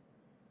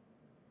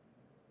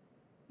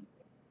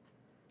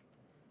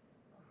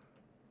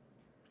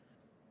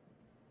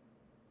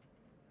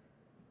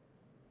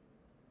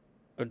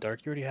 Oh,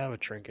 Dark, you already have a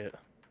trinket.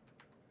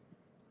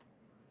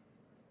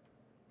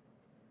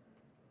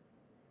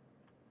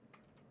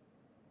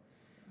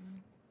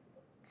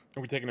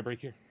 Are we taking a break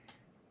here?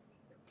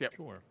 Yep.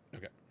 Sure.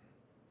 Okay.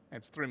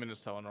 It's 3 minutes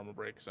till a normal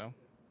break, so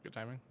good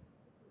timing.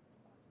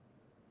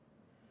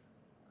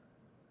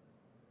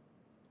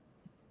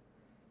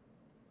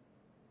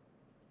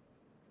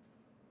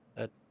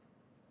 That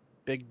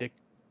big dick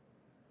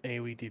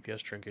AoE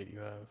DPS trinket you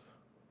have.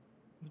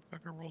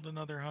 Fucker rolled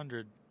another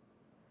 100.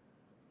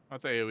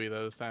 That's AoE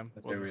though this time.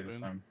 That's Wasn't AoE this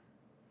spoon. time.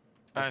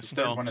 I That's the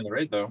third still one in the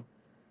raid, though.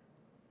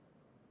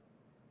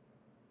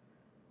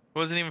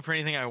 wasn't even for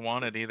anything I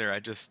wanted either. I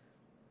just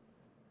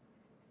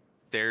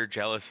stare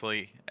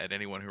jealously at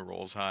anyone who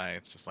rolls high.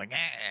 It's just like,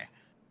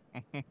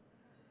 eh.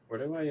 Where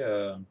do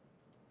I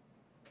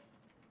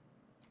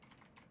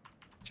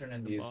turn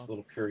in these Bob.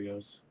 little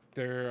curios?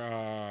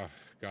 They're,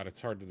 God,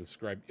 it's hard to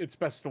describe. It's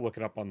best to look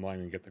it up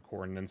online and get the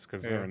coordinates,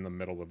 because they're Yeah. in the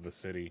middle of the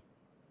city.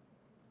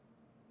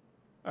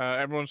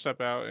 Everyone step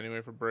out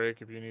anyway for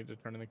break. If you need to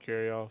turn in the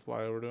carry, I'll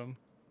fly over to him.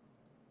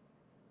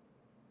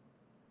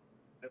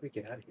 How do we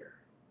get out of here?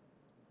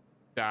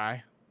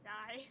 Die.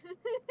 Die.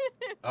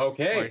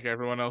 Okay. Like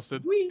everyone else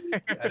did. Whee!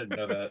 I didn't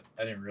know that.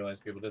 I didn't realize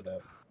people did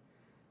that.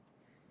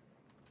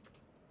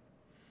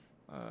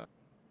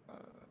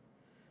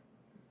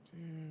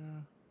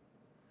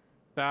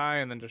 Die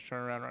and then just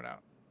turn around, run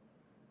out.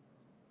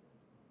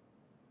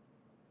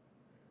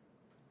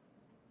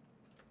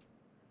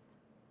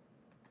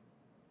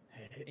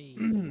 Hey,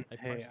 I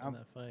Hey, parsed in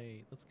that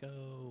fight. Let's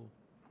go.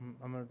 I'm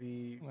gonna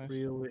be Nice.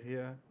 real with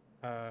you.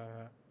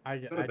 I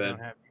to don't bed.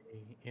 have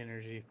any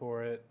energy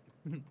for it,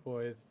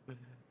 boys.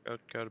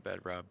 Go to bed,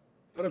 Rob.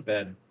 Go to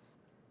bed.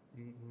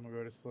 I'm gonna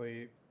go to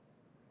sleep.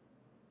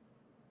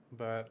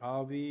 But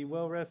I'll be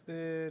well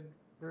rested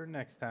for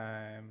next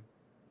time.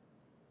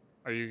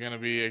 Are you gonna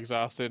be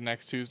exhausted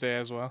next Tuesday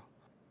as well?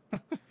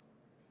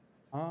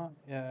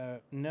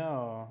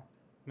 No,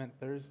 meant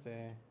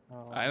Thursday.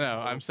 Oh, I know.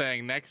 no. I'm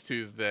saying next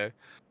Tuesday.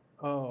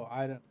 Oh,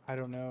 I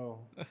don't know.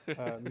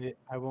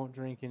 I won't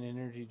drink an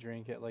energy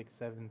drink at like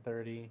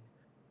 7:30.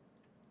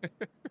 This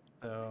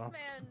So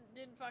man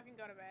didn't fucking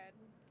go to bed.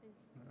 He's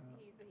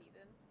a heathen.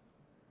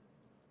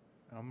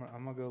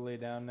 I'm gonna go lay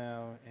down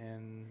now,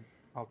 and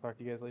I'll talk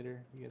to you guys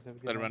later. You guys have a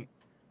good Later, night. man.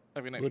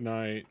 Have a good night. Good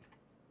night.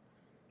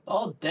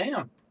 Oh,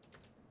 damn.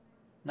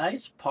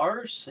 Nice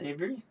parse,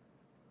 Avery.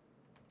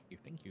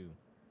 Thank you.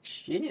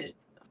 Shit.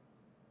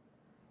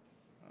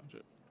 Oh,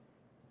 shit.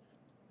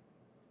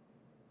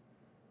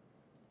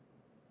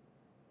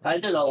 I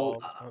did Oh,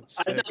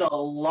 I did a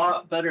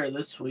lot better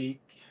this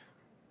week.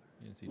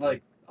 Yes, you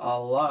Like a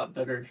lot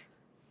better.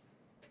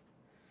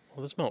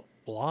 Well, this mount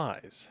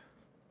flies.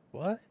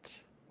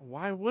 What?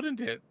 Why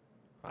wouldn't it?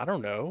 I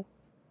don't know.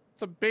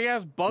 It's a big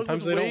ass bug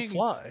Sometimes with they wings.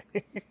 don't fly.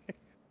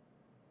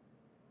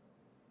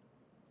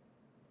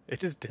 It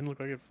just didn't look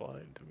like it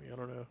flying to me. I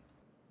don't know.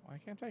 Why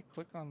can't I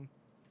click on?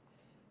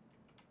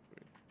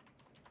 Wait,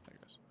 I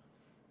guess.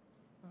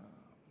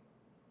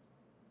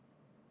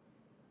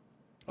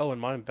 Oh, and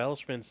my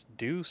embellishments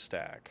do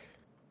stack.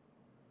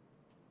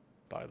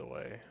 By the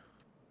way.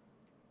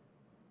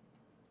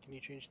 Can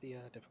you change the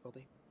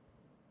difficulty?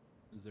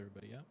 Is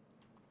everybody up?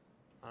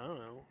 I don't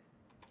know.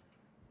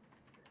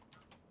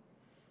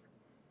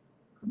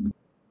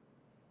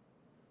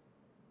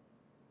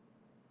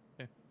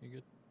 Okay, you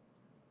good?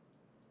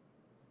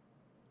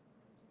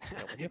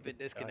 I've been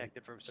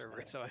disconnected from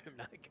server, so I'm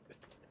not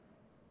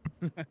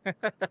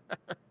good.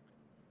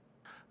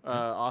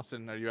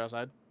 Austin, are you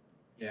outside?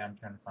 Yeah, I'm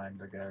trying to find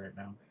the guy right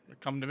now.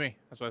 Come to me.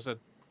 That's what I said.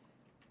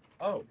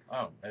 Oh,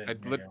 I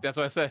didn't hear you. That's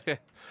what I said.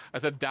 I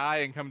said die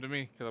and come to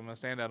me because I'm gonna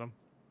stand at him.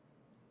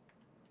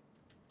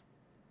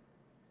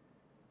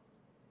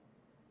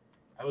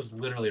 I was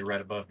literally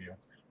right above you.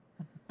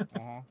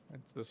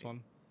 It's this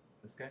one.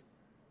 This guy?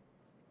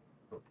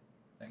 Cool.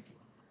 Thank you.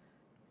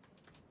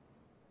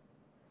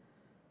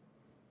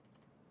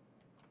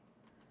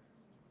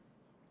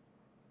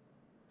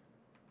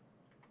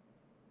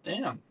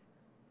 Damn.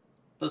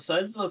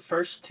 Besides the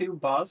first two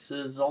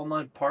bosses, all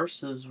my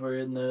parses were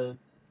in the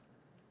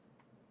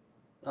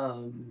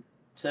 70s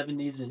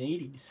and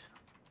 80s.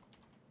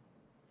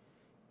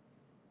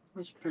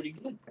 That's pretty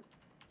good.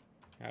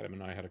 Adam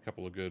and I had a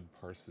couple of good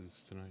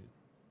parses tonight.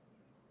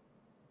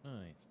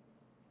 Nice.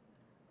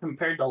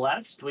 Compared to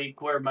last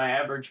week, where my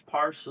average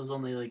parse was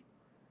only like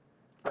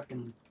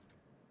fucking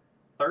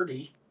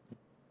 30.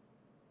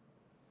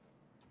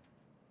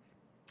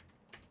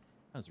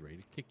 I was ready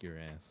to kick your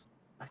ass.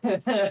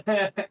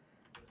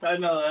 I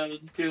know, I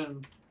was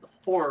doing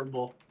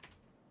horrible.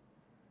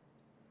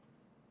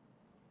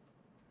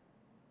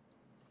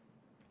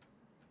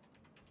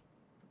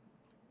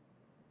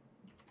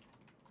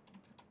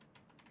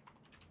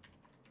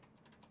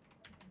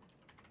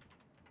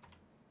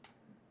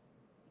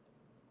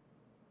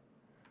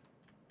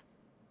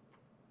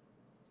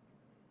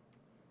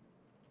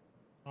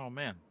 Oh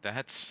man,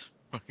 that's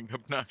fucking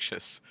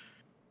obnoxious.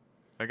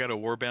 I got a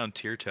Warbound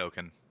tier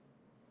token.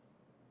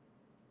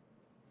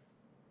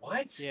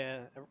 What?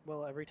 Yeah,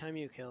 well, every time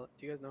you kill...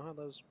 Do you guys know how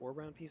those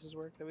Warbound pieces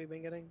work that we've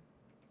been getting?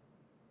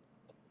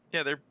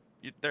 Yeah,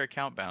 they're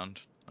account bound.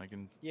 I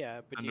can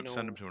Yeah, but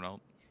send them to an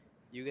alt.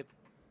 You get...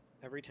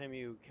 Every time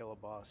you kill a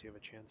boss, you have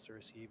a chance to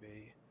receive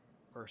a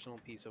personal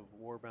piece of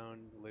Warbound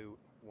loot,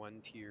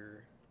 1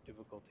 tier,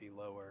 difficulty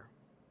lower.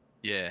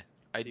 Yeah,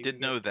 I So you did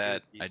can know get that.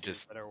 raid I pieces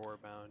just that are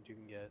Warbound. You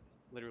can get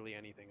literally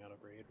anything out of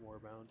raid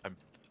Warbound.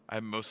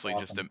 I'm mostly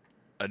just Awesome.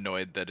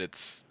 annoyed that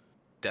it's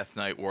Death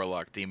Knight,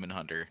 Warlock, Demon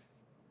Hunter.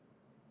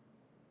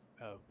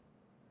 Oh,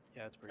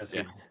 yeah, that's pretty.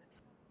 Yeah, Good.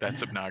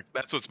 that's obnoxious.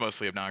 That's what's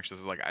mostly obnoxious.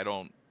 Is like I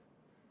don't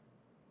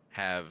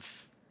have.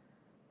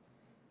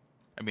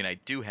 I mean, I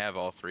do have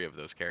all 3 of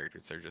those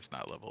characters. They're just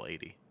not level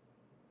 80.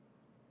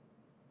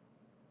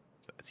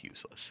 That's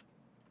useless.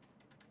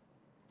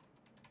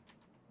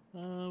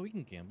 We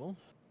can gamble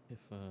if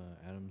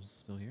Adam's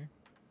still here.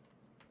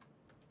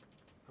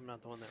 I'm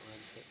not the one that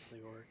runs it. It's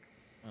Leoric.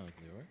 Oh, it's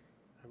Leoric?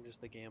 I'm just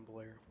the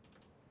gambler.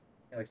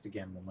 He likes to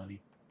gamble money.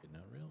 Did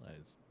not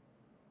realize.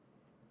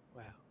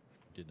 Wow.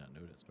 Did not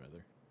notice,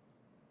 rather.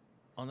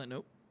 On that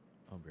note,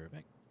 I'll be right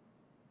back.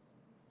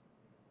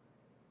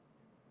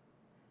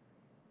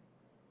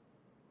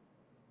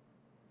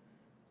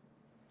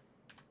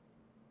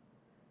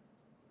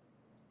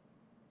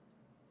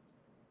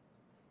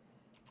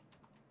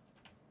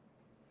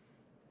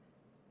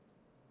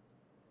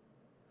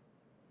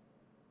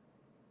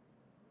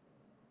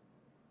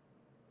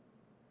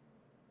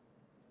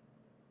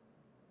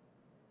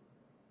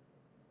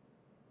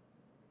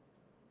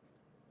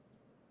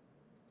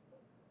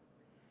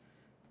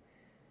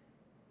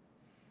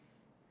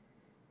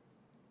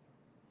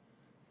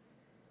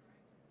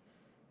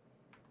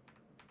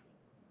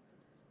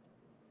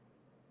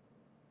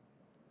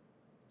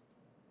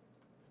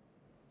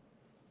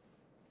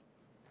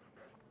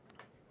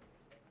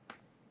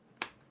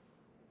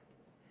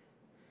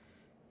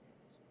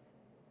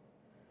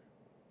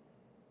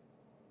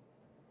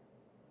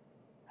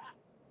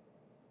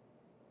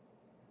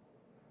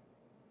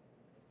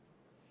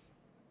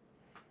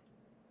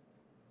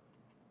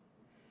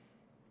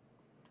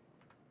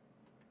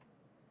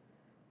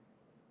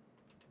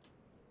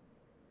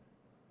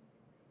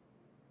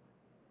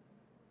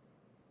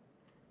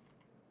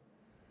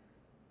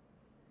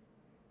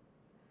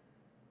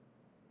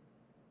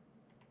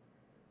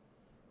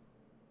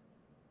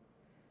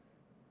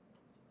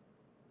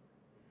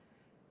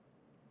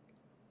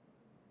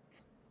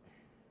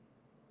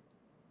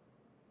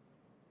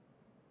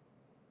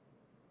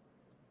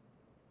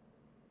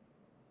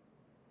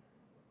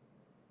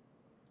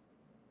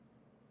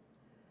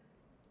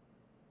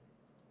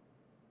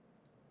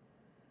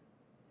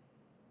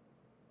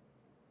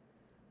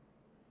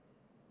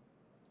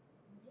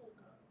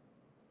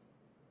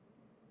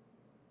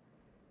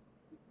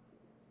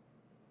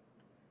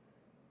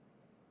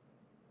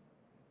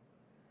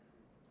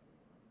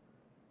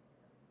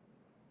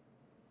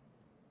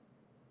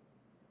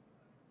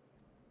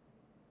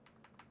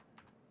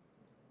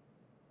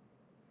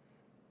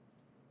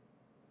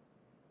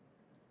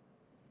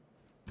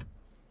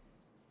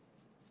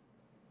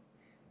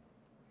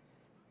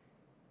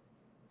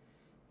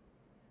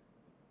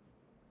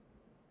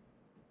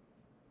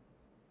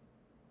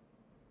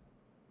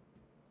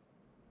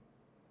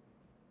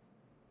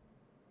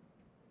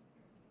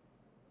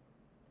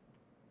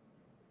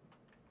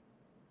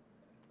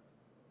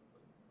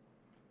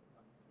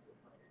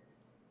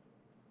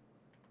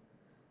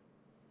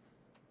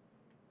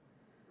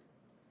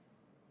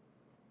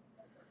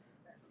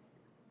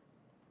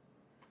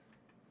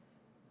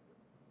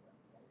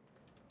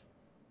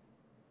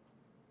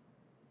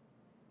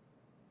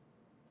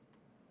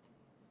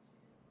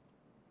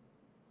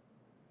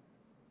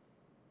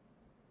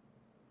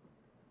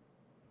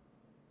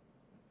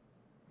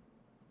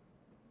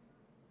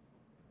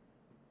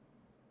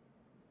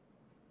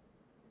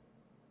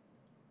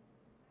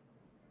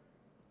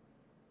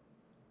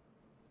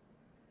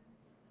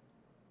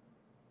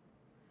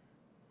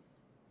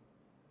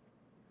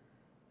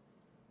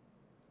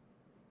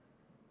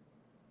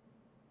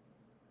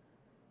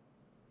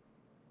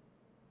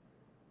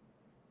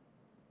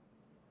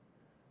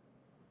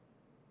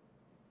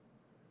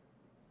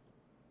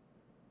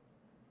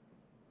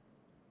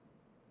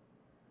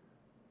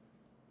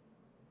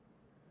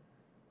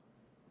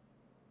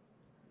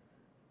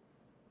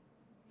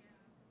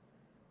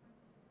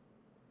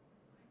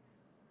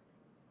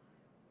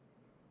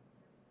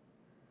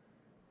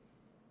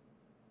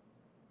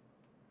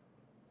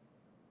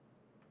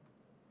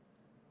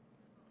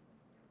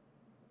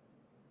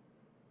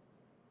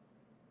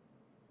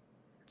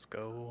 Let's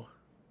go.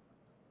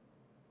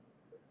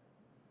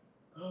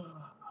 Okay,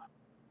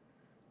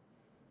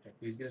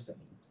 please get a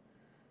second.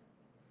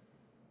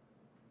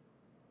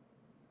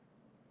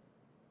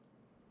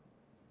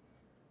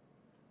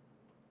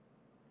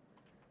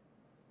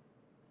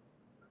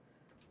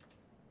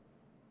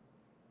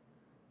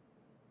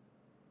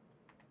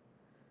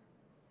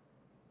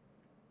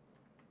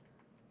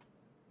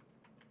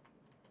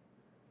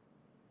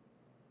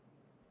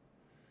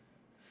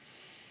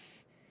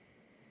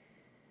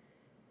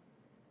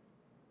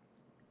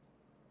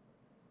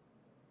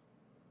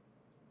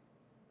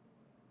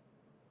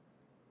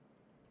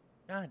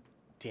 God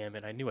damn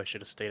it, I knew I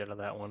should have stayed out of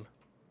that one.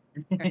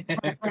 I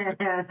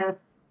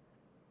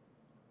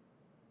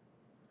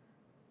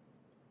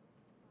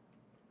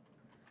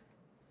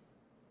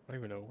don't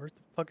even know, where the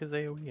fuck is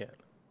AoE at?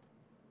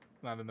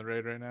 It's not in the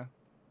raid right now.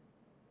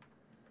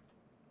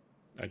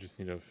 I just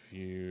need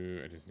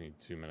 2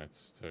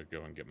 minutes to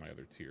go and get my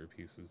other tier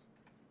pieces.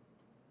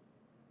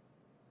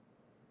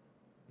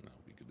 I'll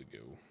be good to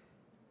go.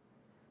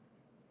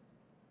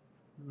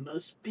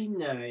 Must be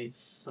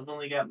nice. I've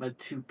only got my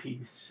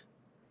 2-piece.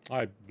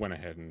 I went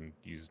ahead and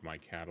used my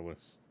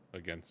catalyst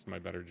against my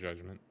better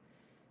judgment.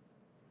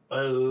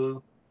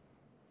 Oh.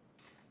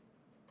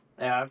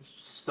 Yeah, I've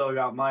still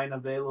got mine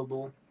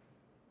available.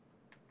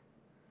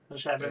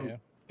 Just haven't Yeah.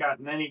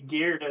 gotten any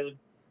gear to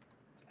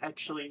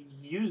actually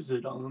use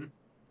it on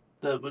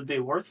that would be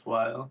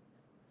worthwhile.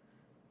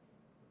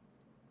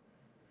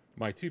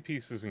 My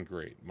 2-piece isn't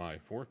great. My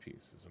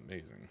 4-piece is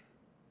amazing.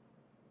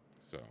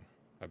 So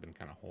I've been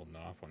kind of holding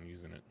off on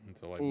using it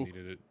until I've Ooh.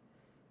 needed it.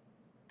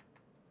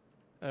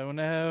 Oh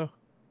no.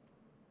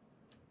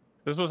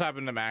 This was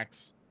happened to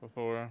Max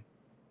before.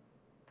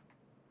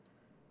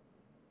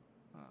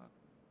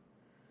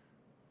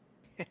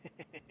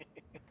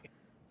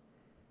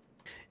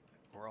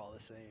 We're all the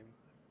same.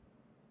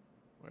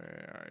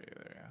 Where are you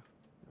there? Yeah.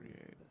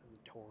 38. I'm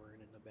torn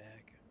in the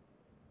back.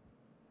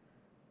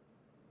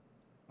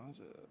 What was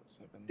it?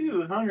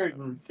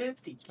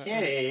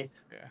 250K.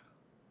 Yeah.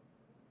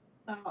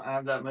 I don't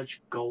have that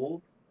much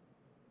gold.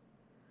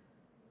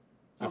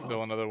 Is it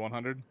still another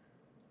 100?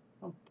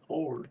 I'm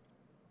poor.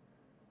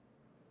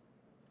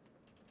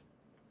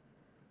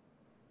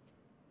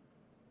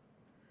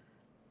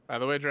 By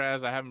the way,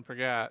 Draz, I haven't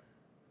forgot.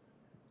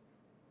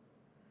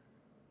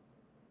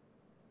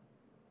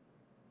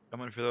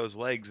 Coming for those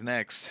legs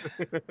next.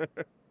 It's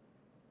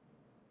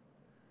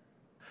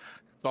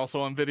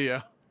also on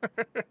video.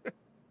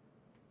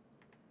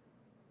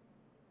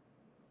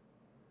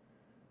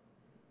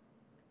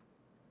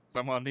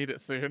 Someone need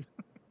it soon.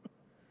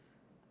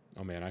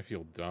 Oh man, I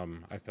feel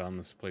dumb. I found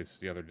this place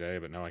the other day,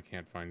 but now I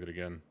can't find it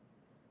again.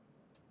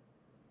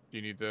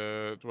 You need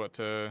to what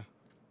to?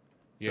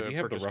 Yeah, to do you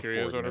have the purchase rough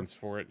curios coordinates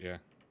for it? Yeah.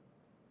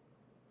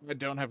 I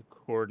don't have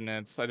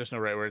coordinates. I just know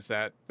right where it's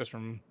at just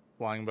from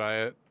flying by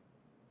it.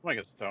 Like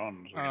a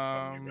stone, so we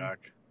can send you back.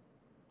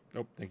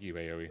 Nope, thank you,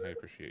 Aoi. I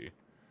appreciate you.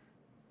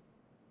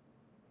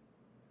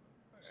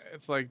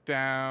 It's like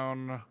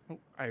down. Oh,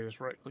 I just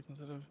right click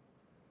instead of.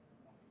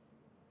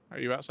 Are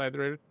you outside the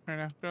raid right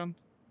now, John?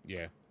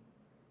 Yeah.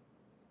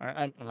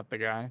 I'm not the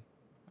guy. I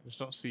just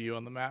don't see you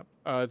on the map.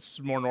 It's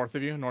more north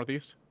of you,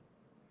 northeast.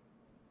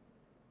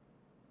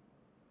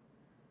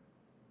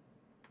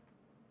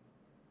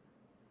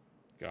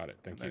 Got it.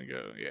 Thank and you.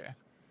 Then go, yeah.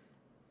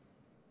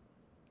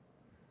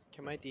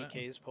 Can my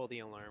DKs pull the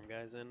alarm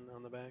guys in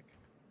on the back?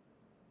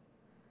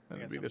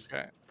 That'd be this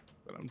guy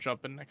that I'm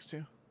jumping next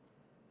to.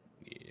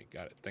 Yeah,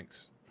 got it.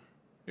 Thanks.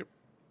 Yep.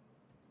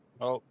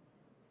 Oh,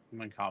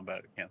 I'm in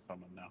combat. I can't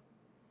summon now.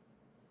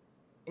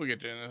 We'll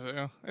get you in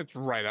this. It's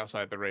right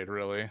outside the raid,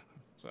 really.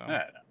 So.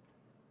 Yeah.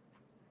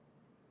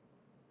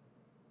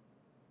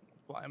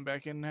 Flying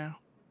back in now.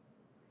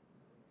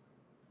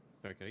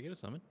 Sorry, can I get a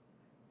summon?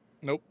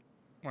 Nope.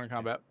 We're in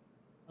combat.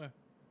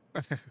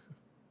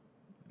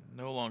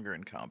 No longer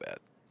in combat.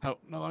 Oh,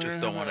 no longer. Just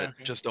in don't want to. combat?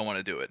 Okay. Just don't want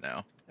to do it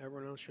now.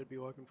 Everyone else should be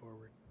walking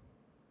forward.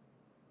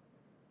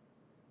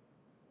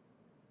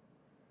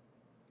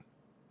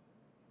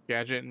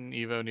 Gadget and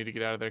Evo need to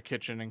get out of their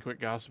kitchen and quit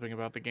gossiping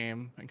about the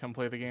game and come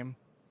play the game.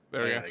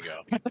 There There we you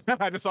go.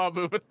 I just saw it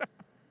moving.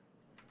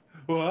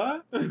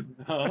 What?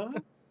 Huh?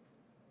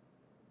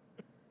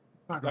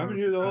 I've been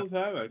here the whole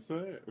time, I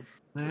swear.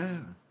 Yeah.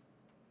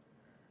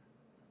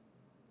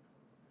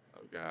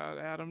 Oh God,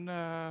 Adam,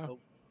 no. Oh.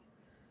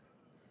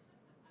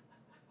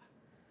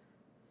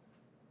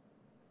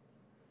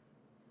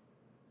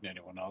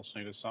 Anyone else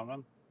need a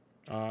summon?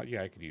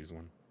 Yeah, I could use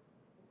one.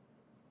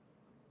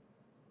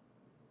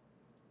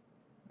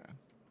 Did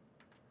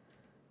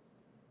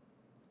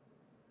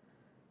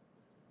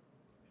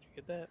you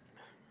get that?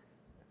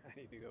 I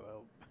need to go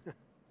help.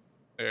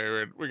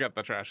 There, we got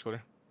the trash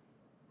clear.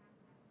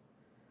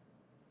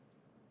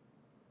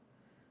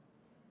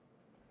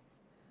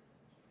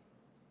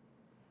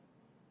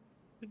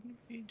 Didn't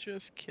he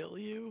just kill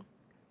you?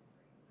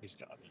 He's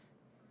got it.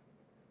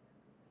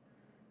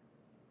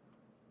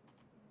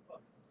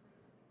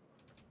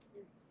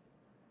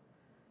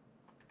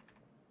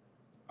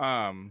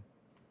 I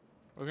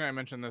was gonna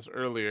mention this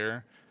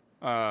earlier.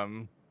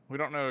 We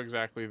don't know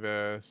exactly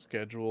the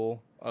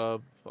schedule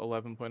of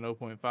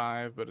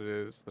 11.0.5, but it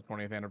is the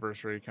 20th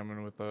anniversary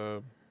coming with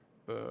the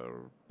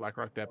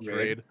Blackrock Depths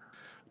raid.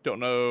 Don't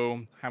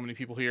know how many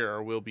people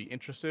here will be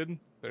interested.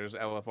 There's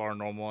LFR,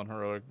 normal, and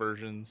heroic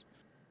versions,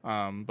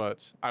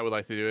 but I would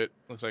like to do it.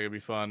 Looks like it'd be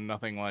fun.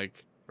 Nothing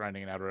like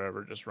grinding it out or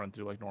whatever. Just run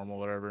through like normal,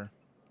 whatever.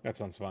 That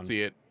sounds fun.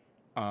 See it.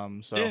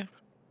 So. Yeah.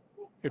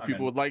 If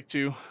people would like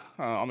to,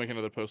 I'll make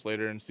another post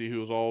later and see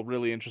who's all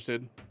really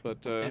interested.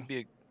 But It'd be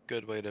a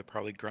good way to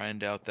probably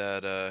grind out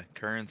that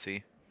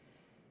currency.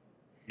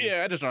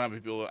 yeah, I just don't have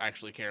people who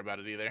actually care about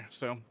it either.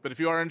 So, but if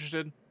you are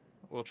interested,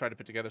 we'll try to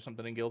put together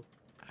something in guild.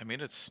 I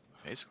mean, it's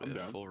basically I'm a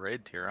down. full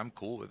raid tier. I'm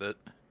cool with it.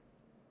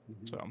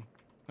 So,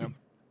 yeah,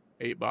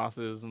 8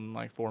 bosses and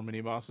like 4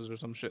 mini bosses or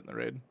some shit in the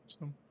raid.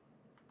 So,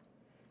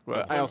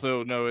 but I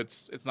also know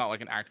it's not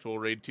like an actual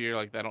raid tier.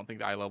 Like I don't think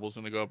the eye level's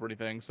gonna go up or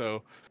anything.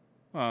 So.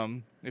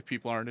 If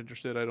people aren't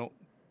interested, I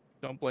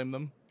don't blame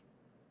them.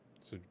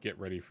 So get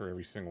ready for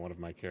every single one of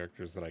my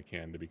characters that I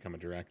can to become a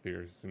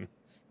Drakthir as soon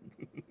as...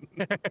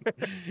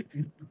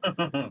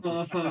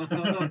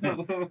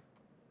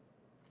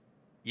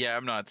 Yeah,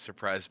 I'm not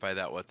surprised by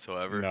that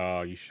whatsoever.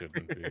 No, you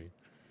shouldn't be.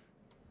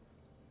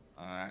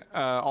 Alright,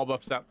 all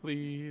buffs out,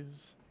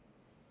 please.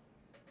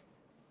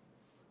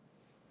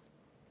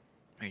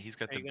 Hey, he's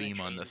got Are the you gonna beam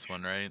on this change-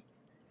 one, right?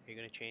 Are you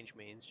gonna change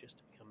mains just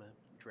to become a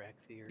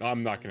Drakthi or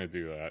I'm not something?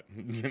 gonna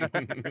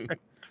do that.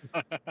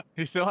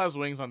 He still has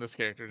wings on this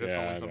character, just Yeah,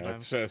 only it's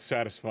sometimes. a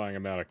satisfying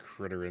amount of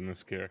critter in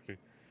this character.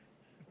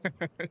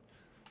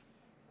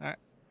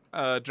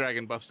 Alright.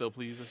 Dragon buff still,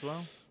 please, as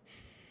well.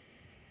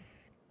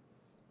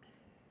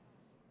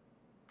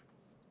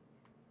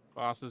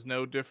 Boss is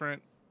no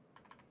different.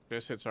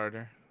 Just hits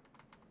harder.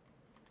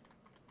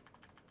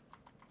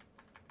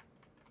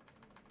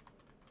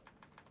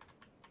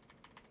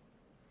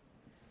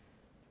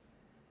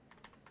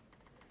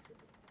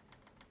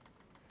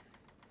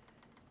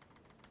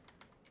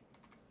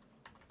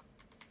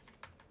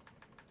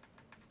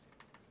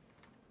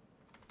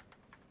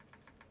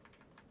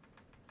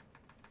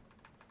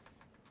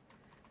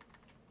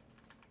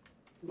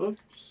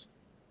 Whoops.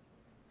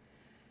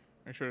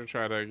 Make sure to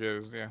try to get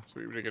as, yeah, so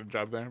we really get a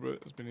job there, but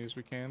as many as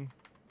we can.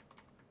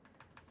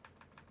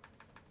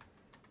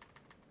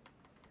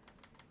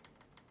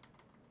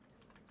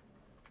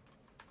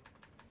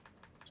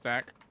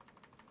 Stack.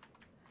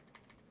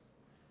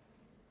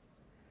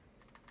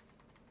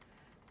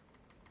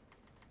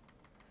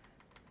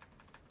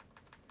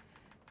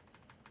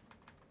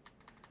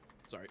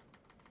 Sorry.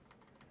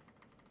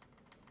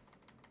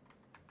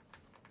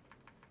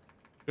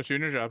 Just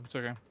doing your job. It's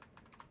okay.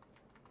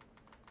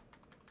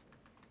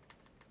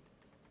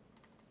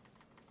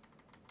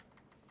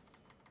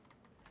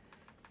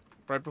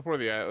 Right before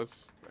the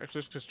let's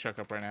actually just check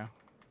up right now.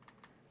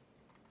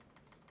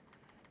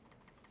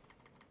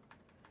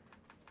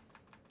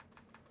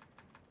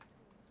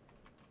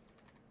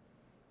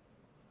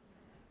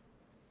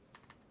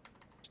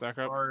 Stack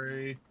up.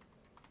 Sorry.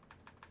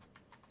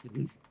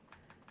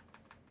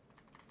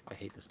 I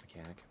hate this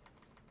mechanic.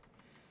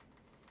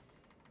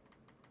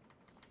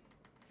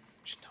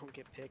 Just don't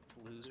get picked,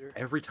 loser.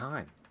 Every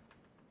time.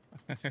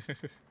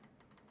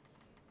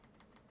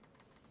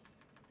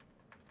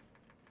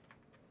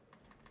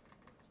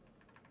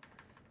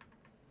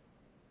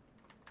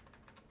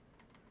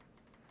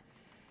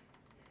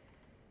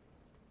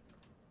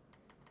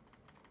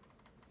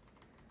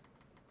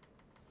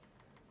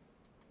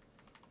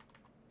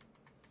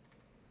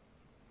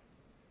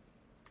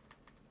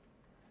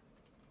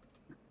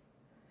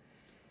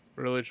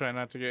 Really try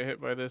not to get hit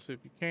by this if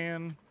you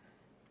can.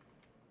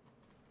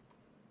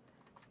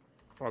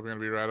 Probably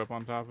gonna be right up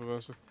on top of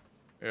us.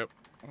 Yep.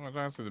 I'm gonna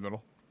die through the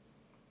middle.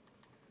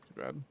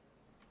 Too bad.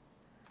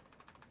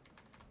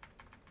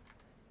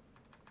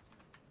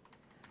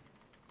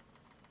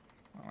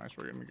 Oh, nice,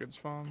 we're getting good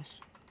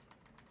spawns.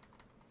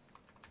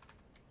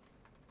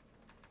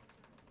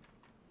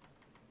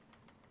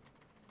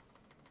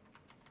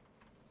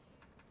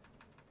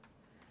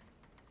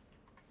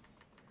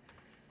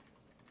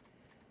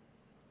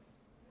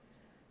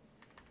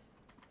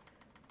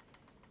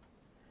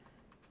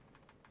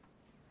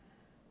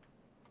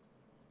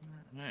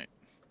 Alright.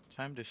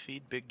 Time to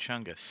feed Big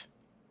Chungus.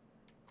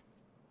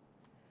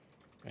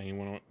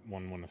 Anyone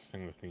want to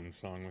sing the theme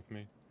song with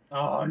me?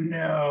 Oh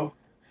no!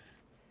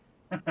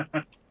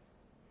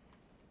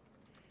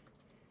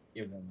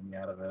 You won me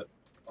out of it.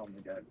 Oh my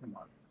god, come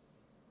on.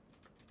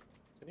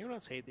 Does anyone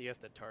else hate that you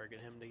have to target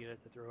him to get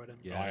it to throw at him?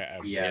 Yes.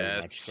 Yes.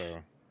 Much so.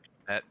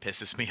 That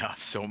pisses me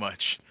off so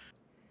much.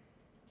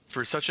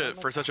 For such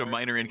a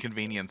minor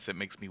inconvenience, it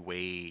makes me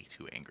way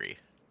too angry.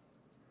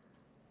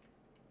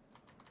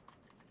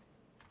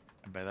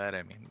 And by that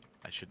I mean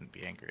I shouldn't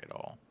be angry at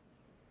all.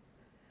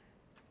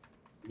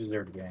 You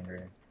deserve to be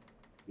angry.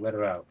 Let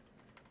it out.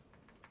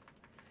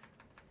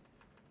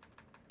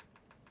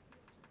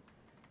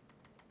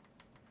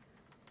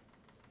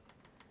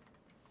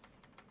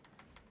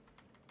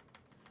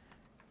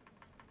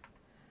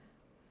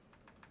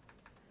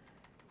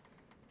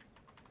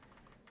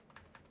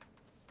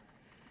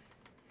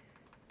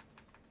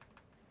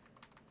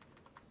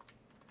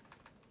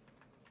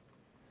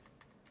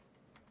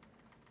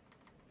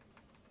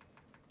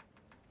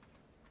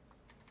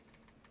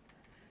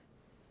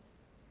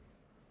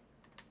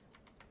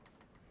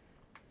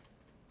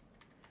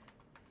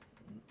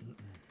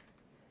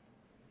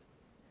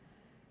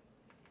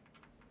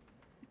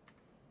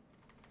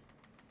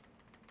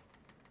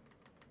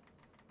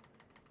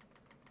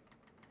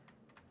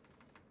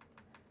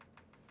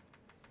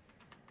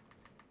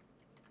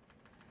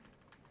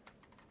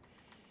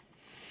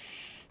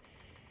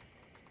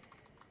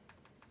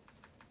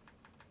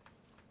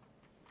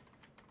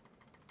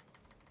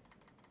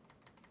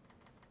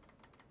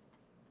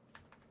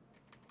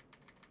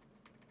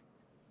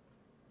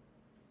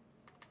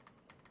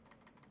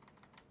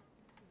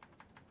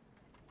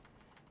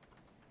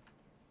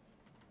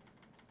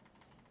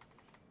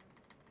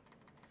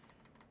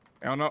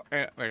 Oh no,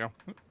 there you go.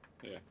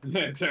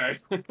 Yeah, sorry.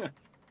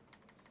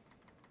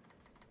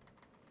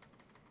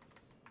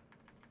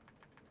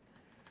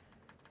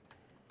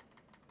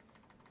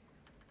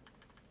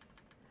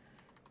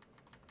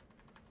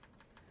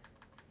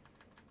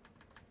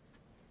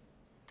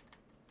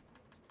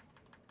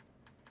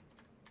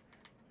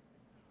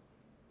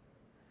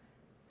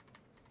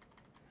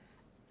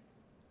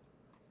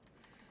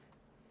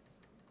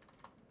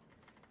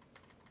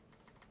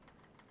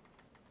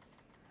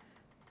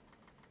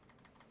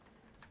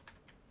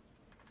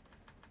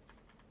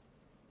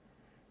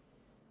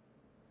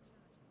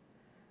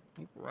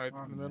 Right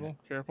in the middle.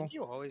 I Careful. think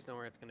you always know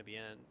where it's going to be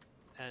end.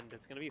 And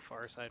it's going to be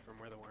far side from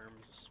where the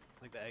worms,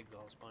 like the eggs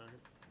all spawn.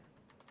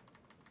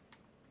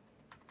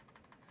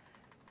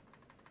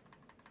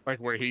 Like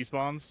where he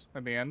spawns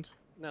at the end?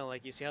 No,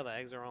 like you see how the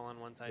eggs are all on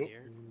one side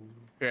here?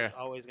 Yeah. It's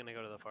always going to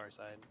go to the far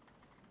side.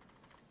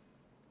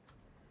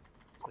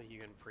 So you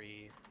can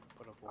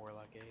put up a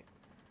warlock gate.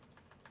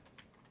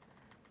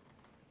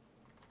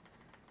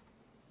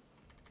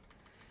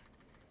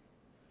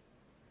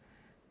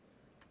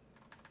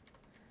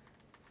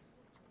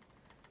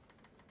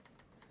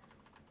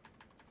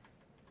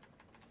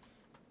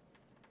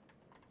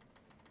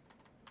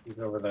 He's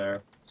over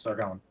there. Start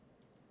going.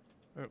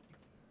 Oh.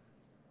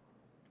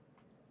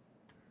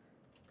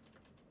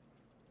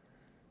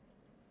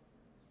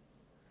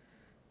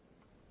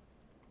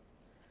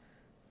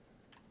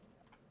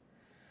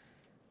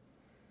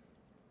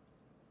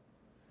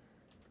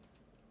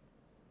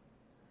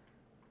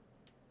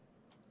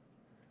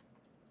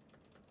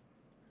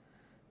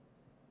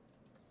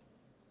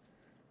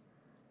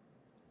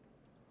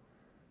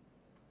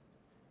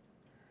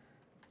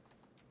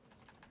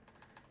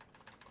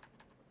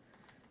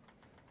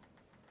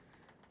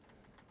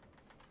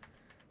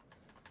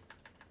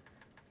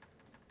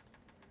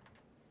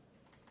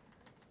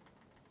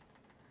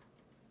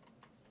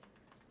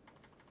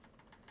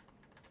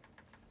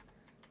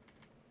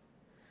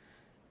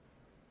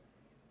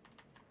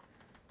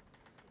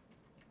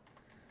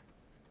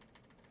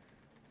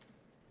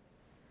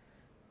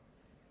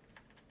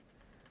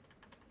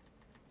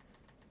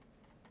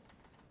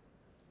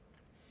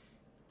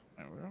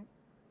 There we go.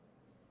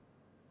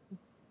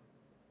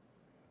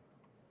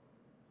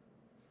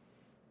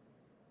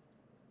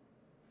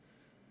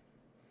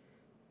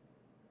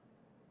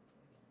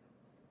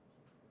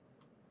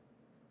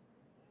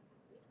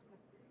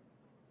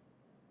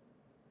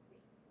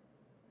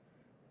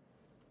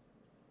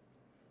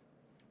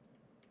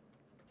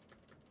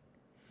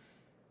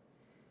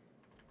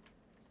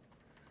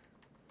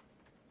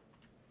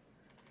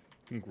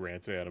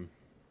 Congrats, Adam.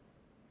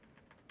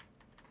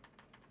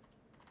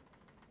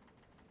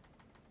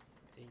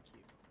 Thank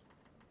you.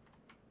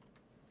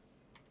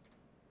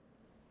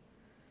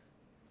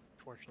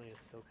 Fortunately,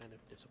 it's still kind of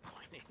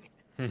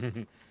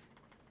disappointing.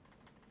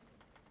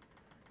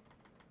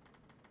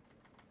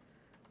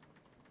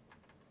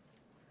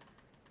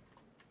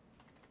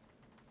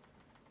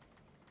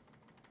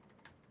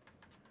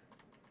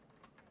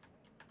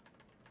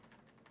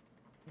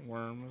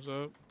 Worm is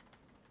up.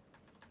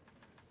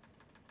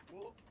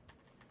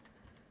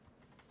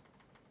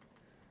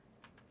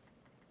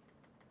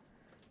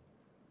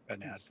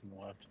 An ad from the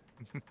left.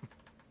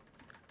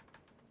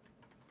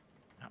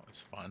 That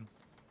was fun.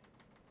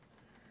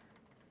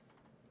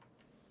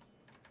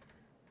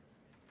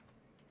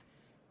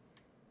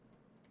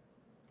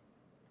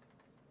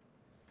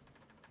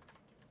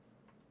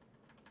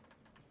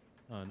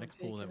 Next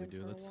pool that we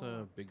do, let's do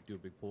a big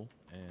pool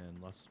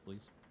and less,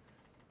 please.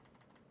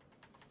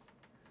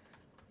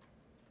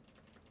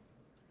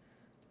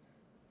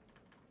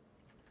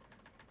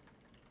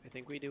 I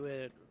think we do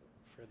it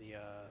for the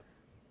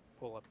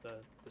pull up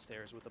the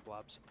stairs with the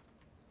blobs.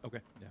 Okay,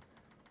 yeah.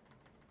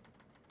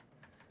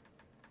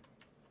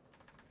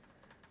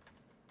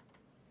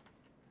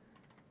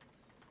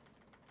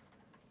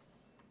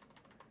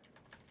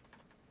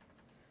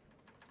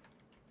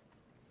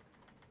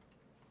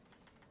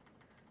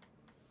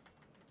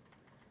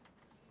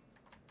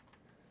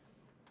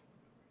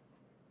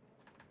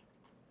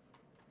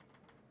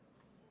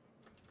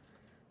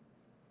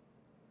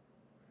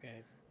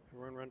 Okay,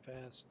 everyone run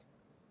fast.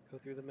 Go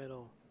through the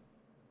middle.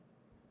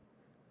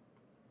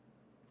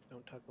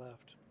 Don't tuck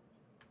left.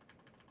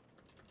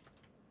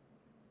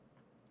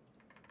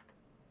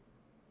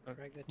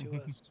 Drag that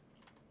to us.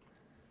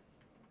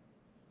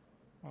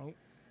 Oh.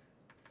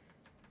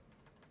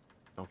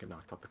 Don't get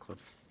knocked off the cliff.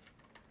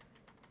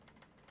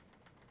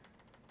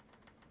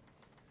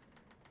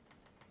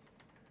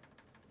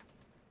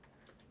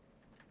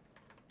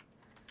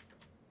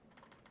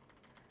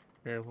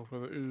 Careful for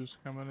the ooze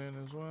coming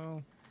in as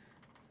well.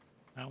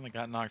 I only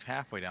got knocked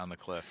halfway down the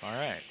cliff. All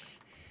right.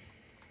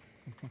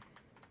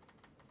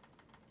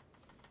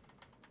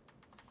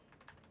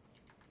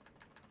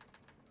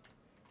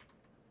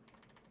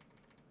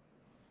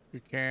 If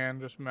you can,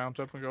 just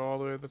mount up and go all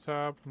the way to the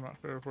top. I'm not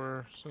sure if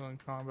we're still in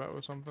combat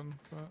with something.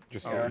 But...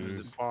 Just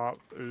ooze. Pop,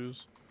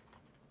 ooze.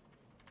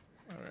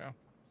 There we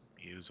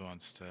go. Ooze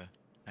wants to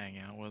hang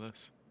out with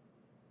us.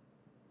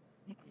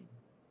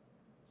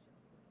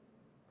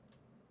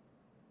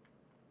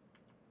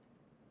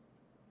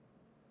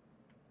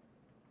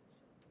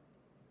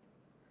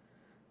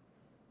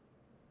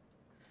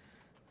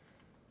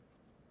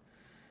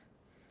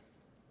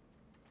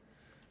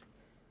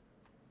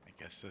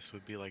 I guess this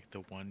would be like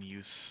the one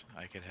use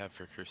I could have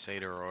for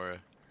Crusader Aura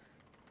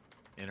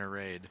in a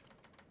raid.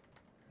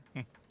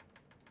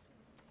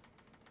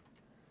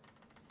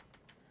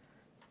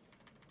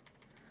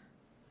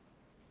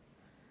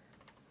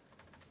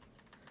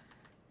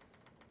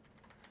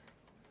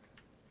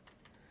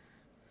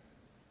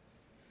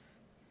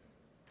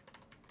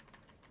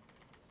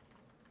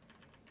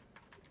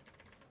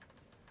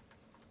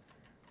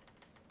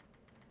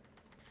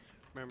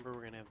 remember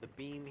we're gonna have the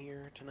beam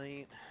here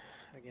tonight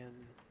again.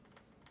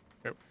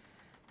 Yep.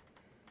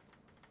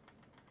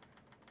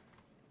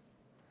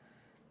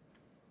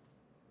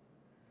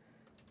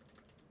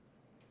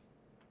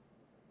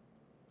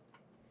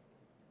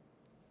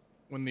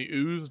 When the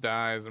ooze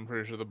dies, I'm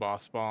pretty sure the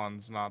boss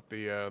spawns, not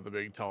the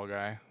big tall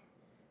guy.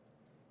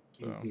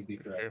 So You'd be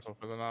be correct. careful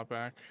for the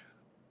knockback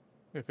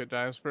if it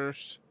dies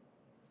first.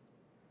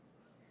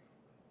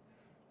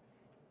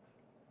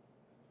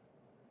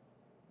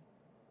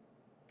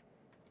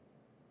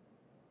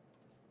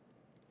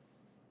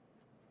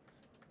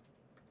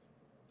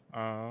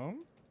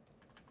 Um.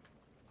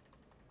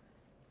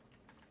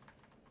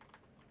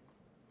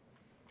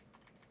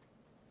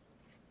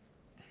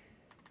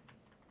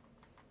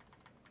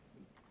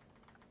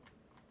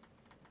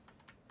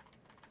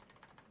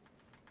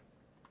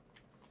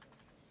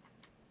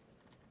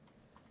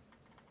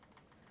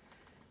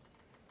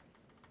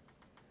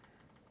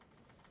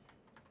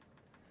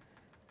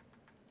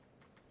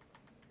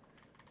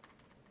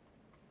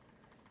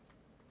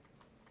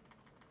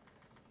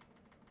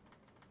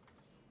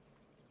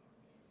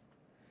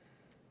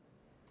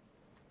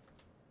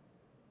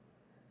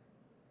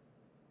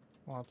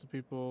 Lots of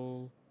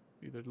people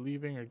either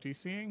leaving or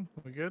DCing.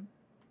 We good?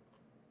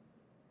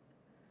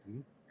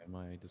 Yeah,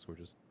 my Discord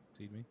just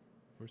seed me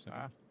for a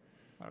second.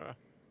 Okay.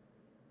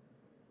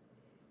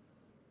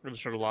 We're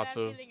just sort of What lots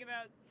do you of. think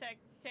about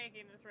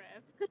taking this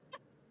res?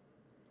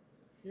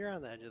 You're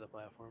on the edge of the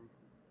platform.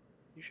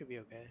 You should be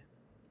okay.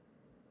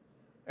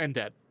 And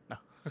dead. No.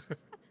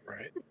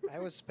 Right. I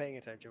was paying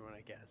attention when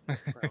I cast it,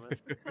 I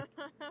promise.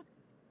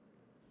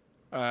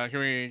 Can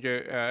we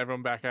get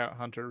everyone back out?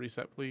 Hunter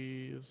reset,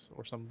 please,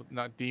 or some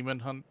not demon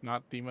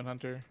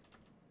hunter,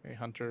 a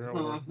hunter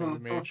or maybe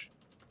mage.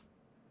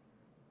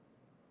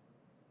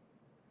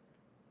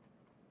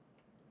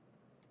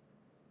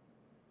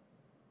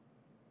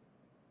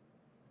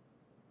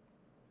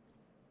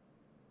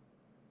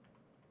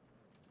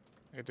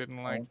 It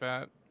didn't like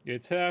that.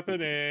 It's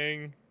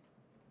happening.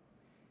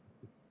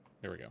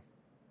 There we go.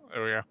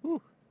 There we go.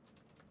 Whew.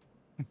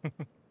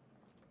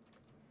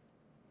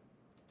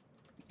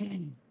 I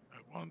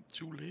want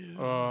to live.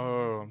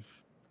 Oh.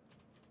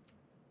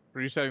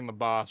 Resetting the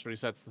boss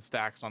resets the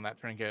stacks on that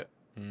trinket.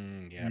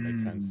 Yeah,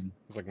 makes sense.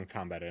 It's like when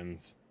combat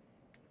ends.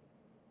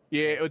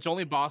 Yeah, it's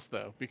only boss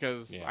though,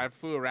 because Yeah. I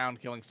flew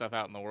around killing stuff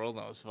out in the world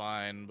and it was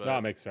fine. But No,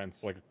 it makes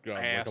sense. Like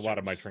a lot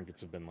of my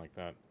trinkets have been like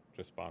that.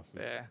 Just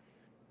bosses. Yeah.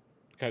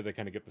 They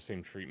kind of get the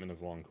same treatment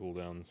as long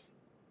cooldowns.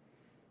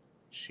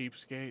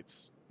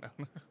 Cheapskates.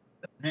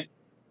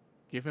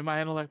 Give me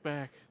my intellect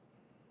back.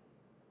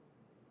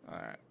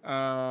 Alright.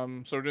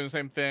 So we're doing the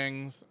same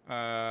things.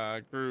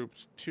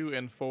 Groups 2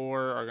 and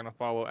 4 are gonna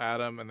follow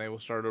Adam and they will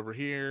start over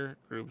here.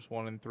 Groups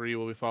 1 and 3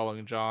 will be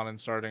following John and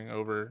starting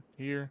over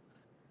here.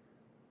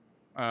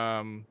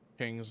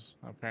 Pings.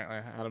 Apparently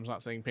Adam's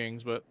not saying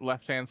pings, but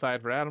left hand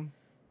side for Adam.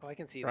 Oh, I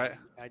can see right?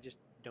 that. I just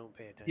don't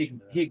pay attention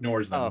to that. He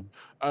ignores them.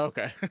 Oh,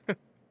 okay. I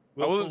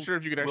wasn't sure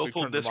if you could actually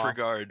willful turn them off.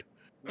 disregard.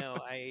 No,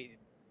 it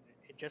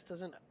just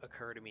doesn't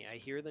occur to me. I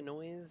hear the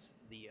noise.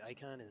 The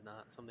icon is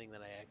not something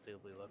that I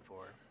actively look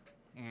for.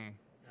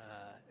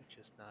 It's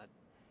just not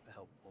a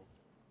helpful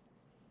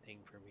thing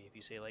for me. If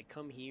you say like,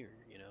 "Come here,"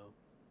 you know.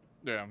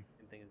 Yeah. And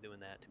things doing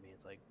that to me,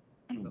 it's like,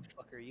 "Who the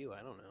fuck are you?"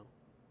 I don't know.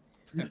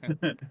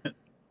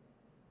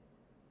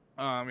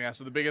 Yeah,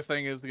 so the biggest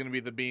thing is going to be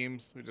the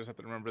beams. We just have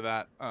to remember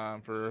that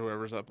for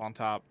whoever's up on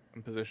top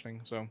and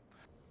positioning. So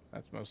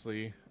that's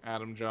mostly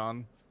Adam,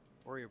 John.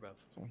 Or your buff.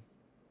 So.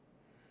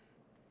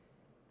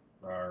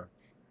 All right.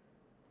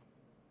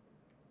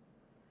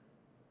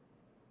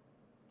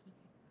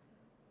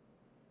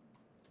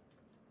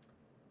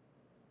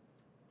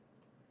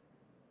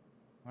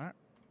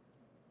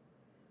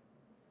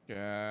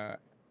 Yeah,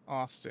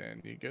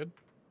 Austin, you good?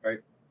 Right.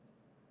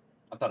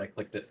 I thought I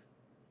clicked it.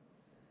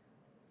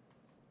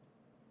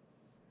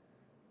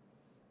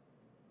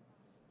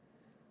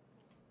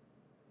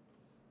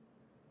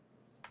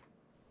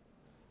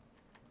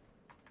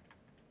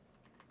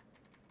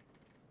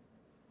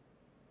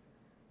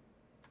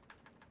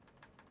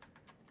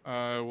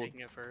 Well,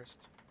 Taking it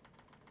first.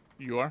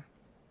 you are?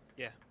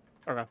 Yeah.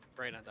 Okay.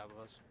 Right on top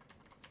of us.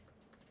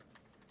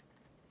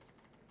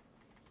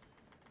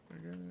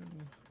 Very good.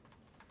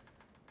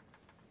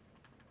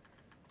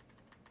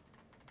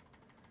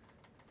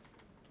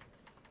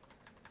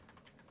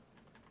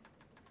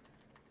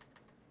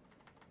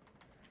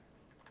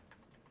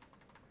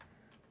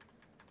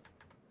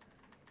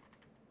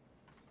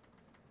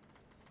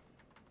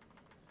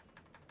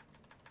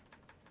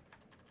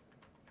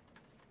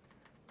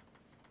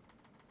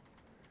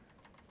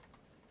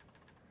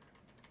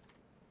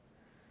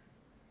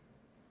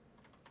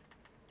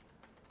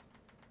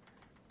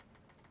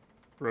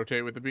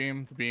 Rotate with the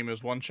beam. The beam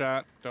is one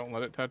shot. Don't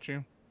let it touch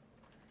you.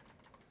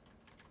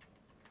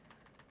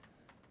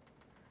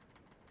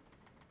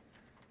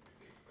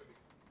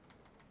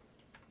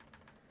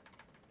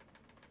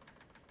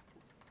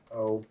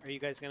 Oh. Are you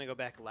guys gonna go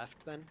back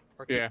left then,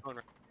 or Yeah. going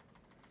right?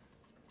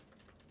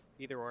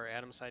 Either or,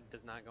 Adam's side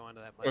does not go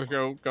onto that Let's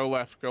platform. go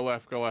left, go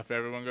left, go left.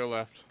 Everyone go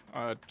left.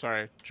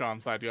 Sorry,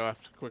 John's side, go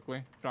left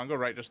quickly. John, go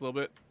right just a little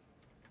bit.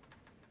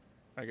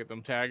 I get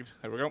them tagged.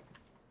 There we go.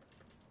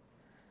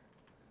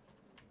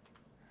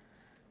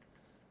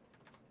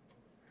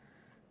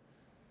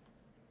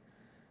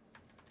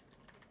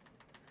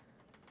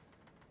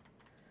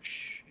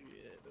 Shit,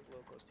 a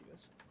little close to you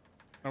guys.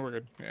 Oh, we're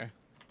good. Yeah.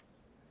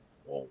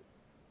 Whoa.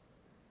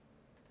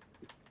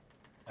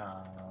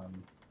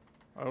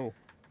 Oh.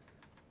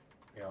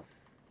 Yeah.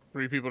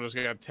 3 people just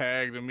got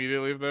tagged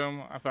immediately with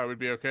them. I thought we'd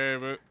be okay,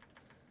 but...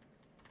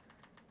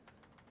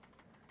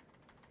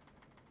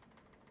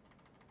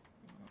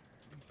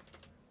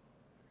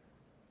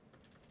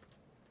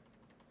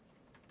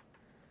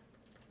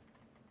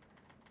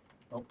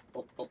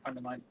 Oh,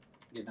 under mine.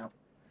 Getting out.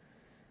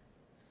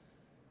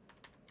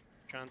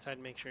 John's side,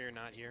 make sure you're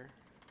not here.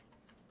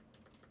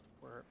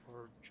 Or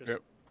just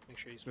Yep. make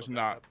sure you split Just back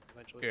not. up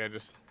eventually. Yeah,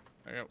 just...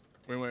 Yep.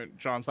 We went...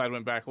 John's side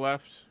went back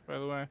left, by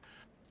the way. Right.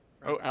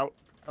 Oh, out.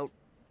 Out.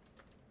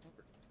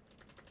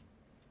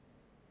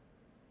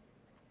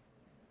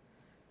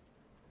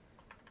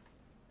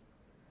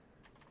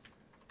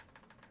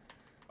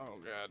 Oh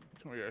god,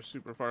 we are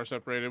super far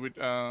separated. We It's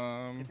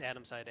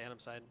Adam's side,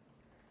 Adam's side.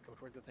 Go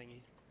towards the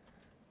thingy.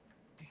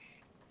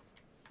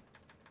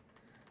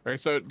 Right,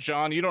 so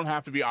John, you don't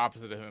have to be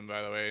opposite of him,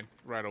 by the way,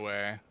 right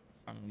away.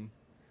 I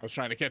was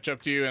trying to catch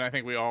up to you, and I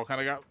think we all kind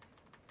of got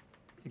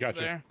Gotcha.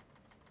 there.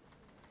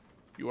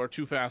 You are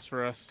too fast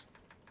for us.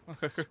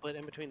 Split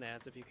in between the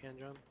ads if you can,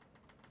 John.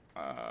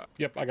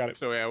 Yep, I got it.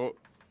 So yeah, well,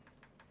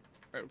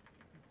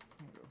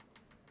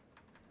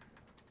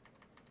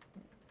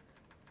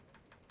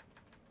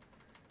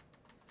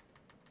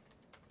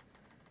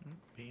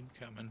 Beam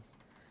coming.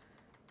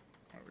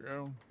 there we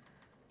go.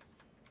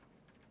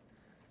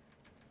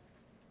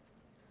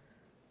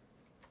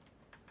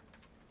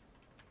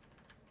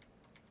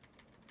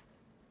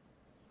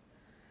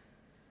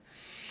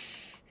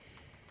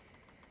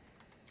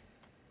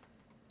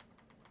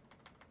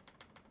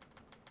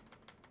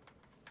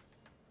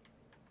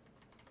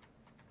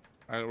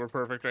 All right, we're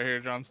perfect right here,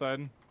 John's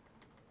side.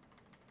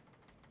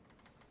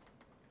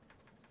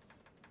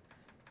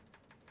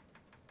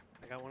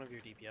 I got one of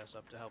your DPS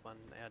up to help on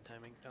ad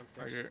timing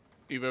downstairs. Okay.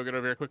 Evo, get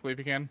over here quickly if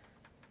you can.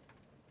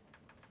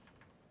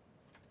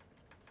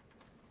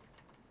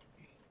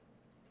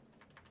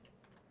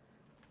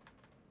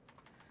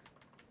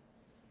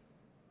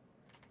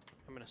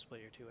 I'm gonna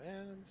split your 2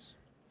 ads.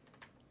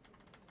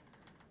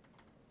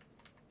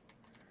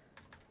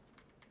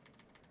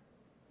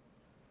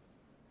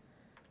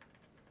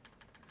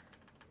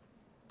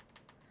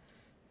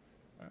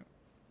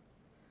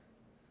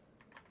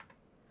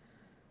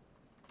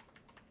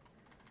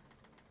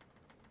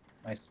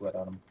 Nice sweat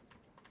on him.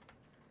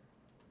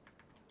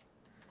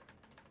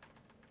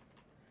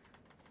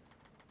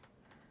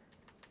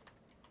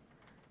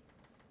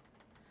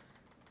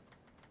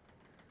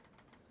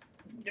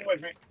 Get away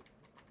from me.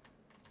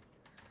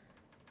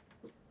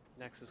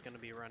 Next is gonna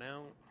be run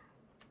out.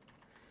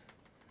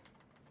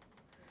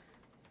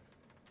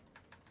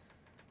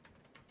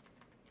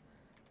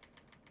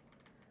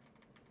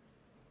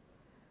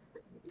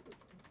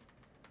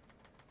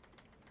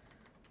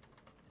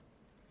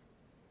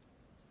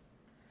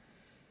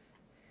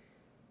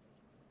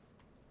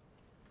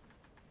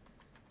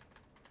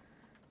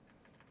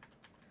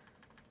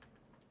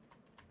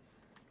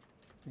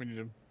 We need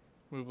to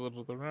move a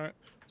little to the right.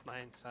 It's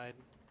my side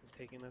is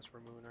taking this. We're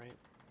moving right.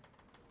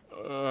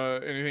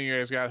 Anything you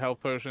guys got?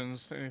 Health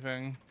potions?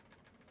 Anything?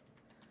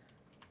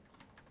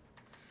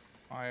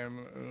 I am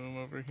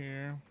over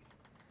here.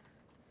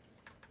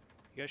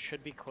 You guys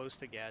should be close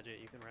to Gadget.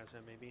 You can res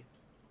him maybe.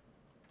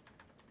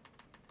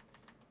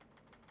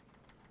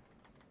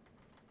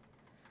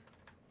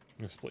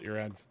 I'm gonna split your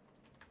ads.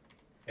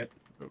 Yep.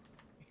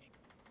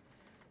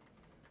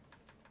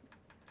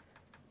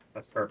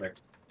 That's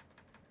perfect.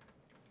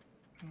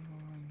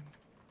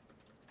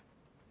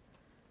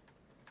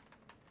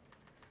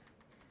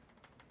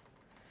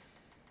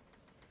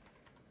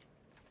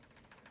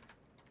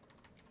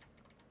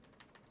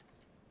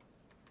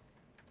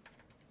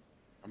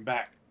 I'm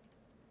back.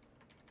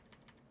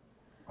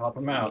 Pop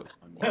him out.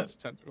 Lots of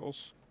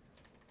tentacles.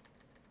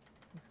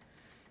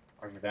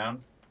 Ours are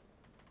down.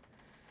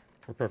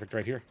 We're perfect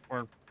right here.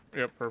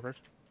 Yep, perfect.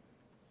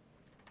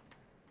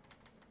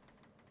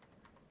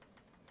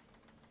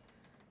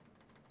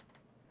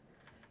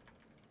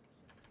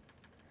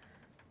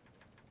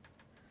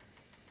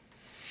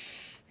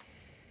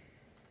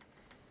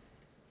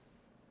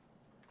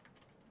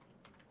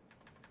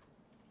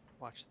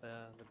 Watch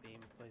the beam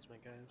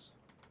placement, guys.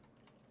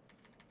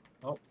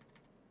 Oh.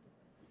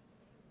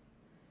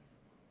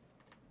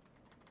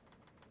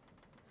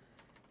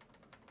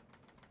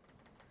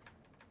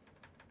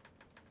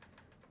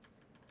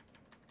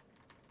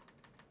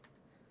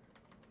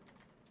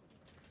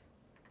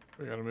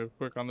 We gotta move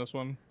quick on this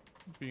one.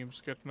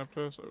 Beam's catching up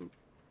to us. Oh.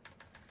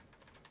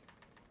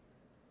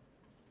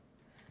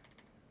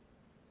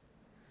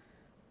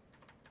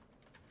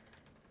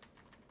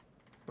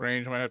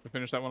 Range might have to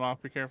finish that one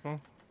off. Be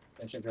careful.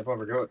 Tension, jump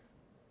over, do it.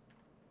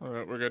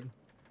 Alright, we're good.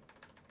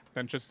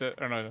 Tension's dead.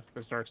 Oh no,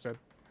 this Dark's dead.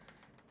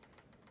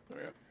 Oh,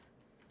 yeah.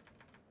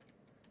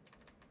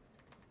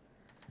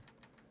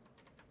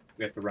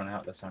 We have to run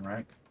out this time,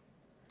 right?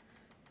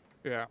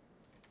 Yeah.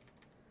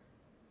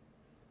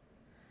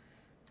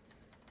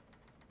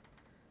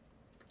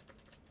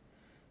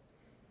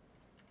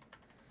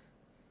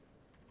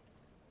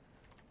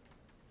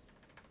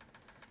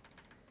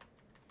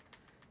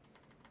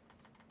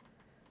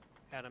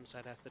 Adam's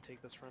side has to take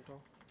this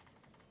frontal.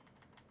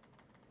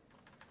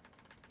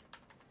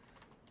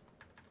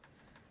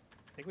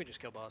 I think we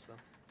just kill boss though.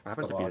 What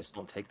happens if you just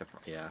don't take the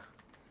front? Yeah.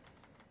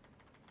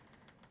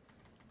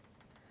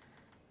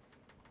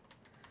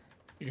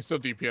 You can still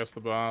DPS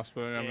the boss,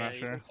 but I'm not you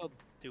sure. can still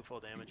do full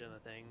damage on the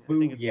thing. I Boo,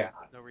 think it's yeah.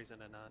 no reason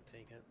to not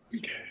take it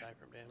unless you're gonna die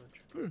from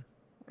damage.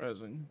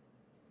 Resin.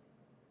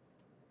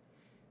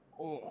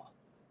 Oh.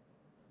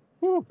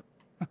 Whew.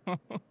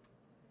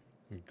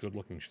 Good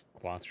looking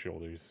cloth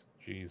shoulders.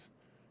 Jeez.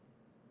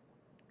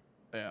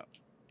 Yeah.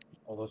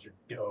 Oh, those are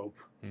dope.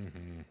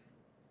 Mm-hmm.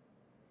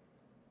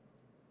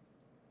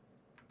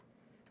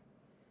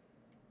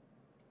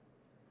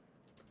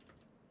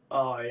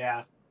 Oh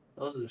yeah,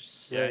 those are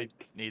sick.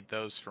 Yeah, I need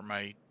those for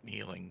my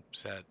healing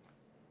set.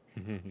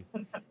 Don't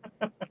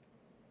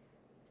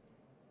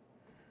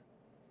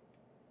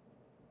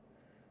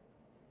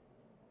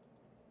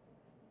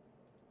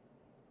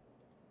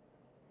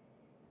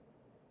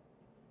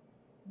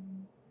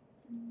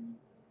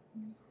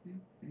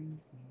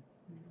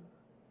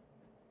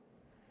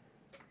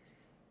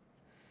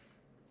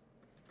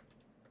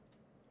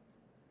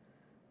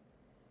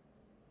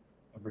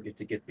forget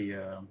to get the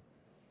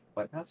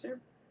light pass here.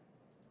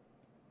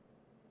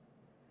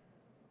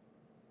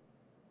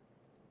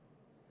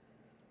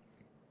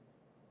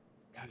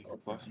 Oh,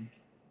 flashing.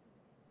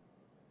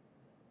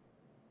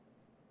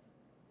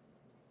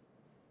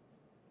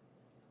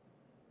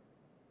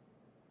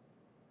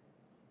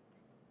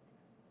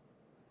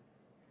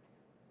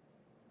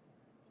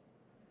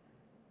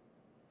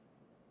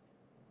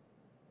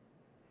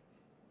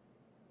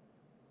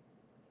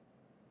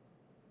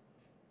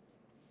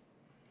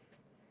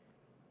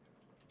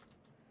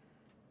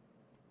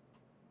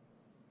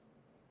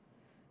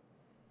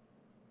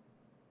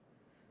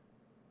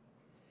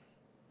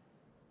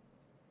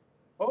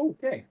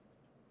 Okay.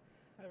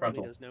 That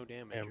Frontal. really does no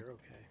damage. Damn. You're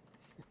okay.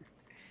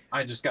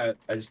 I just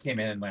came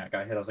in and when I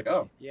got hit, I was like,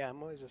 oh. Yeah,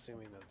 I'm always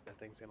assuming that that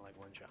thing's gonna like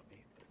one-shot me.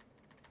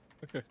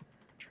 But...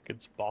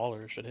 Trickett's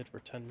baller should hit for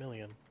 10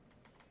 million.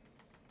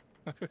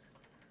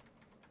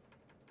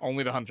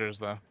 Only the hunters,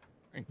 though,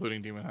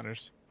 including demon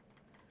hunters.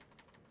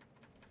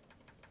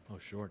 Oh,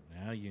 short.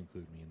 Now you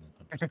include me in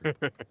the hunter's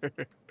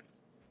group.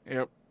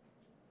 Yep.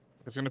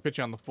 It's gonna put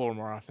you on the floor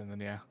more often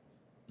than yeah.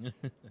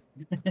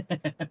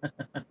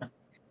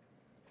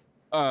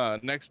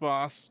 Next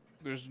boss.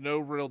 There's no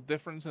real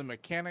difference in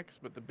mechanics,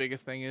 but the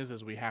biggest thing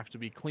is we have to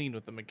be clean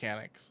with the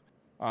mechanics.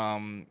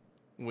 When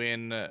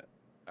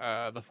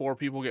the 4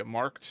 people get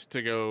marked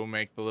to go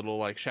make the little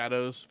like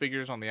shadows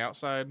figures on the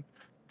outside,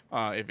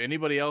 if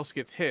anybody else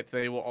gets hit,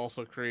 they will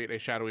also create a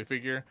shadowy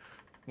figure.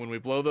 When we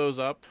blow those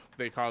up,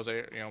 they cause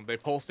they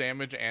pulse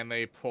damage, and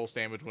they pulse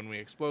damage when we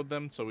explode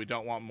them. So we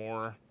don't want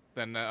more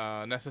than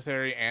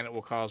necessary, and it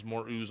will cause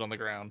more ooze on the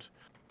ground,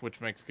 which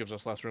gives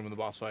us less room in the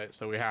boss fight.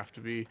 So we have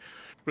to be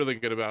really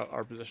good about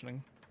our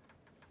positioning.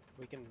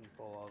 We can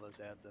pull all those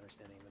ads that are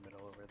standing in the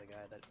middle over the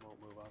guy that won't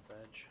move off the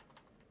edge.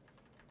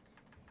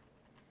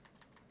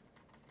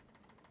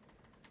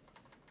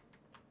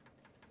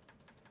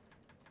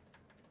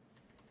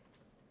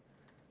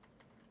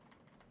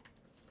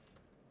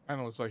 Kind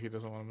of looks like he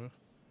doesn't want to move.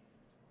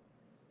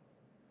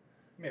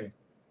 Maybe.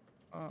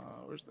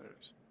 Where's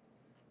theirs?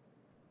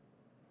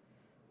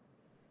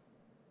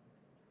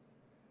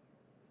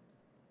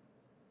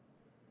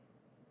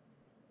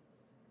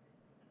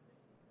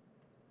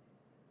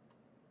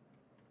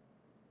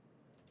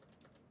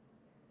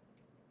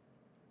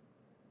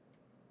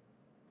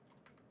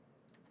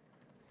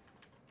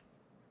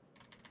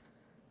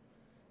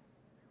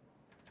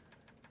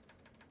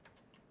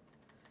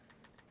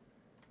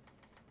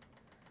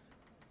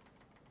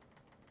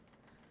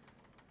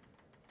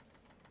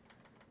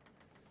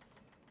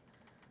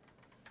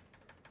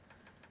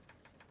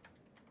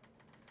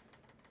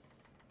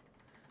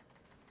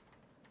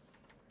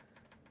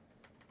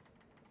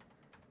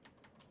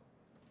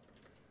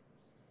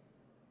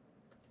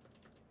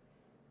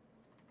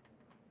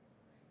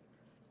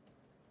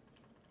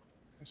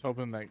 I was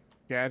hoping that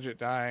Gadget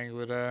dying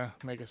would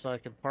make it so I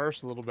could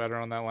parse a little better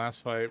on that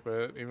last fight,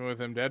 but even with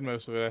him dead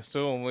most of it, I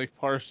still only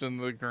parsed in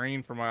the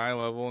green for my eye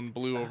level and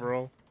blue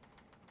overall.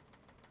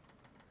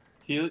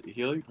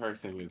 Healing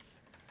parsing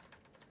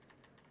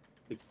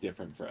it's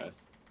different for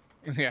us.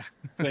 Yeah.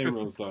 Same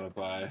rules don't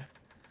apply.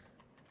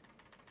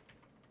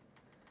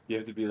 You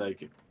have to be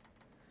like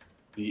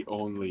the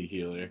only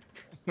healer.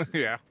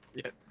 Yeah.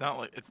 Yeah,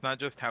 it's not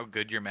just how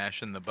good you're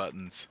mashing the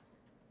buttons.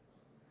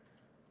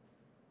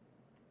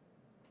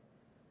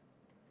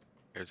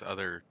 There's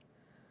other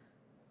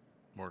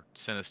more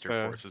sinister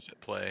forces at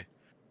play.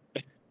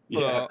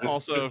 Yeah.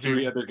 Also, there's if you,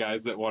 three other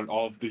guys that want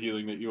all of the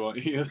healing that you want.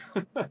 Heal.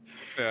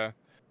 yeah, if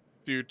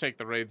you take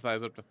the raid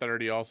size up to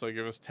 30, also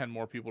give us 10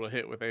 more people to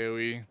hit with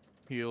AOE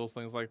heals,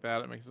 things like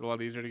that. It makes it a lot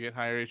easier to get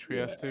higher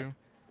HPS too.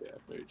 Yeah,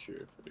 very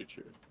true. Very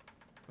true.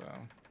 So.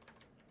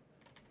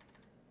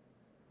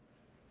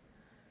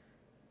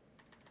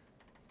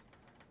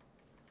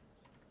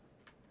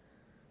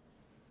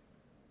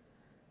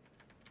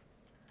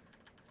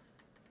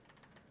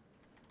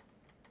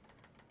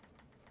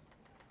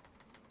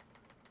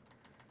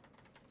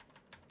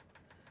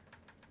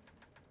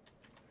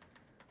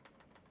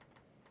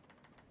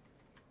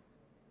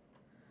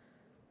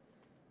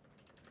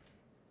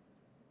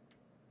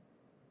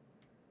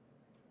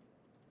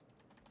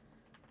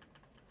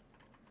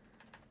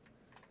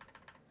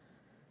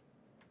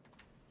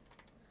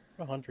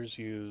 Hunters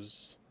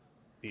use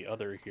the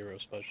other hero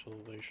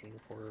specialization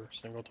for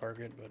single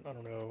target, but I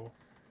don't know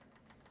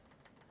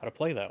how to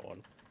play that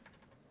one.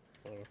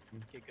 So,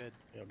 Get good.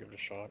 Yeah, I'll give it a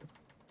shot.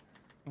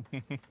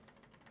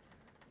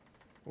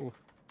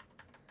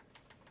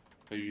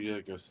 I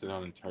usually go sit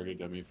on a target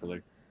dummy for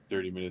like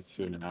 30 minutes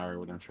to an hour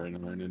when I'm trying to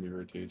learn a new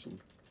rotation.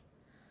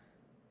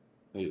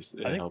 I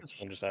think helps. this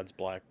one just adds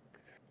black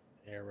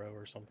arrow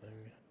or something.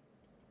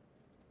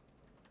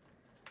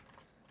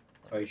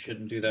 Oh, you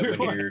shouldn't do that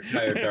when you're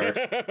tired, Dark.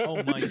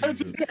 Oh my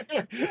Jesus.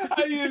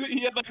 He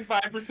had like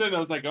 5%. I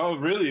was like, oh,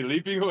 really?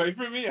 Leaping away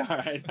from me? All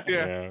right.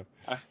 Yeah.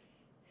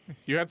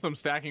 You had some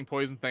stacking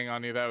poison thing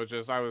on you that was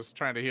just, I was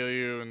trying to heal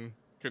you and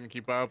couldn't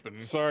keep up.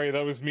 And Sorry,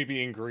 that was me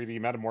being greedy.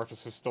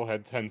 Metamorphosis still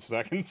had 10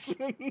 seconds.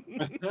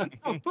 Owie.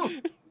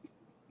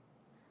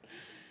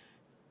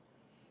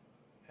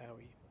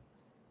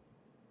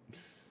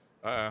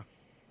 You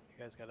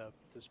guys gotta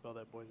dispel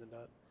that poison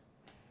dot.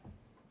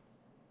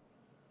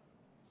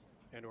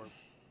 And or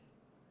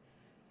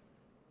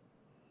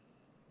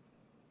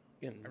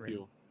Heal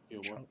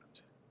what?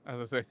 I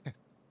was gonna say,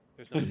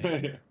 there's no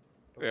tank.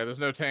 yeah, there's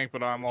no tank,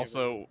 but I'm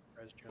also.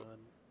 Res John.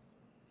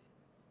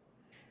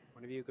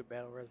 One of you could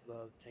battle res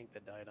the tank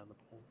that died on the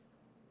pole.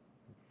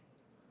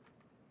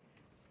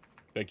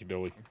 Thank you,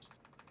 Billy.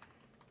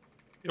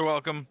 You're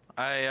welcome.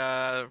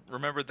 I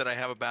remembered that I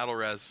have a battle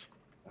res.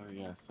 Oh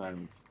yeah,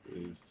 silence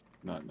is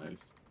not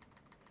nice.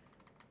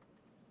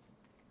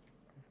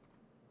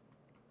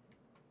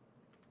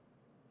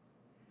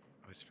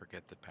 I always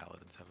forget that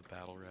paladins have a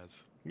battle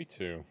res. Me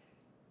too.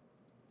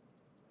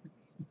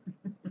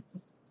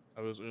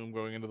 I was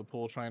going into the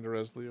pool trying to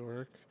res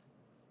Leoric.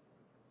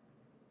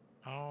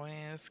 Oh,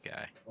 yeah, this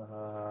guy.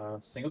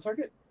 Single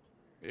target?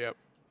 Yep.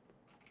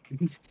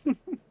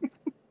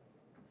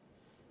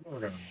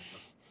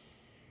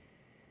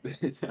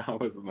 I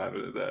wasn't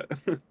laughing at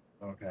that.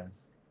 Okay.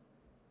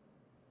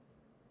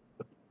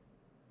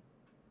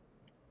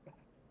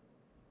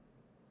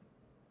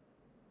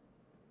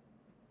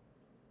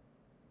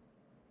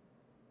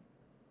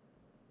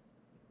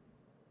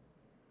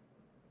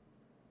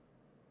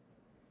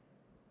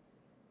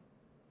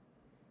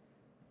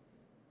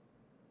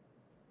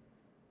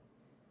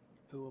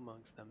 Who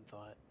amongst them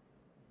thought,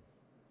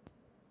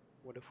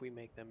 what if we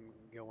make them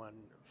go on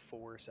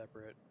 4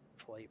 separate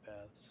flight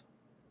paths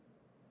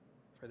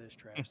for this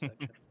trash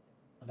section?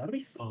 That'd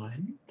be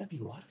fun. That'd be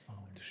a lot of fun.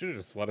 They should have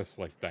just let us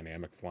like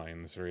dynamic fly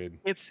in this raid.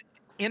 It's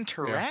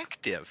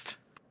interactive.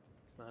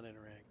 It's not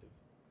interactive.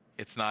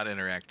 It's not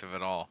interactive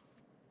at all.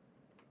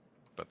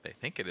 But they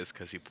think it is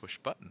because you push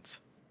buttons.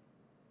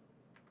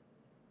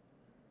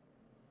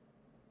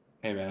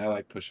 Hey man, I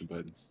like pushing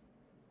buttons.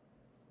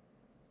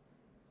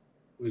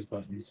 Whose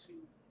buttons?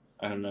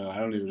 I don't know. I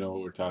don't even know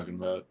what we're talking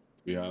about,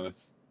 to be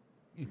honest.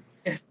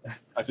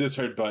 I just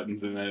heard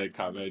buttons and then it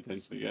caught my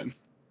attention again.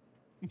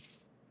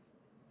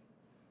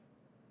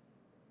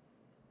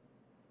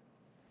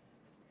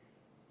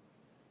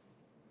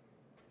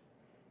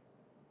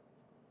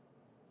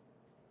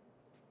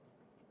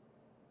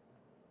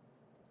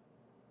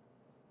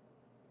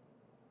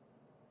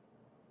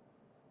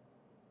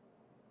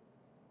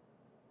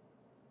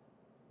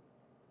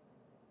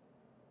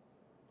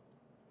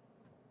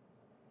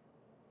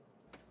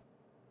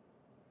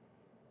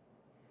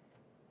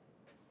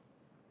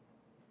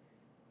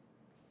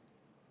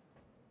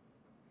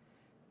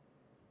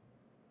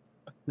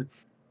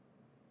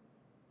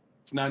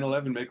 It's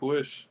 9/11. Make a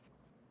wish.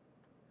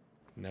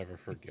 Never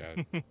forget.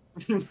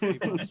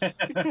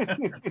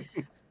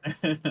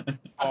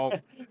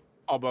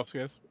 all buffs,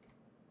 guys.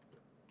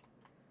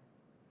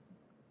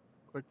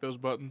 Click those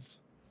buttons.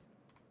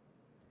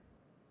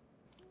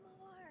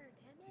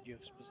 Did you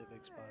have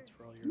specific spots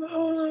for all your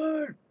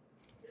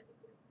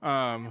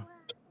powers?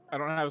 I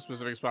don't have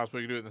specific spots, but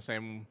we can do it the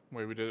same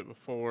way we did it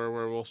before,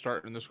 where we'll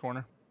start in this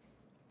corner.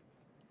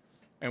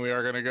 And we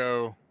are going to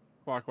go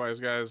clockwise,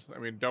 guys. I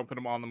mean, don't put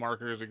them on the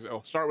markers.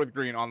 Start with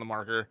green on the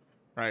marker,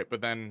 right?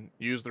 But then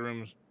use the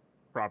rooms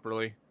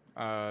properly.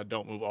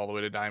 Don't move all the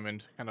way to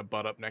diamond. Kind of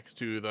butt up next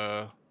to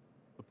the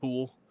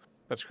pool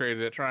that's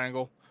created at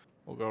triangle.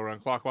 We'll go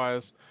around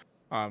clockwise.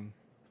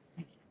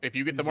 If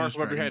you get the mark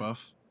above your head...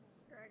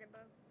 Dragon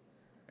buff.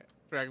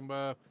 Dragon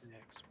buff.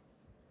 Next.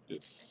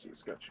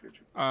 Yes, got you.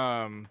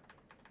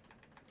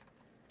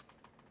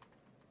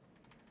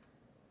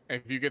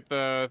 If you get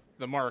the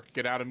mark,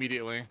 get out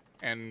immediately,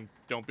 and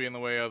don't be in the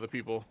way of the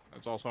people.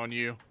 It's also on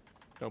you.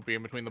 Don't be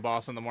in between the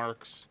boss and the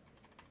marks.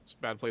 It's a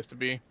bad place to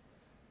be.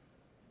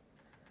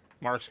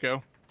 Marks,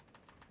 go.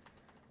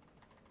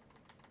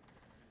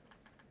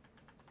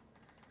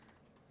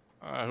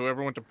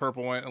 Whoever went to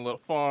purple went a little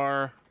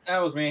far. That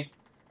was me.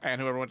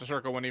 And whoever went to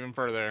circle went even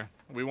further.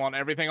 We want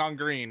everything on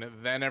green,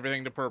 then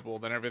everything to purple,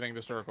 then everything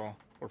to circle.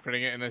 We're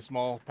putting it in a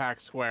small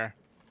packed square.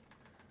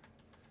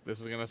 This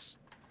is gonna...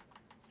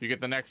 If you get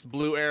the next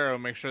blue arrow,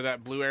 make sure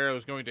that blue arrow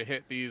is going to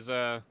hit these,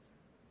 there's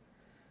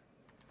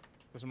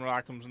some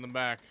rockums in the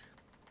back.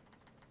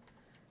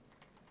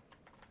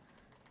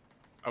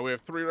 Oh, we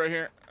have 3 right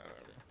here.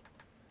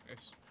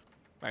 Nice.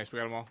 Nice, we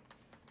got them all.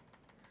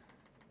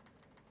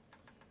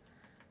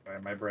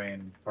 Alright, my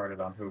brain farted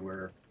on who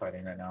we're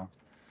fighting right now.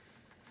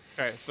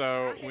 Okay,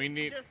 so we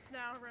need... Just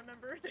now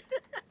remembered.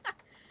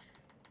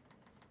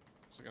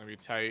 It's gonna be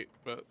tight,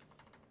 but...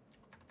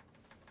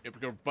 If we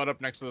go butt up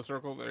next to the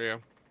circle, there you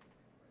go.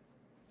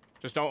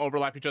 Just don't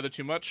overlap each other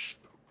too much.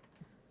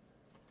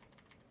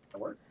 That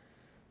worked?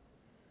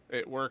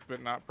 It worked,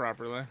 but not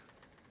properly.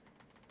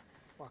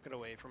 Walk it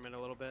away from it a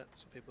little bit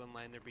so people in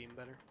line their beam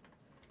better.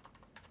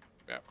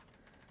 Yeah.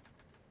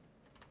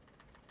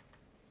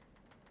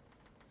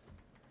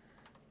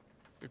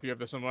 If you have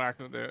the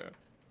simulacrum there,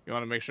 you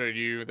want to make sure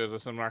there's a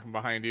simulacrum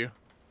behind you.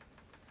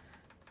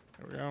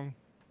 There we go.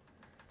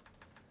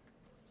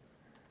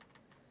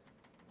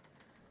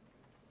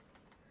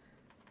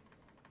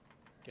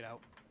 Get out.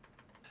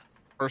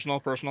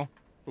 Personal.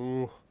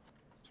 Ooh.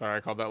 Sorry,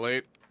 I called that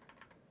late.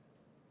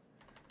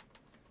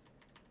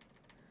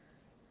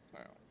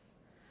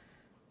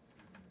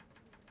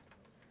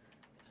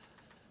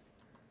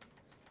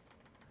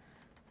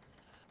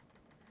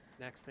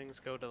 Next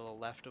things go to the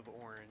left of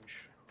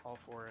orange. All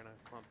 4 in a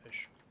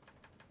clumpish.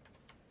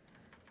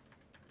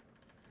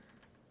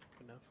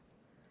 Good enough.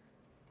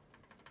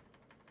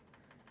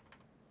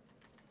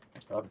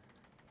 Nice job.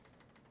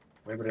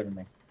 Way better than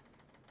me.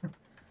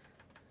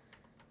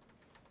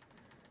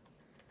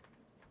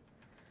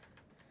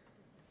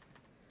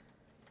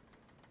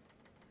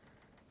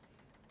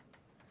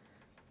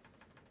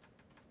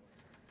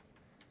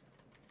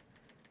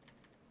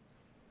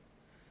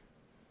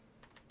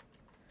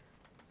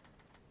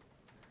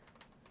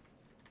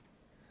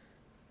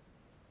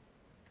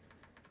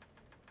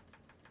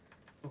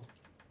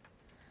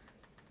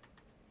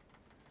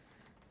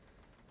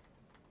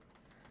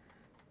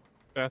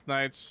 Death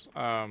Knights,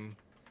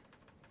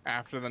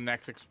 after the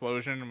next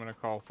explosion, I'm going to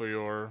call for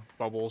your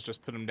bubbles.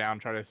 Just put them down,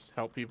 try to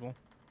help people.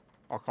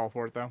 I'll call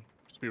for it, though.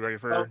 Just be ready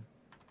for...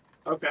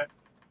 Oh. Okay.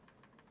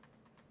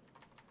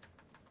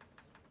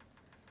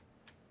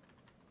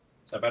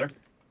 Is that better?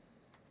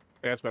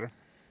 Yeah, it's better.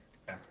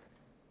 Yeah.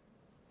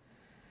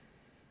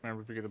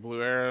 Remember, if you get the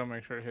blue arrow,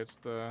 make sure it hits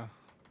the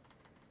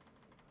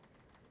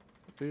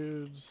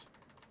dudes.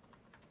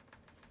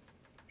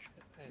 Shit,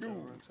 I had no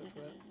wrong stuff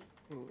for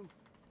that. Ooh.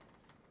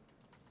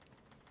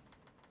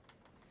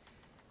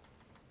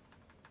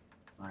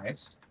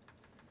 Nice.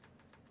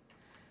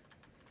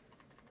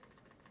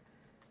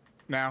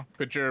 Now,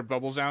 put your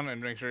bubbles down and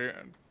make sure...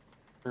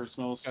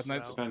 Personals, Death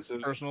Knights,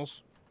 defensives.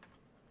 Personals.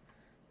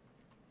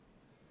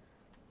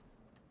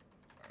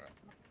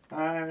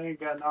 I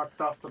got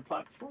knocked off the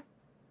platform.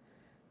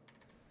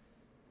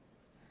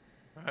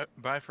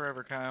 Bye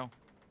forever, Kyle.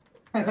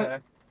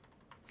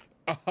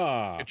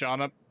 Aha! Get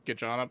John up. Get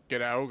John up.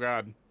 Get out. Oh,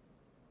 God.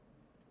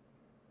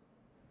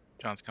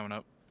 John's coming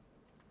up.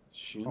 Is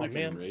she like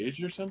in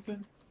rage or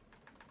something?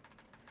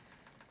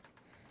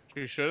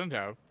 She shouldn't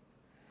have.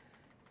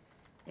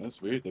 That's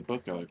weird. They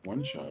both got like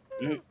one shot.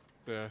 Right?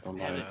 Yeah. Oh,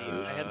 I had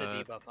the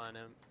my debuff on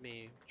him.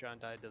 John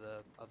died to the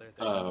other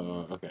thing.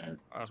 Oh, okay.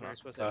 That's where you're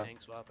supposed to tank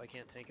swap. I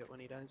can't tank it when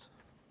he dies.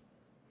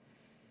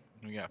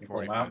 We got You pull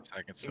 45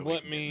 seconds. So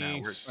Let we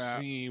me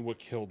see what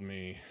killed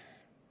me.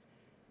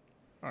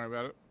 Sorry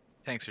about it.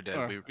 Tanks are dead.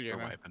 Oh, We're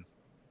wiping.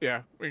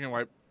 Yeah, we can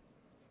wipe.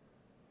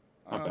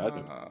 Not bad,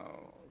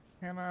 though.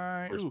 Can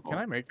I? Where's Ooh, Paul? can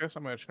I make this?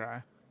 I'm gonna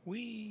try.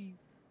 Wee.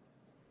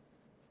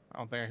 I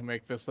don't think I can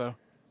make this though.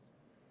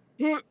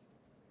 Oh,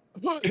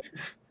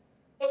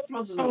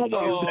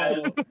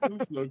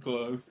 So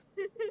close.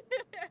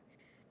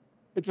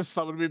 It just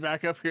summoned me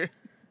back up here.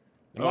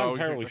 I'm not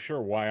entirely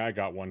sure why I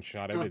got one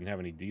shot. I didn't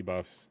have any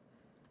debuffs.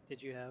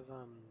 Did you have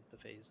the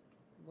phase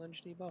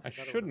lunge debuff? I thought it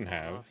would've shouldn't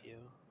fallen have. off you.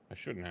 I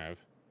shouldn't have.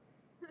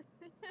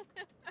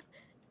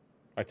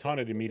 I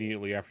taunted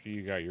immediately after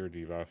you got your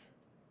debuff.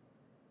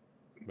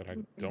 But I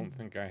don't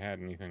think I had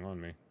anything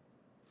on me.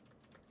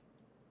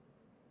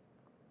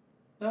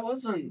 That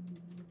wasn't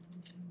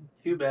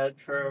too bad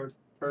for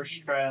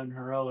first try on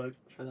heroic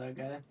for that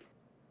guy.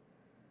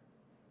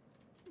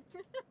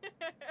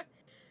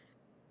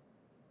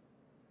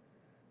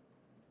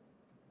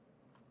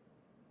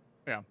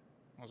 Yeah.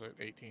 Was it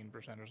 18%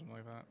 or something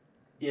like that?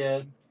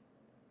 Yeah.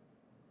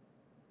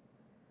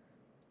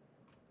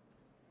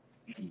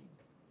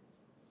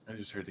 I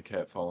just heard the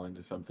cat fall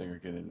into something or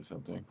get into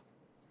something.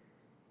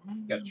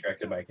 Got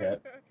distracted by a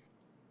cat.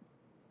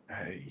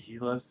 He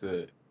loves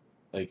to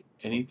Like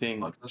anything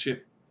like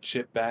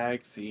chip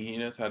bags. He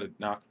knows how to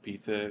knock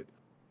pizza,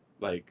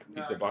 like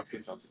pizza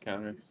boxes off the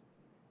counter.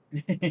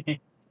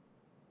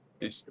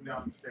 It's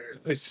downstairs.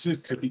 It's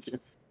just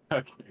ridiculous.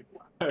 Okay.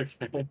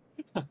 Okay.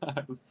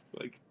 I was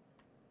like,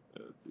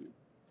 oh, dude.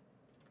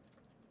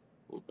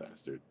 Little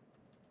bastard.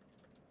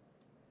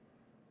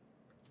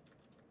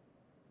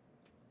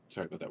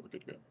 Sorry about that. We're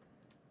good to go.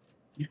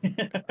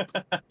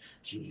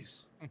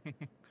 Jeez.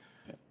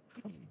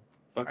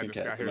 Fucking just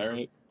got cats, here, am I so-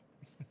 right?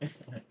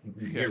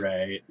 You're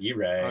right. You're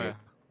right. Oh, yeah.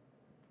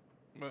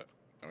 But,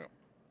 okay.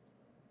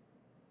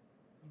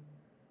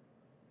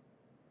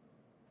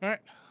 All right,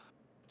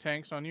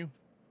 tanks on you.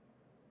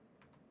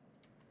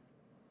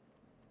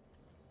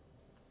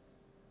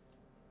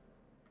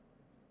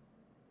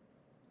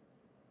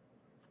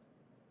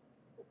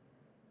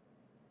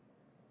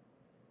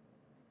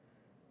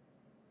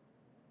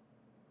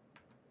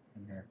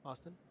 I'm here.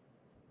 Austin?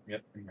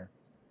 Yep, I'm here.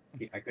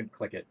 I couldn't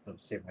click it. It'll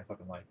save my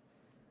fucking life.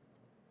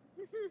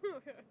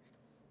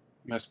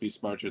 Must be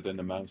smarter than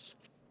the mouse.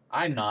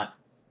 I'm not.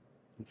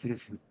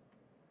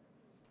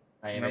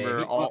 I am Remember,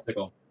 a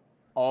popsicle.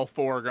 all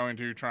four going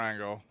to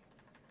triangle.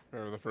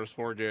 Whatever the first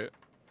four get.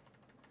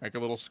 Make a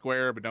little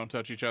square, but don't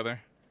touch each other.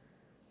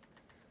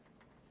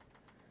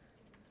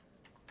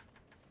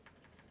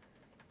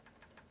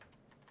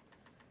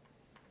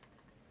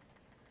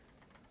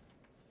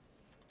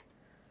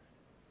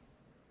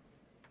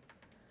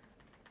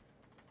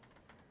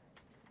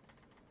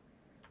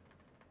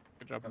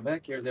 Good job. Come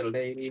back here, little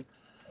lady.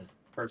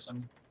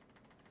 Person.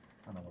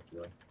 I don't know what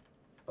you're doing.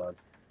 Bug.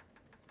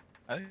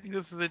 I think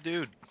this is a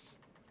dude.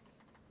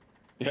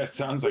 Yeah, it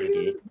sounds like a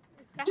dude.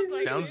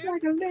 Sounds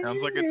like a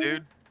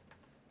dude.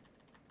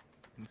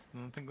 I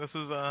think this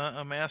is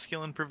a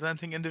masculine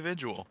preventing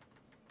individual.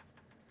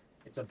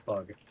 It's a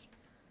bug.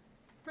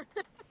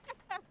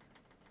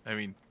 I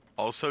mean,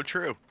 also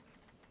true.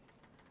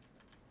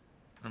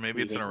 Or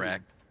maybe it's an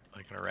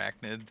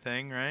arachnid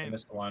thing, I right?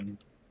 missed one.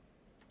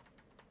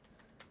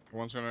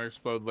 One's gonna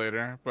explode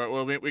later, but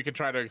we could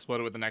try to explode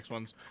it with the next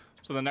ones.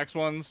 So the next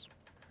ones,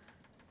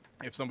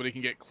 if somebody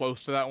can get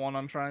close to that one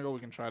on triangle, we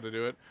can try to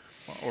do it.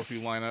 Or if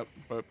you line up,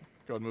 but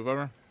go ahead and move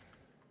over.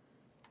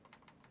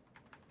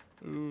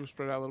 Ooh,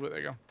 spread out a little bit. There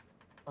you go.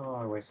 Oh,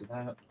 I wasted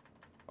that.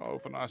 Oh,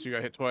 Panas, you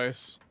got hit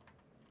twice.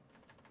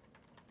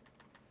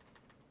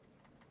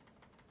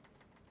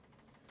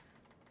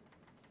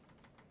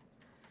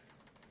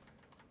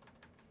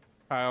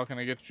 Kyle, can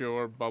I get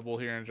your bubble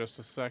here in just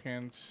a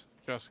second?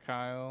 Just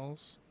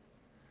Kyle's.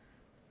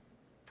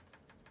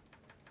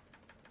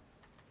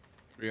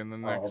 Be in the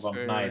next hold on.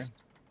 area. Nice.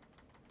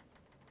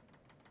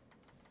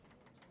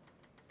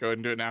 Go ahead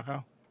and do it now,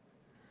 Kyle.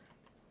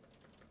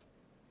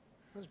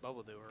 What does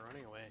Bubble do? We're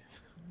running away.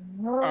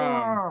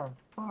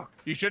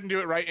 You shouldn't do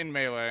it right in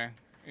melee.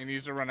 He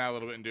needs to run out a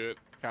little bit and do it,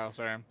 Kyle.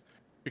 Sorry,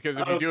 because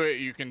if you do it,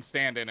 you can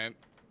stand in it.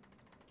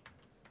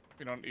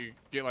 You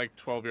get like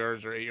 12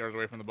 yards or 8 yards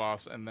away from the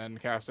boss and then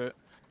cast it.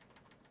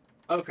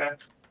 Okay.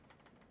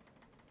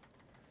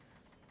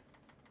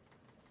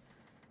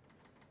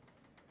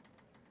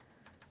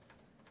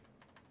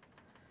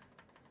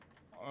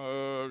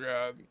 Oh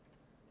god.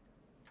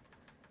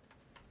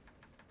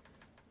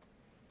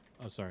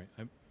 Oh, sorry.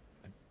 I didn't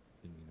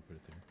mean to put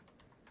it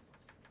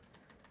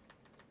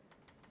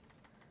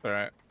there. All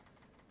right.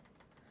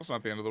 That's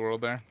not the end of the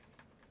world there.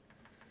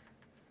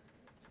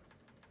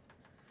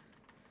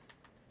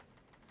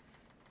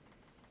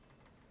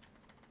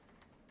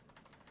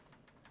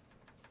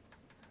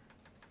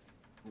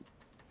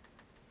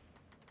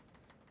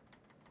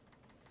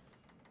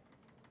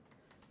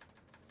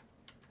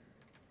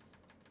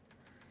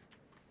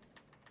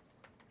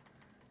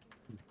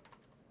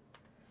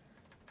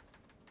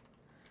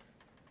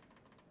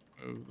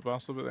 Move the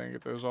boss a little bit and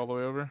get those all the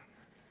way over.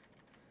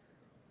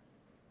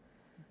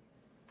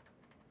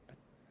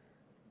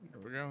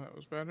 There we go, that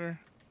was better.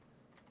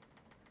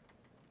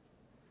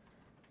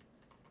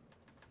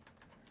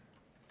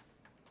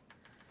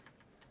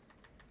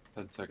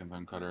 That second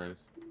on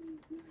cauterize.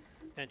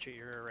 Enter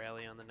your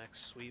rally on the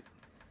next sweep.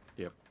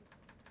 Yep.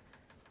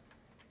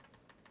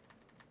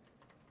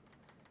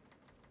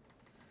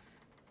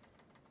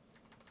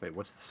 Wait,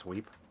 what's the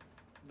sweep?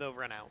 They'll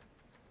run out.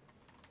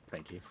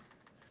 Thank you.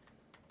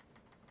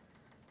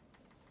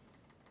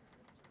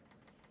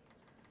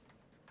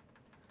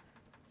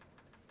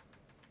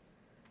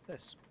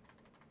 This.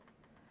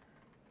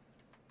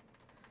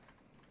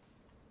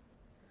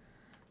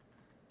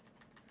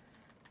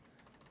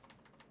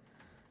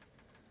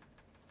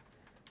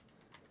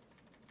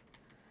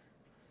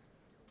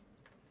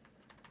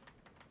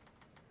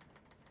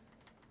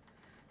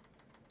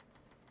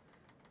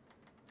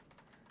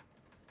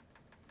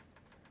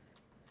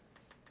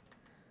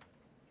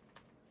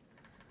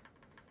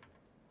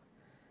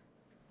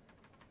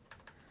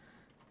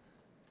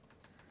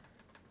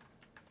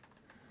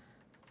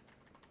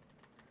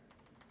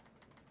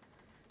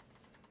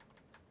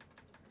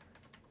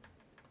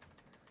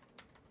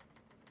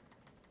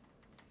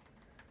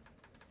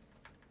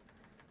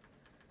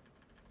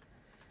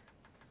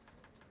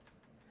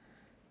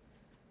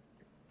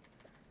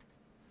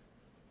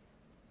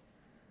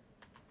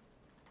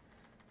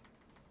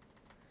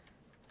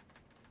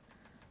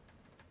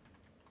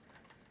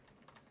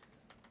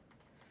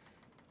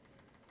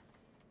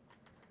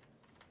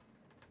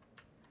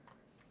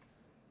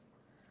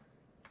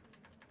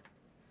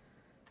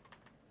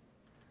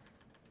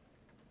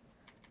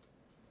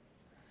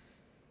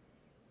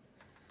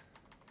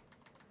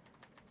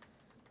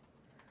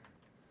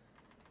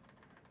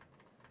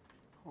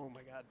 Oh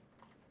my god.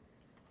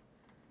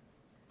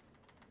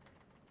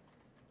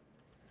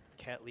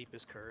 Cat leap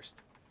is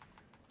cursed.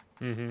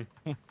 Mm-hmm.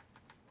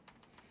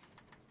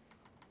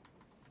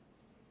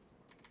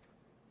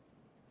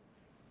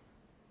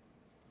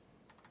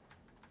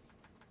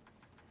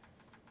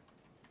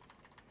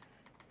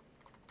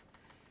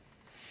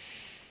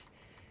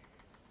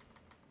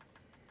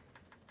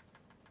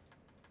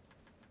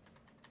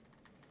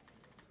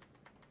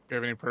 If you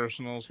have any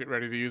personals, get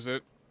ready to use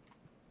it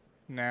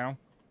now.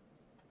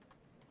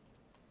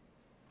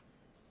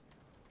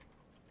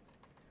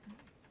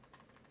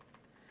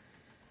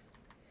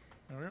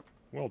 All right.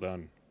 Well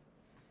done.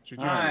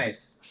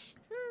 Nice.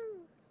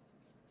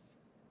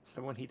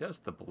 So when he does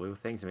the blue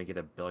things and we get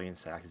 1 billion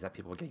stacks, is that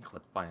people getting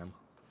clipped by him?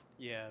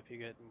 Yeah, if you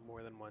get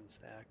more than 1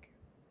 stack,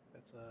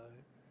 that's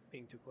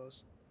being too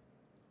close.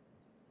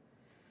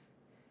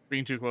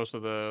 Being too close to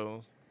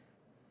the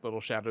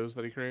little shadows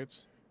that he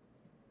creates.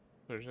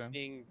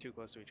 Being too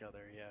close to each other,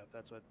 yeah. If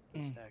that's what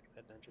the stack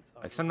that dungeon's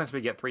talking Like sometimes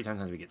we get 3,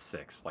 sometimes we get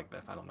 6. Like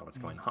if I don't know what's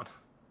going on,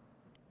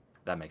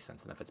 that makes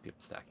sense. And if it's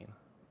people stacking.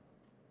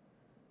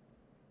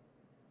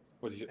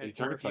 What he And or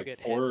targets if you like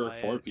get four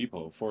hit by it.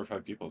 people, 4 or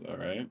 5 people though,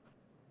 right?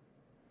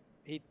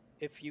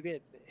 If you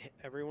get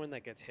everyone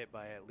that gets hit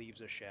by it leaves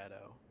a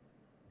shadow,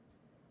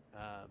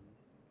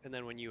 and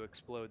then when you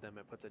explode them,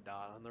 it puts a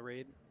dot on the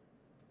raid.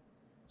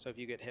 So if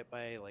you get hit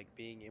by like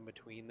being in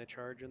between the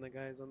charge and the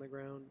guys on the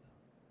ground,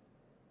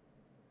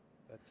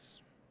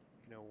 that's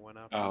one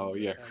option. Oh for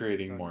yeah, stacks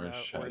creating he's more talking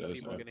about, or is shadows.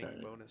 people getting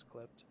Okay. bonus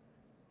clipped.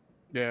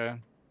 Yeah,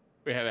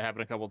 we had it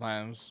happen a couple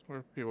times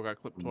where people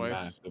got clipped twice.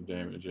 Massive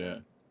damage, yeah.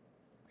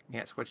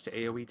 Can't switch to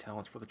AoE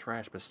talents for the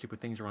trash, but stupid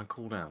things are on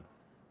cooldown.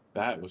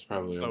 That was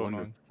probably So a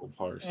annoying. wonderful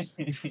parse.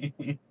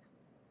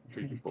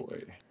 Pretty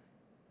boy.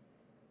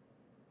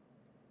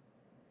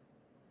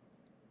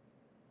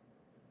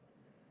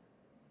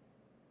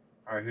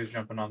 All right, who's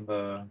jumping on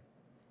the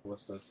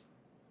ballistas?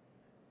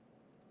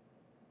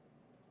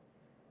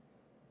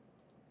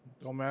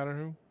 Don't matter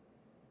who.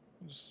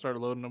 Just started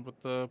loading up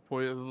with the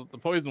poison. The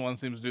poison one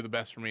seems to do the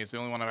best for me. It's the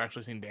only one I've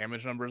actually seen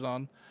damage numbers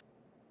on.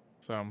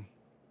 So.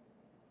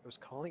 I was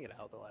calling it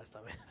out the last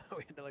time.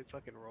 We had to like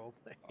fucking role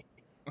play.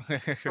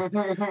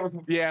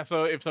 Yeah,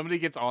 so if somebody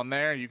gets on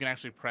there, you can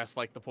actually press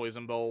like the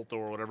poison bolt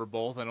or whatever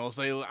bolt, and it'll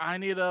say, I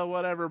need a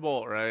whatever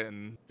bolt, right?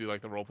 And do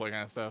like the roleplay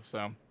kind of stuff.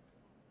 So,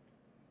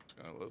 just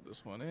gonna load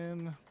this one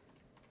in.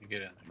 You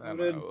get in Then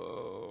there. I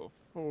will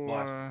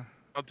for.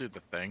 I'll do the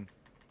thing.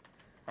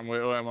 I'm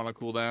on a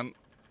cooldown.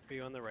 Are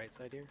you on the right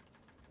side here?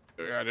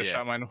 Yeah, I just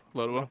shot mine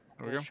loadable.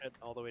 There we go. Shit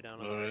all the way down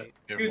on the Load it. right.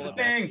 Give Do him the another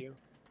Back to thing. you.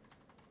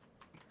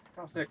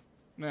 Caustic.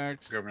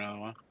 Next. Grab another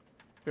one.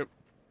 Yep.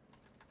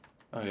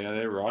 Oh yeah,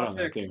 they rot on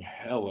that thing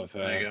hella fast.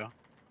 There you go.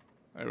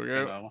 There we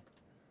Grab go. another one.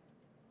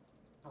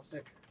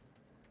 Caustic.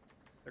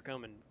 They're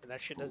coming. That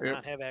shit does Yep.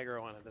 not have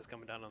aggro on it. That's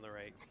coming down on the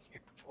right.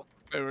 Careful.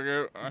 There we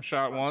go. I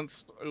shot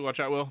once. Ooh, watch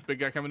out, Will. Big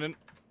guy coming in.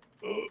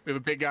 We have a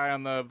big guy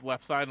on the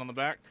left side on the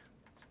back.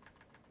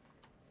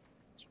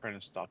 It's trying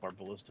to stop our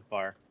ballista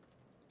fire.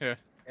 Yeah.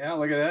 Yeah,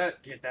 look at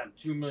that. Get that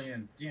 2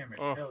 million damage.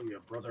 Oh. Hell yeah,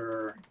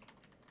 brother.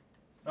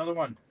 Another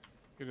one.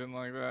 He didn't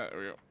like that. There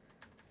we go.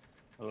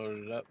 I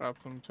loaded it up. Drop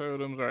some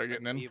totems. All right,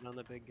 getting in. Leave on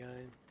the big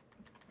guy.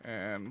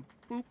 And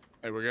boop.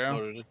 There we go.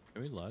 Loaded it.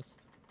 Are we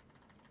lost?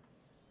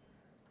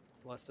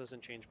 Lust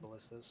doesn't change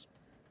ballistas.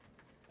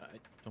 I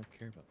don't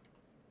care about.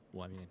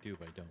 Well, I mean, I do,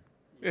 but I don't.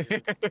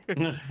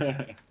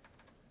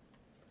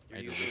 I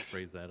had to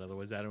rephrase that,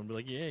 otherwise Adam would be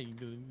like, "Yeah,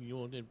 you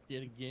won't get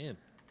it again."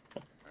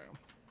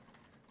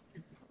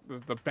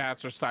 The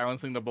bats are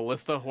silencing the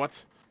ballista. What?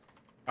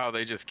 Oh,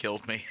 they just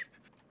killed me.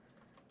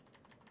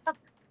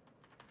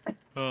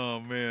 Oh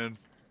man.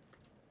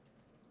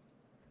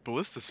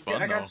 Ballista's fun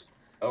Yeah, I though. got you.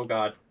 Oh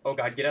god. Oh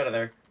god, get out of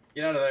there.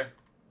 Get out of there.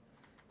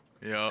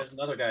 Yeah. There's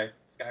another guy.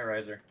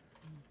 Skyriser.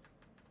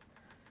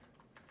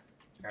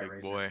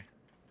 Big boy.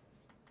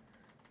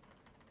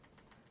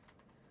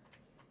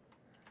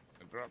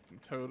 Drop some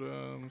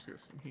totems. Get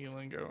some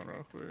healing going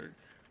real quick.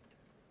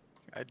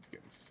 I'd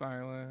get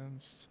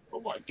silenced.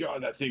 Oh my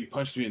god, that thing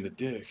punched me in the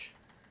dick.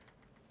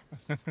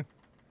 That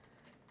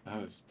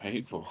was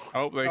painful.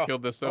 Oh, they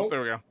killed this up. Oh.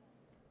 There we go.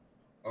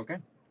 Okay.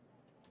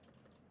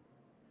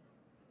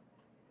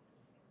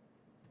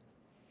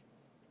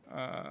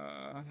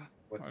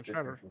 What's I'll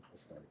try different to- with the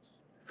starts?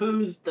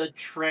 Who's the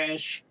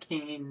trash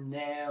king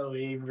now,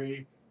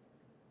 Avery?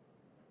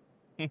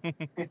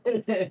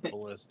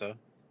 Ballista.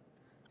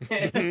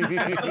 Yeah.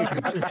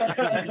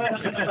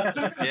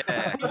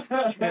 Look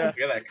at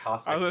that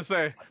costume. I was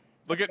gonna say,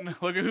 look at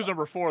who's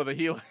number 4, the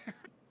healer.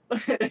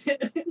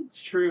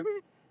 True.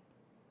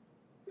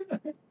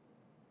 Let's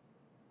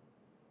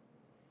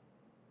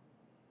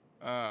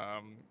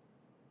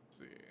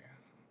see.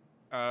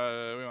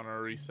 We want to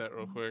reset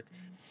real quick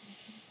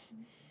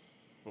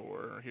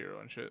for hero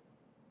and shit.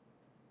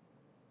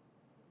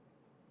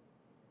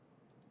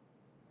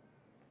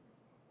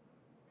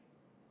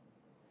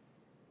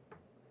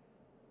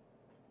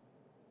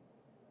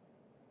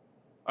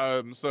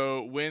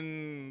 So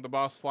when the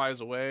boss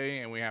flies away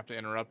and we have to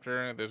interrupt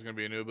her, there's going to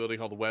be a new ability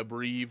called Web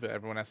Reeve that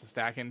everyone has to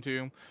stack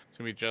into. It's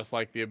going to be just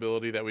like the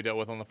ability that we dealt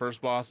with on the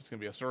first boss. It's going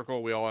to be a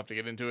circle. We all have to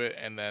get into it,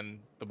 and then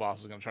the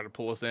boss is going to try to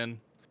pull us in.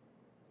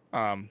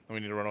 And we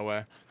need to run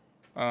away.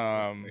 We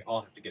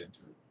all have to get into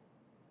it.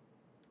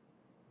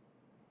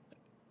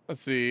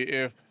 Let's see.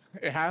 If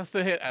it has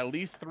to hit at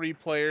least 3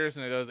 players,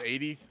 and it does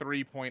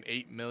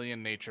 83.8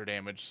 million nature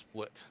damage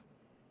split.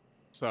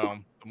 So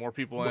the more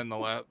people in,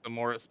 the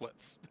more it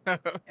splits.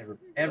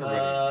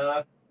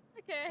 Everybody.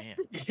 Okay.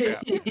 Yeah.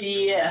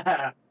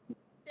 Yeah.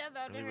 Yeah, I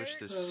that really wish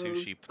hurt. this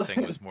sushi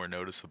thing was more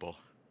noticeable.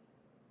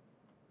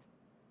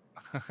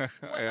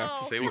 Yeah,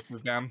 Say this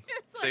is down.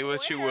 Say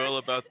what you will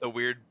about the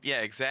weird.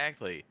 Yeah,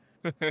 exactly.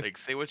 Like,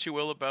 say what you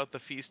will about the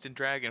feast in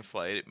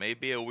Dragonflight. It may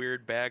be a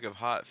weird bag of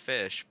hot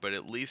fish, but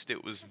at least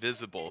it was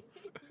visible.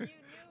 You knew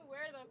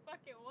where the fuck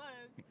it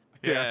was.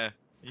 Yeah,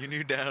 you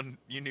knew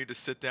to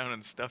sit down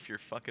and stuff your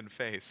fucking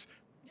face.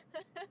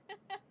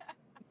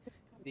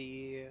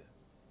 The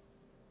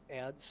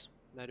ads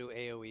that do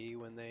AoE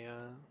when they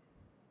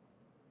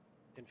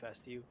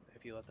infest you,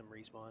 if you let them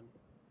respawn.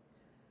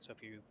 So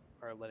if you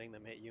are letting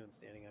them hit you and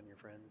standing on your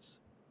friends,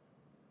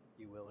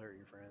 you will hurt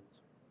your friends.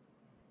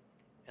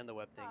 And the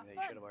web thing that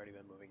you should have already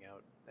been moving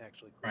out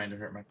actually Trying to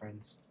closed. hurt my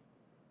friends.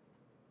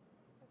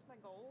 That's my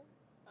goal.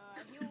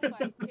 Heal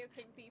by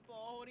kicking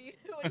people. What do you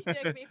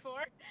take me for?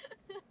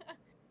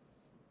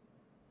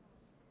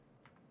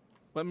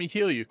 Let me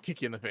heal you.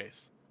 Kick you in the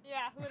face.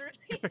 Yeah, literally.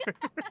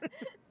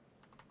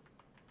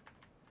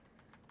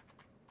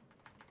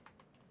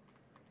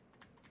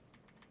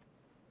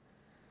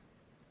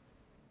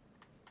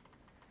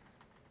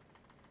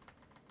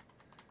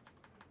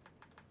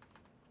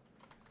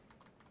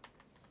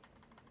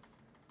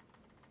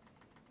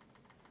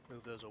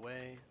 Move those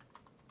away.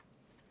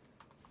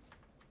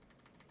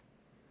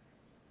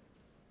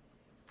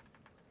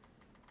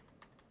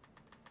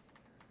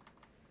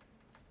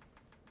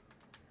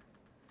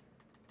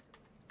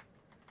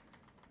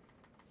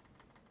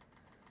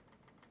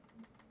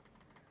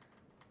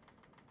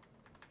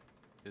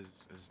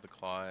 Is the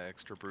claw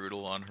extra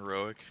brutal on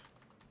heroic?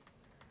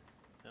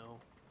 No.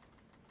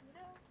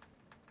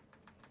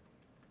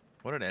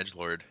 What an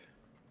edgelord.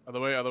 Other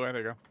way, there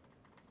you go.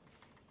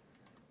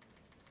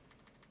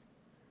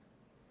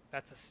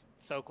 That's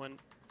a soak one.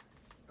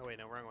 Oh wait,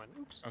 no, wrong one.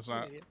 Oops. That's I'm an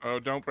not. idiot. Oh,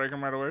 don't break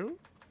them right away.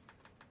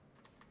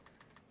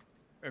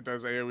 It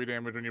does AoE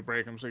damage when you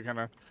break them, so you kind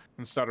of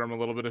can stutter them a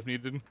little bit if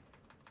needed. I'm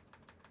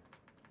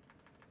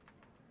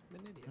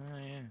an idiot. Oh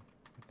yeah.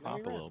 Now Pop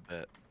we a run. little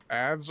bit.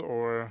 Ads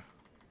or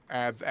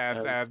ads.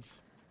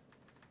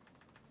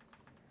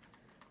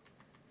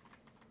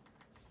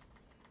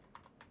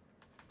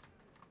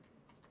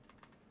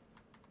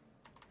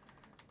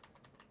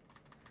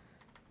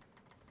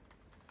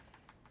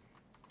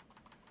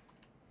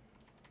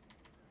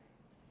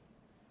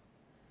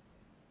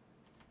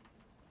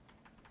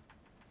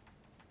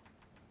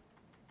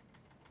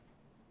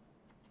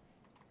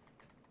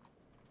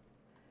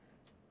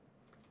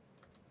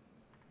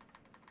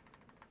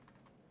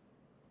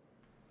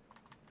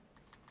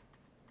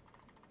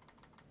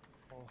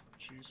 Oh,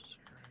 Jesus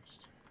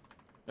Christ.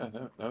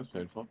 Yeah, that was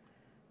painful.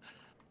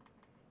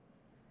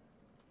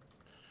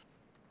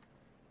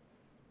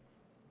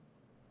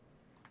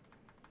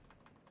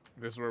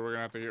 This is where we're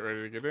gonna have to get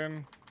ready to get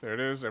in. There it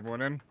is.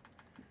 Everyone in.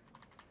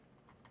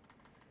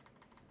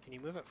 Can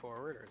you move it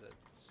forward, or is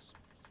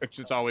it?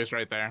 It's always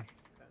right there.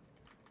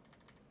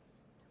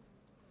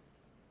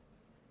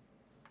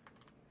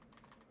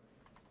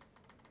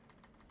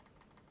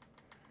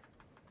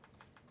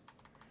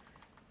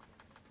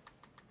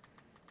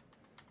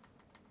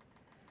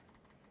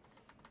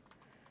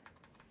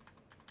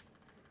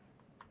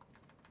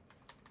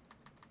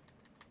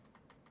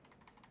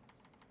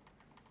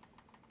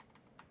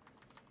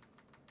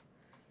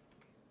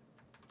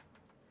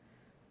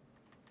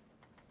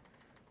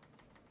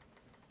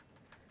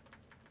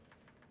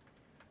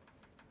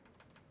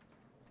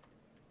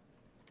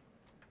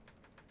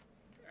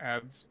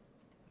 Ads.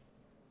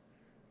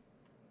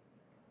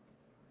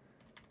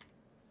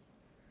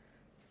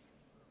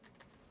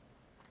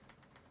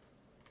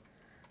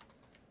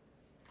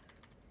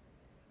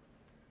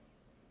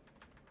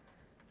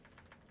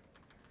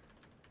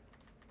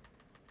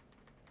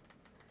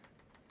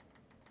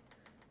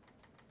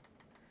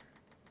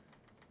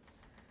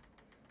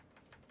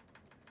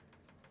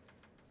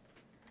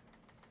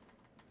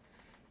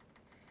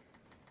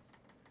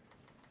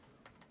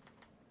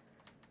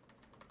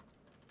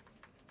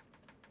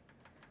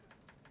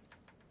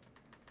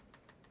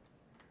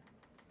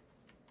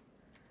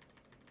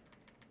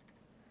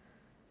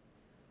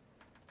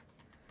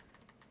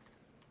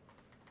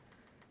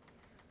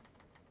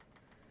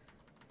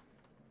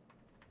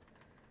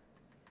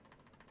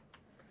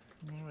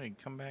 Wait,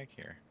 come back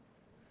here.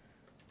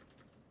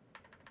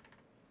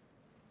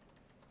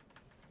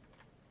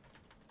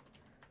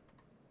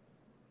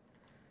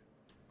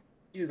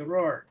 Do the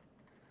roar.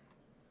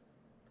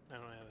 I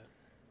don't have it.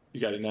 You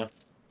got it now.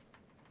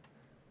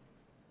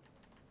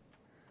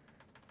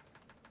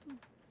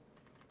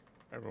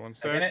 Everyone's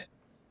I get dead. it.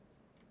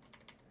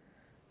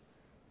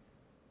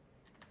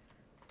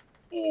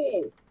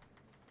 Oh.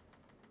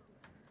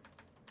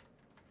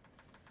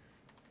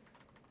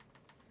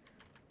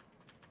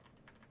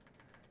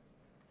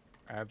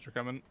 Ads are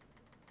coming.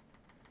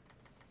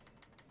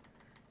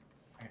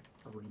 I have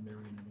 3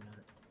 million in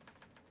that.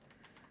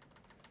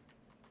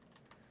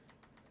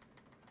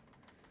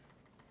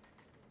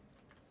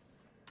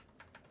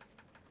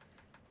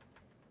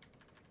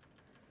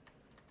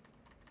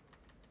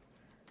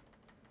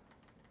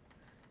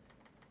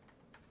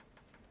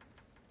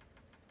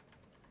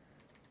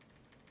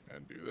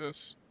 And do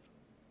this.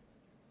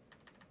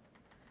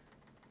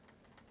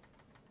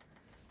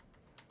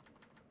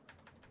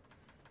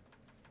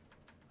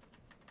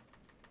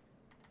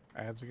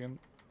 Ads again.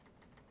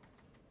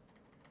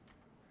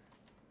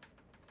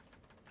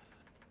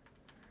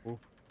 Ooh.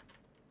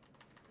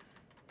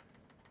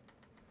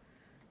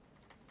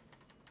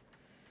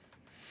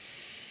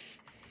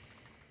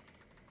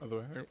 Other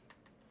way. There.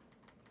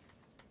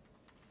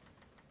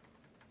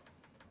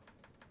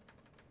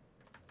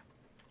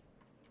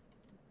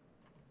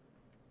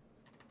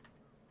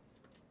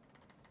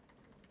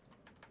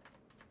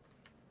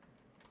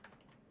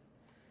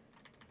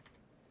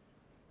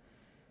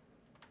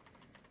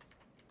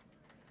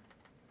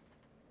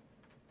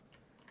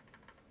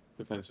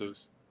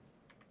 Defensives.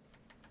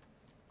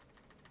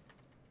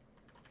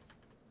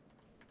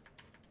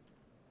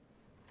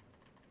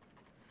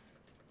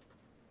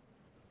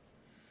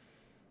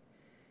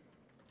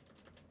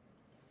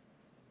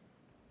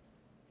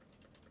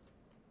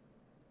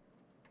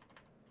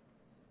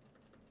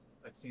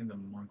 I've seen the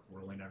monk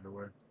rolling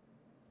everywhere.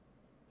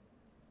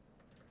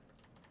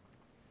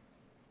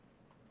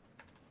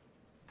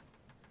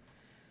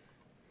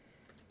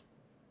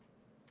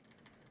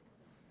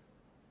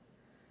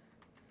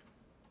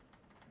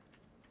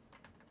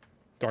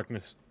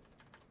 Darkness.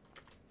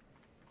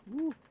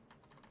 Woo.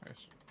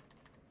 Nice.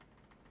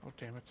 Oh,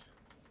 damn it.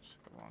 Just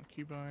hit the wrong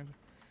keybind.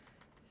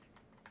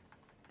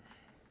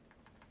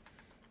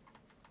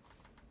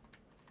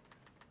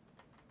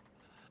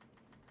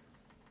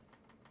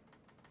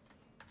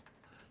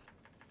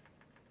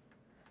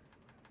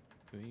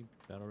 Can we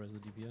battle res the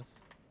DPS?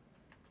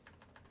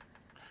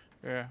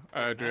 Yeah,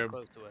 They're do not have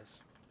close to us.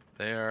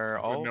 They are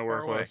all nowhere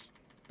far away. close.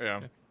 Yeah.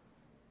 Okay.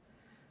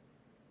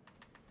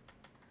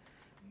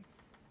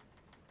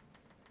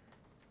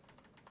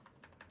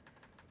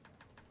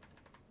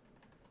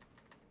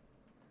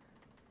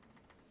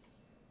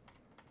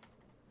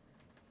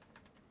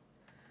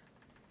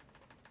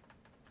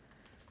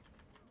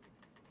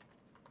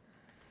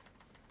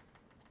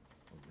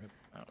 Oh, rip.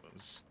 That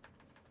was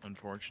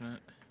unfortunate.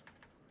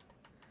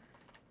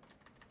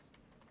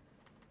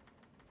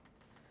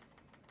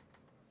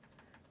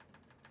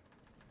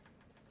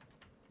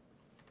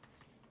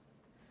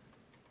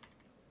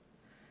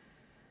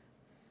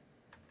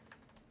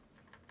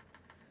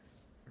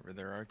 Remember,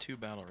 there are 2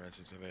 battle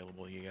reses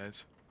available, you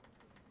guys.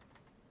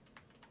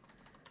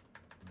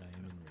 And I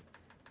am in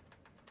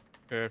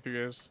red. Yeah, if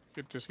you guys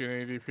could just get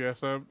any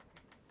DPS up.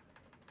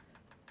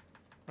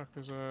 Fuck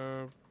is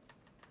up.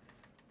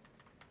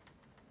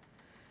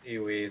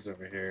 AoE's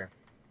over here.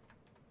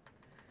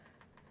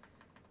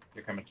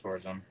 You're coming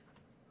towards them.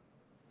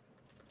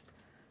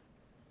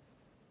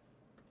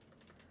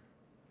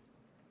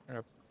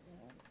 Yep.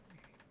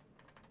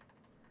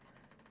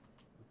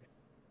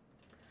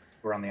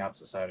 We're on the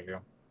opposite side of you.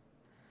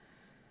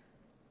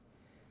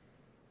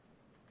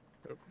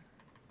 Yep.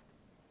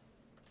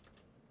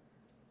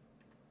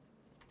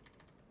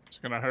 It's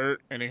gonna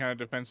hurt. Any kind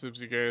of defensives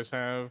you guys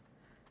have.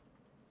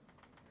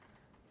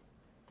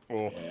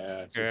 Oh, Yeah,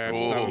 it's yeah, just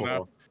just not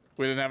enough.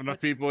 We didn't have enough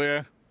people,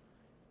 yeah.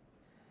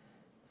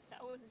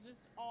 That was just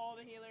all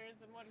the healers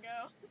in one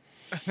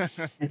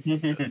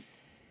go.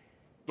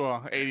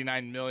 Well,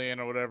 89 million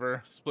or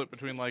whatever, split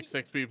between like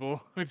 6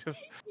 people. We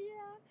just, Yeah.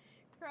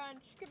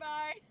 Crunch.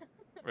 Goodbye.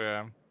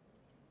 yeah.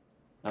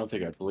 I don't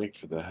think I blinked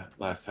for the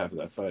last half of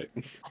that fight.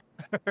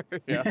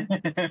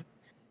 Yeah.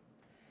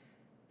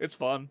 It's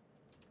fun.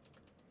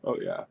 Oh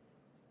yeah.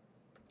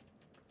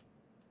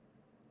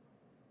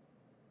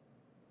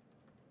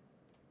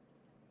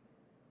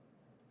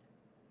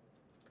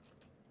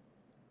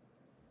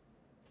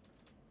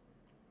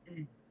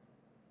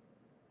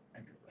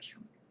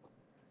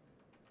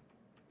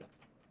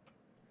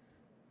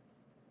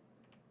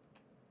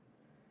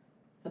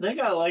 I think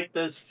I like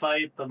this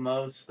fight the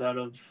most out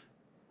of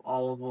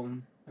all of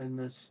them in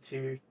this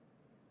tier.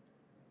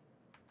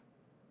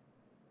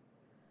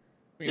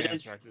 Queen It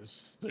is- Abstract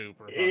is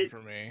super fun it-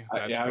 for me.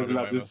 Yeah, I was probably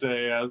about my to most-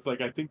 say, I was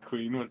like, I think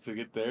Queen, once we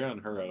get there on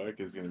Heroic,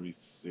 is going to be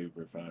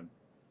super fun.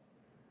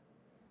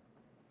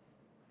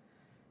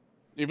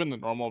 Even the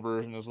normal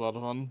version is a lot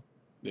of fun.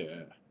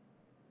 Yeah.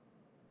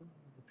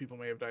 People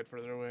may have died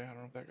further away. I don't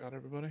know if that got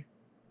everybody.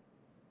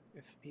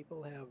 If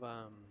people have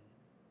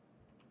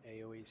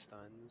AoE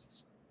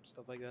stuns,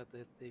 stuff like that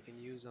that they can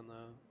use on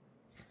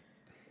the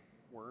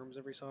worms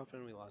every so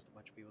often, we lost a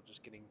bunch of people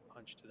just getting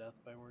punched to death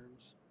by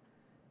worms.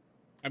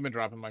 I've been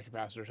dropping my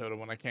capacitor totem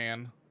when I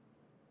can.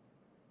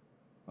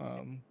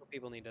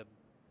 People need to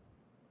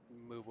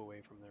move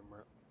away from their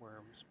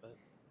worms, but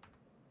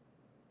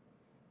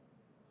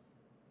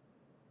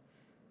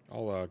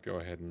I'll go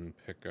ahead and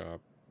pick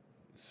up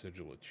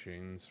Sigil of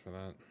Chains for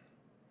that.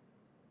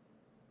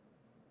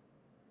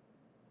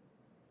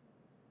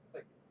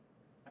 Like,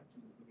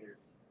 actually weird.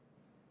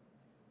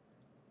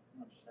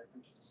 I'm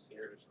just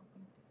scared or something.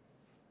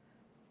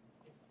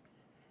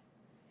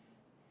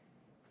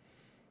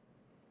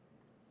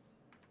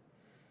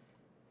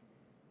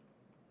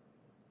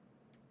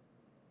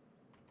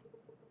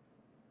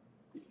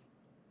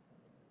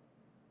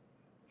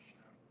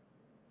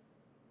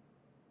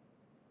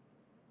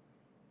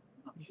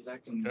 She's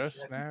acting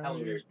hella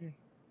weird.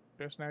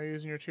 Just now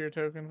using your cheer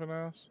token,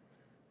 Vanessa.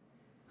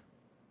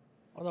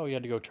 Oh no, you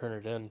had to go turn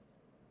it in.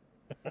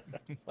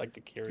 Like the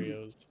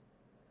curios.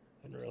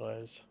 Didn't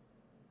realize.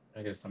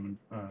 I guess someone.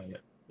 Yeah.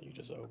 You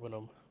just open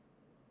them.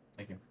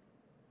 Thank you.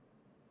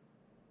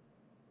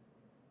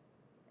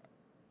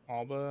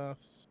 All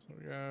buffs. There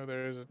we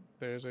go.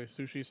 There's a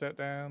sushi set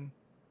down.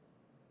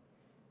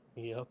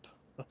 Yep.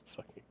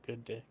 Fucking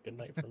good day. Good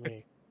night for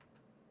me.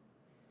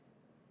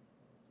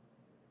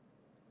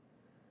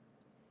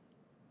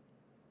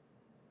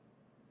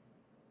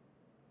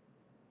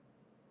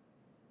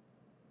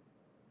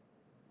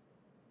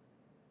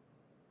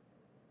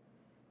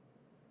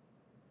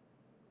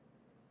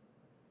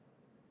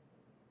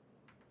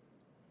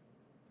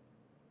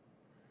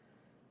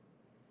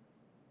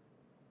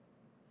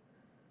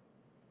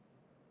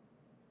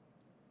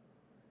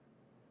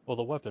 Well,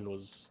 the weapon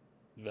was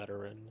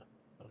veteran.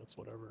 That's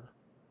whatever.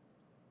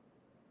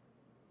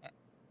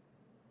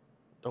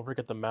 Don't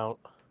forget the mount.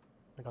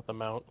 I got the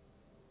mount.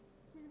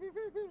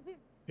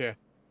 Yeah.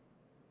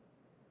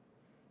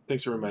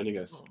 Thanks for reminding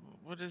us.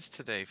 What is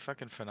today?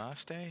 Fucking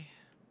Finance Day?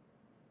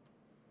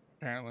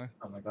 Apparently.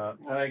 Oh my god.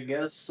 I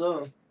guess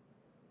so.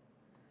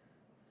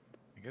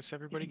 I guess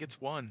everybody gets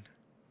one.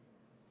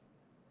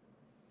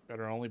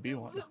 Better only be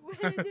one.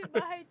 When is it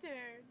my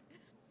turn?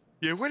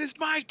 Yeah, when is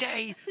my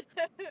day?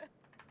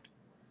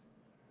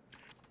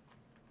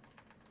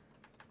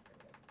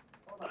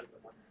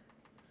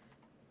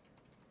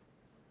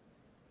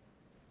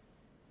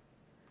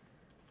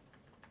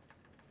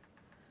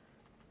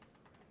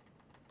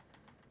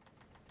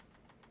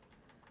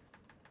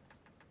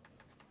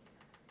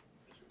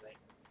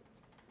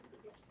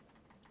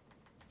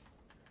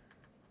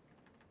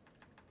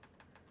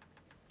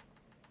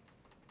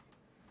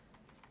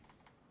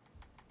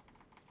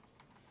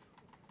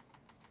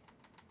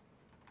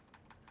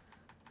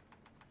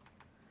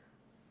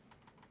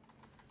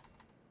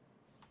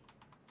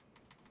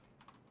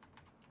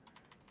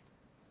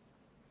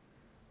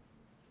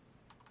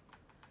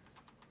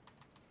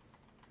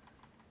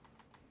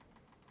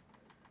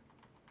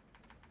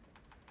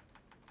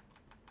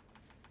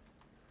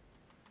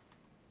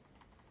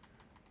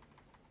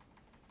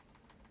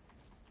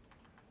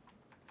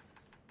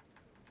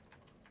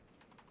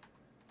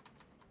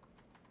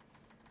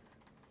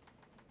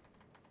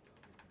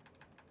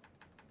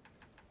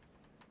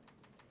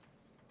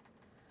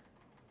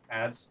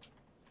 Ads.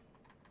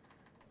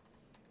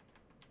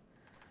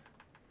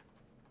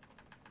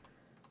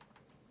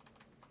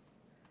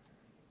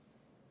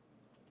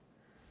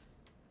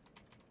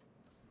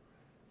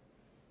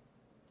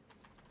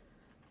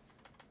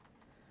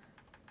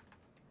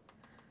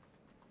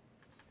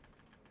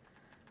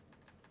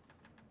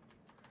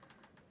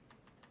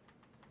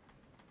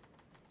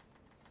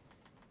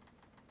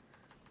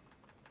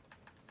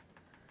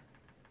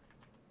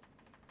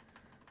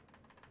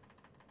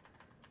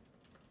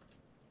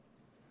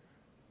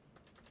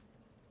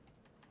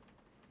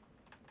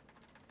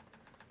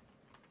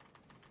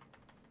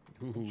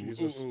 Ooh,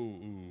 Jesus.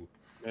 ooh.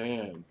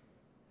 Man.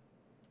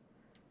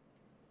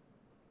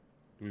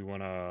 Do we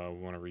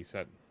wanna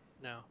reset?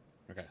 no.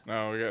 Okay.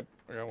 No, we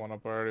got one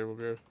up already. We'll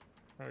go.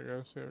 There we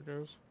go. See how it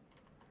goes.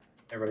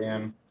 Everybody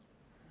in.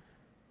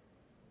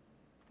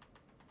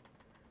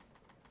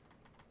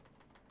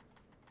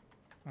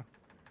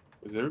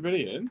 Is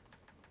everybody in?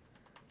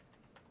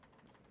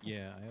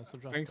 Yeah, I also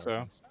dropped. I think so.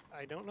 darkness.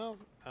 I don't know.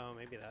 Oh,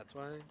 maybe that's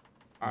why.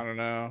 I don't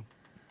know.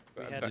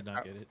 We I had did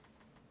not get it.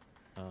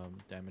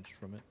 Damage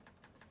from it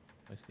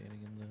by standing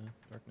in the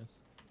darkness.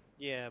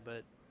 Yeah,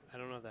 but I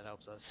don't know if that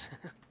helps us.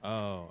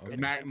 Oh, okay.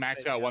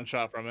 Max got one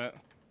shot from it.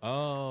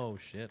 Oh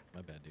shit,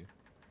 my bad, dude.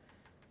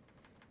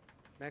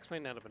 Max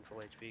might not have been full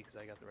HP because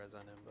I got the res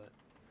on him, but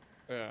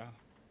Yeah.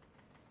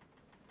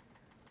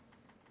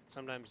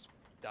 sometimes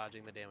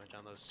dodging the damage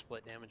on those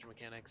split damage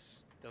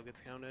mechanics still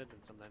gets counted,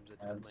 and sometimes it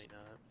Ads. might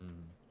not.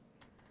 Mm.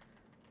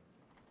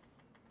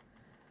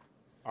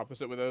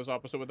 Opposite with those.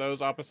 Opposite with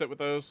those. Opposite with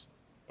those.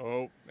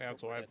 Oh, yeah,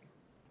 that's why.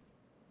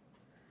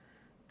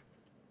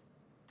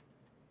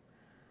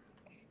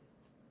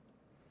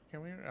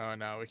 Can we? Oh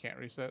no, we can't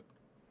reset.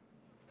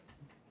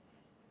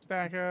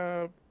 Stack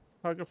up.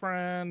 Hug a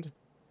friend.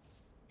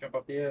 Jump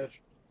off the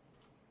edge.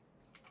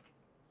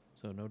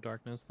 So no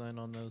darkness then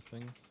on those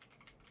things.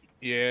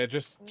 Yeah,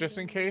 just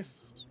in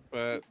case,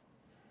 but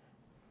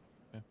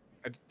Yeah.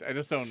 I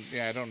just don't.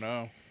 Yeah, I don't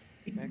know.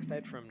 Max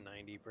died from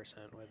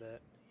 90% with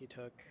it. He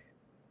took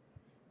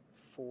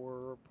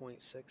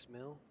 4.6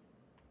 mil.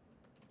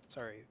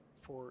 Sorry,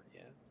 4.6.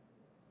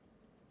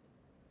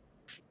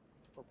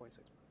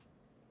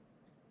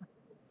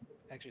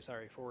 Actually,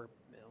 sorry, 4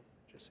 mil.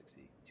 Just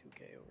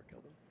 62k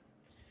overkilled him.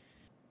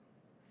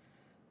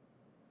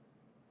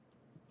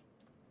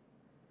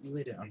 You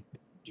lay down.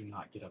 Do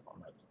not get up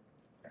on that.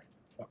 Okay.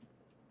 Oh.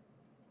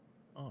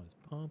 Oh, it's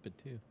pumping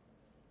too.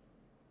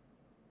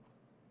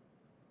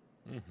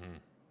 Mm-hmm.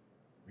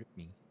 Rip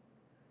me.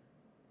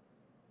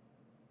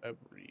 I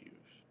breathe.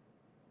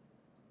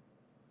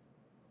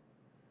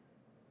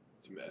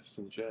 Some F's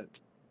and jet.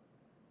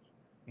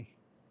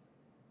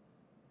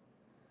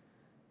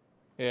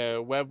 Yeah,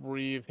 Web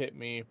Reeve hit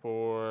me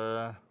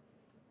for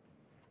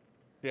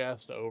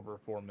just over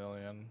 4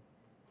 million.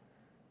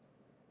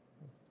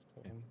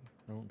 I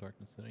don't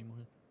darkness it anymore.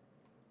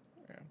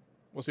 Yeah,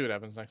 we'll see what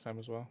happens next time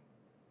as well.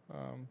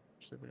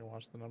 See if we can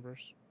watch the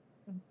numbers.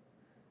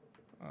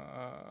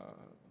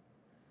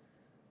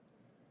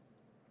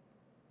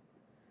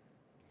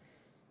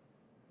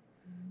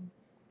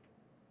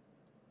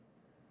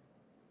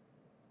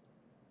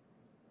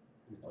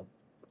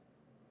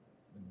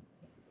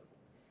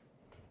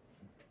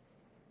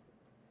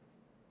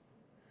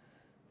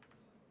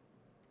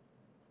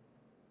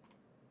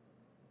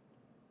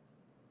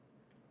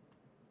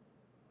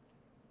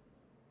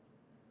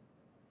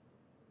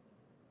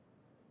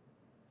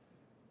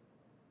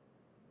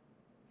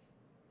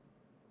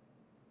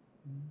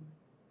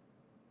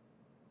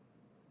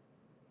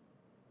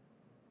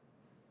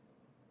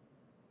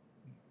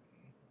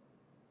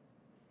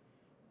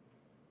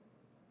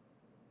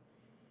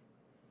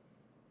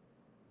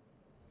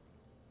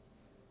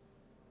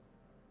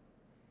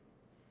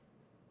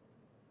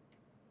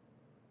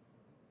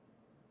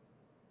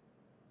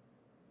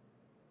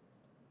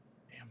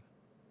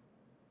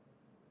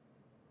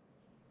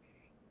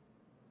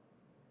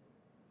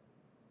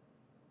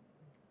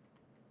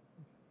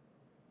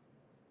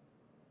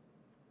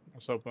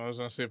 I was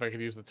gonna see if I could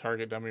use the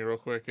target dummy real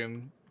quick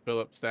and fill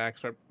up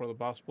stacks right before the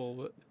boss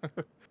pull,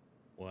 but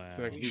wow.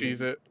 so I can cheese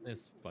it.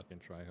 It's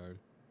fucking try hard.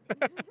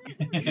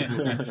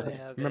 They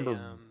have Remember.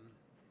 a,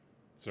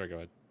 Sorry, go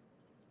ahead.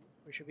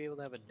 we should be able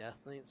to have a Death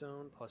Knight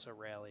zone plus a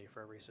rally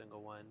for every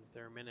single one.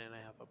 They're a minute and a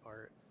half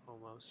apart,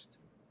 almost.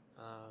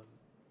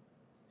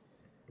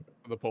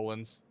 The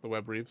pull-ins, the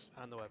Web Reeves.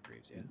 On the Web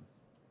Reeves, yeah.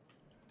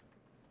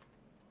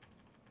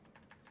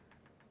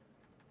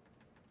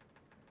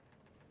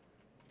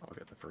 I'll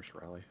get the first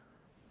rally.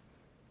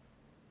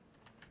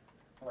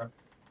 All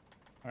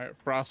right,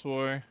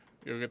 Frostboy,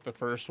 you'll get the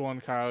first one.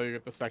 Kyle, you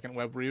get the second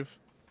Web Reeve.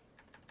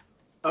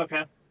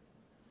 Okay.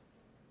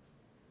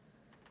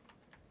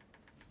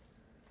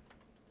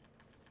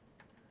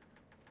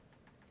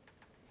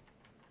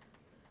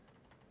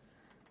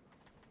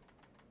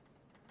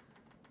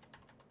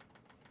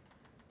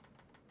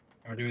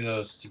 We're doing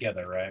those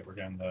together, right? We're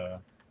doing the.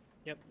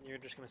 Yep, you're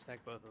just gonna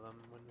stack both of them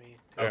when we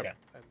Okay.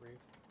 take Web Reeve.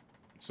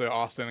 So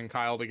Austin and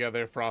Kyle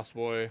together,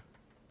 Frostboy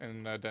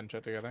and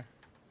Denchet together.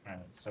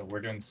 Alright, so we're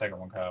doing the second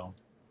one, Kyle.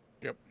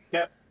 Yep.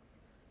 Yep.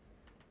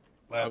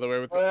 Other way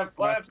with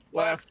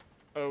left.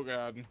 Oh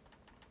god.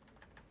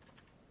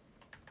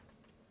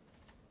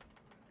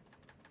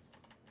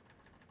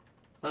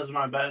 That's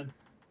my bad.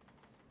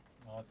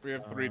 We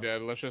have 3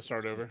 dead. Let's just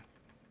start over.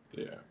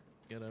 Yeah.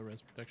 Get a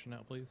res protection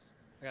out, please.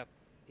 I got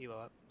Elo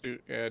up.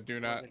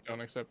 Don't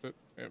accept it.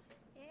 Yep.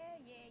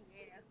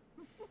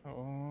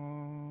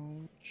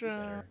 Oh,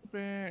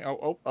 jumping.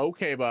 Oh,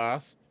 okay,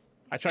 boss.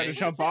 I tried to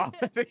jump off.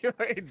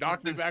 He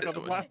knocked me back on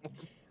the platform.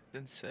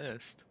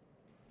 Insist.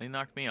 They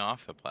knocked me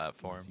off the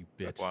platform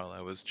You bitch. while I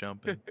was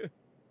jumping.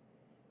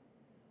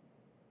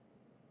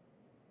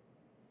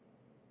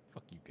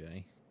 Fuck you,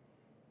 guy.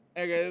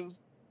 Hey guys,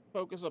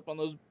 focus up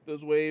on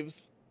those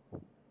waves.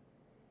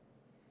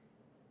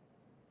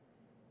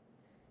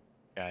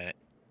 Got it.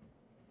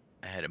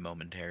 I had a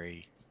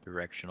momentary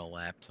directional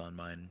lapse on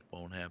mine.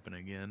 Won't happen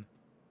again.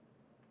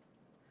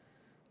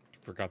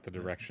 Forgot the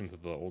directions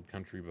of the old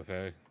country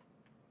buffet.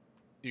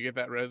 You get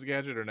that res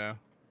gadget or no?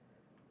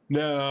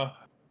 No.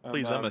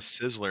 Please, I'm a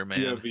sizzler, man.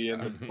 POV in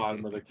the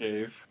bottom of the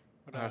cave.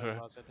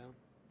 Pause it down.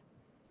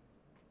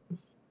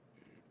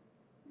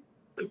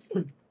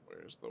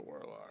 Where's the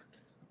warlock?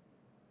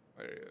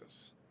 There he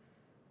is.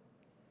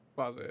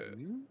 Pause it.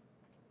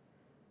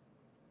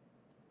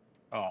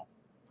 Oh.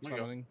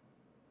 Summoning.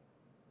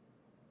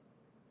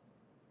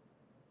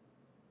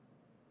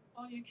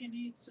 All you can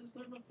eat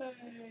Sizzler buffet.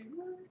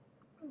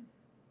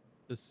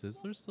 Does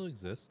Sizzler still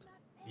exist?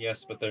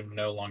 Yes, but they're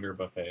no longer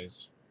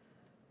buffets.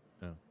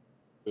 Oh.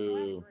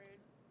 Ooh.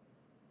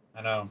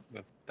 I know.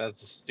 That's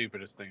the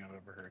stupidest thing I've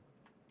ever heard.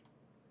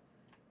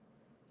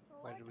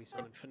 Why did we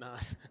summon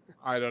Fanas?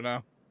 I don't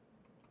know.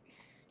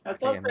 I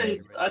thought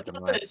they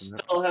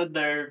still had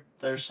their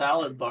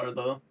salad bar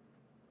though.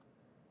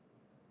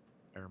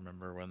 I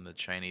remember when the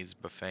Chinese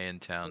buffet in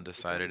town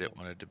decided it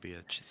wanted to be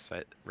a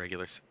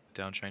regular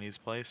sit-down Chinese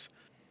place.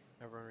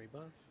 Everyone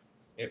rebuff.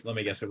 Let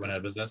me guess, it went out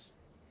of business.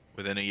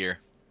 Within a year.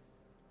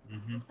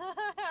 Mm-hmm.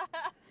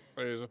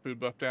 There's a food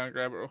buff down.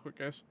 Grab it real quick,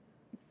 guys.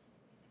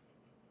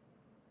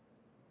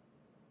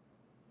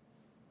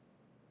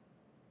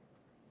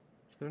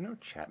 there no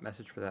chat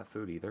message for that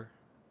food either?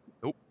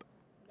 Nope.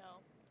 No.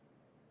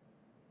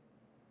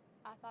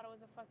 I thought it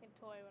was a fucking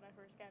toy when I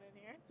first got in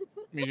here.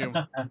 Me too.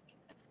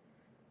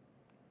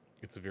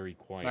 It's a very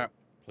quiet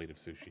plate of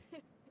sushi.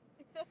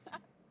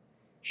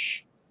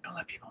 Shh! Don't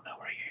let people know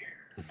we're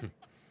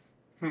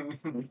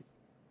here.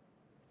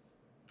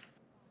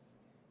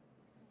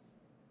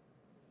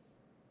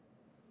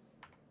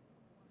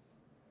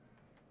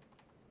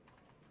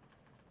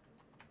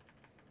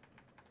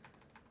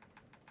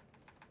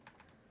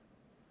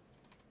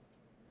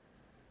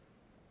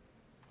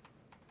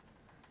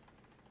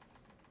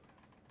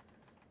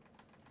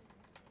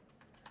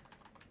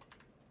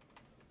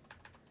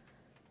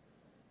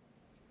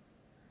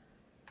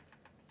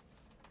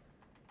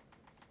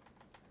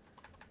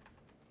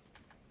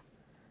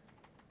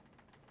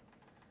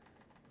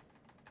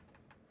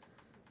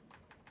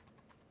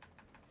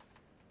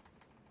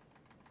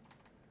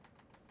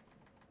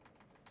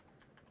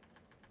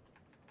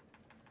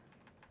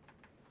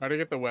 Try to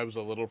get the webs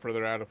a little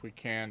further out if we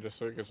can, just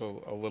so it gives a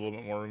little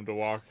bit more room to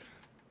walk.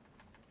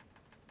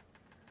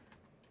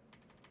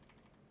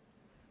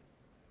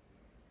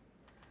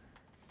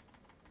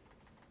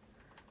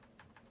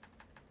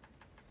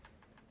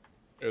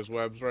 There's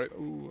webs, right?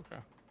 Ooh,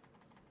 okay.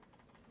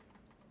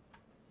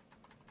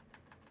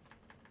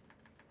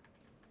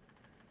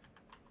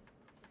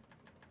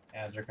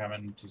 Ads are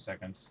coming in 2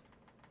 seconds.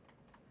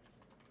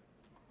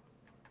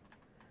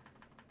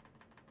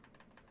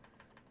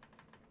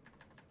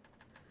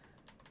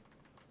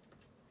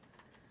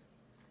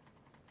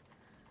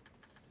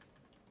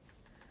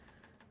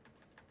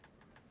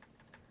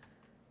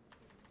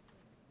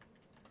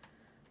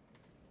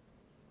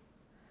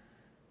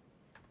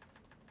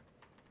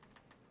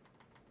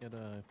 Get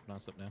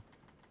Nas up now.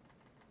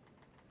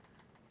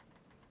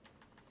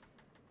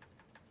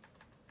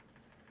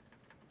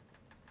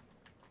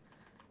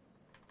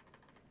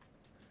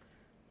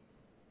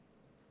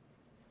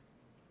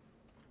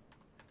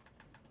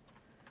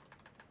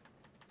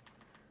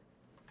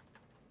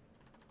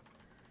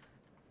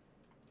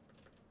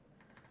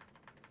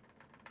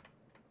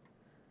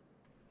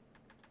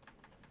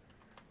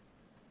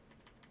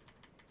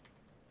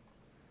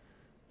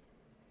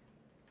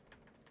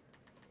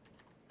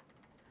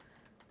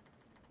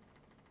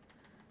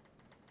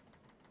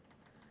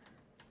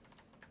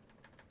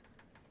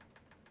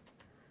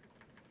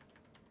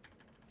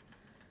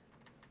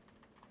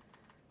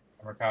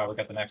 Kyle, we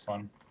got the next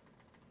one.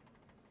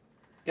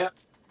 Yep.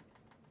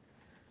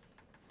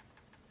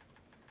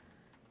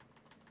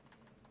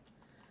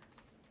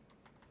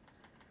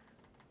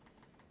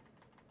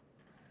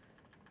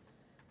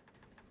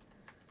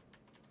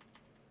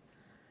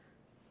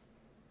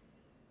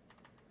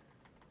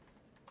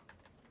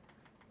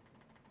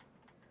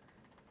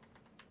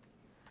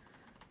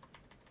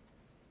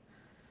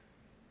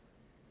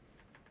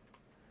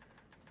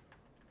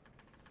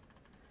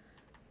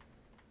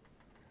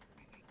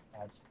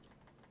 Ads.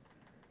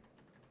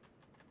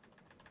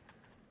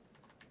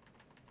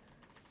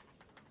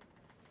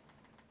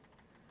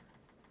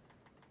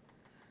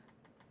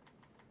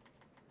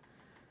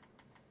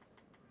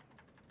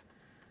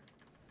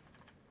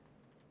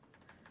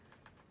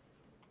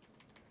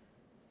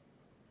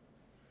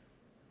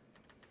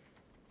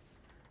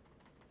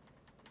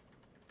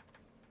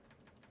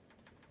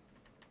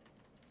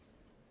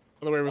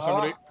 Other way with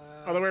somebody.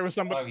 Other way with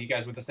somebody. Oh, you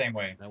guys went the same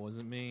way. That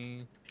wasn't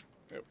me.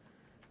 Yep.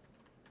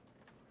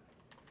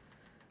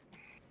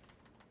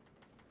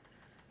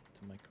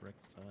 To my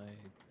correct side.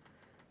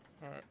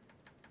 Alright.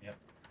 Yep.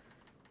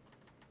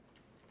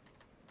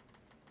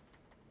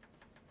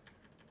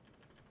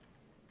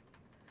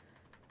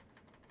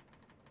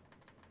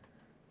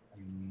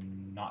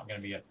 I'm not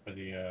gonna be up for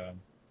the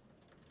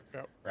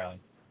rally.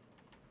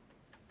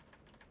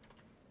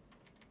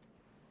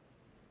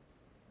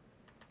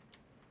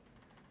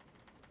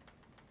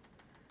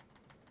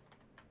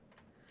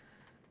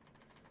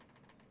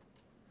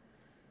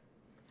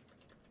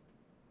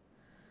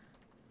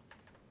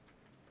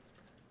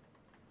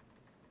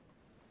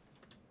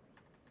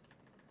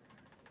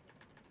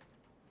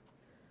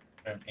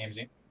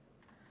 AMZ.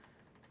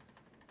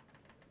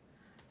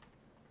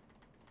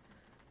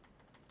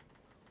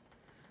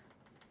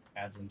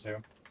 Ads in 2.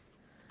 Gonna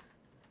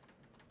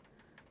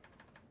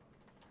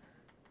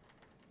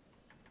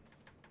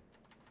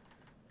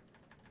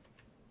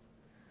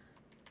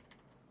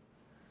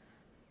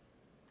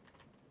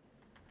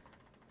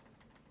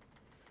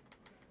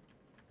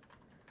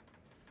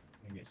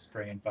get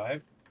spray in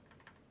 5.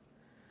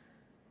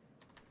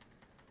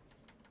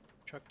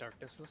 Truck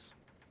darknesses.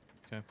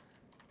 Okay.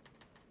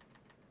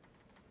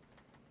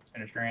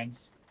 Spinner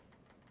strands.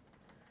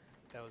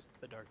 That was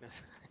the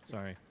darkness.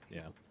 Sorry.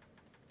 Yeah.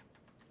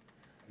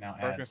 Now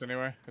Darkness ads.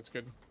 anyway. That's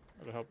good.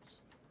 That'll help us.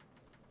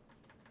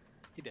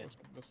 He did. Most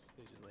of this.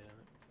 He just laid on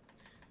it.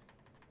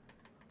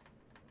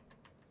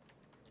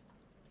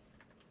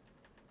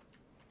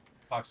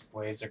 Toxic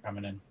waves are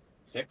coming in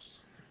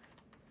 6.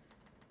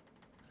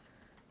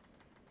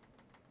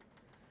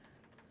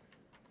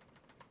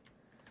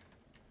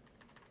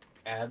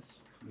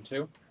 Ads in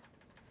 2.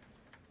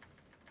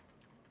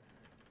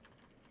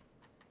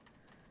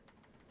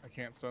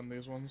 can't stun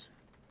these ones.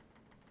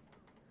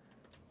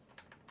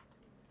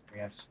 We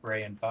have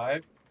spray in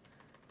 5.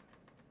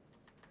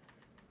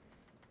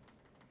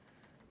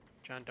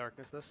 John,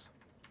 darkness this.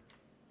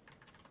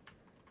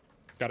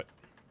 Got it.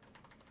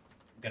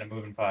 I'm gonna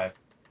move in 5.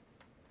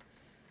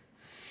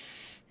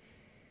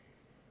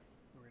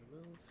 We're gonna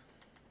move.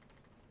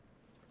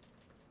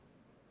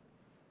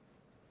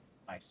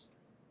 Nice.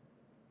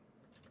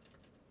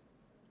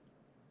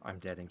 I'm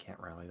dead and can't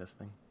rally this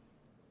thing.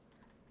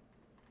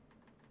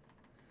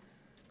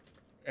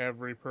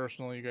 Every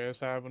personal you guys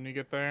have when you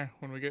get there,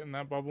 when we get in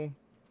that bubble.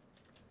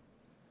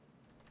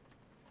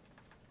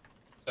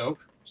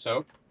 Soak.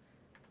 Soak.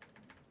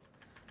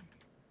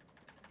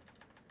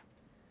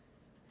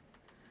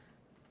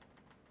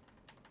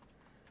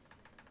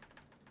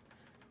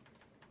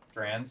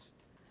 Trans.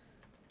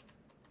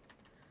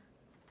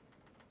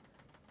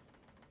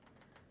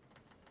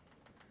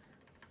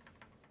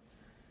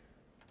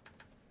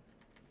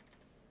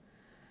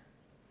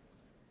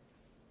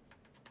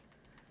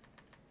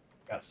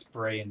 Got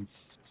spray in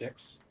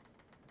 6.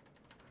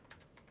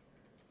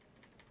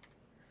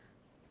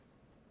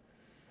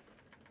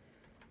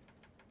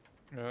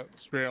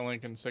 Spirit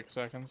Link in 6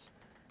 seconds.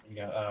 You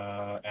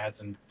got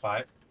ads in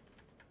 5.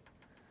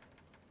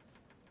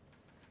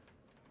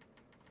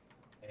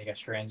 And you got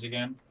strands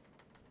again.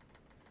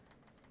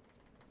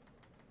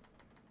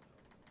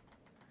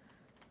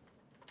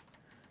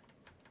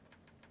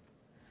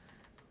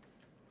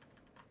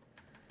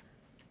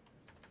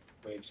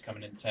 Waves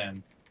coming in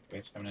 10.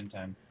 Waves coming in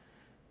 10.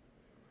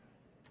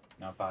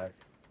 Now 5.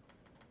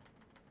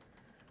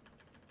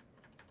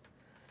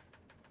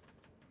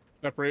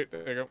 Separate.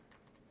 There you go.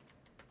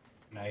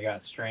 Now you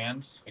got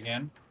strands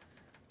again.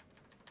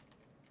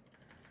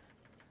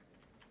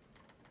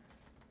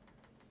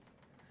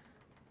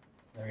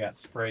 Then we got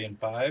spray in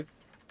 5.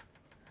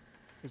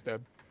 He's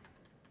dead.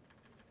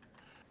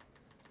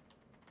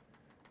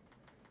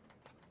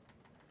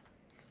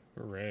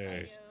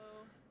 Hooray.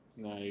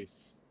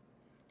 Nice.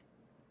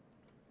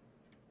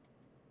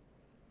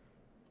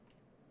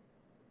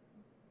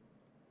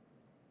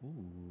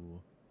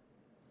 Ooh.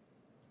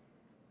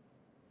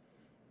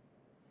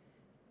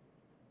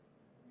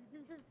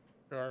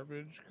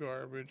 Garbage,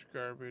 garbage,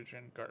 garbage,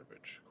 and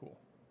garbage. Cool.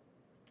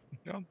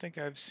 I don't think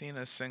I've seen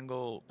a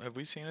single. Have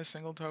we seen a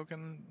single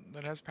token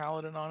that has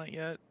Paladin on it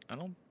yet? I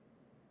don't.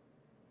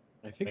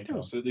 I think there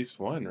was at least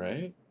one,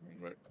 right?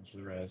 Right. Which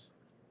is res.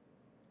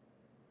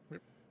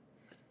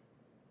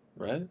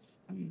 Res?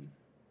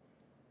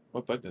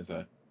 What button is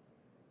that?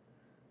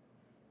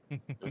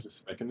 Was a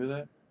spec into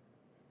that?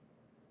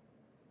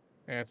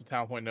 Yeah, it's a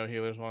town point no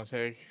healers want to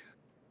take.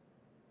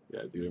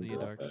 Yeah, dude. See you,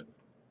 Dark. Have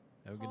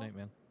a good night,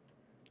 man.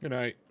 Good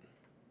night.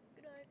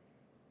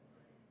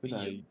 Good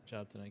night. Good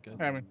job tonight, guys.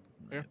 I mean,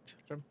 yeah.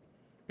 Sure.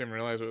 Didn't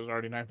realize it was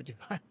already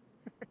 9:55.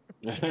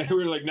 We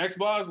were like, next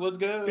boss, let's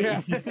go.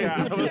 Yeah,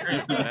 yeah.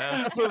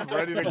 I was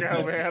ready to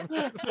go, man.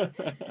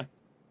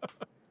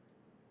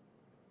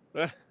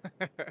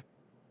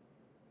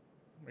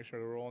 Make sure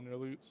to roll on your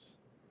loots.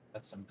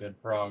 That's some good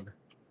prog.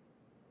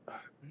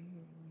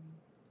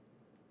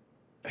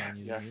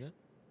 Yeah. Need it?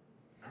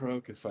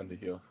 Heroic is fun to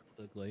heal.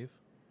 The glaive.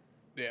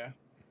 Yeah.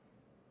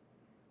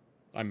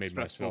 I made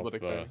Stressful, myself but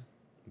exciting.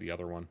 the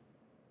other one,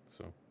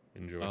 so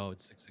enjoy. Oh,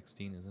 it's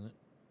 616, isn't it?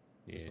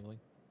 Or Yeah. something?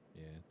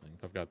 Yeah,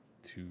 nice. I've got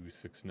 2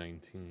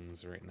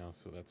 619s right now,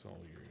 so that's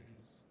all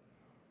yours.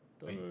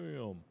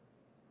 Damn.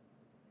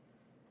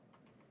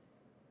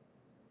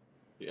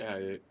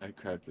 Yeah, I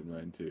crafted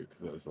mine too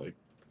because I was like,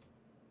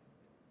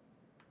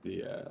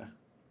 the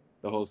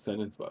whole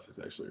sentence buff is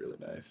actually really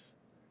nice.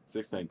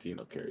 619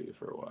 will carry you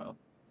for a while.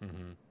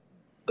 Mm-hmm.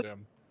 Yeah.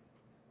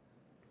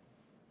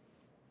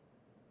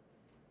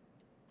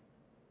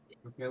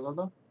 Okay,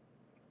 Lola?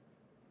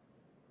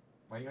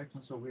 Why are you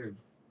acting so weird?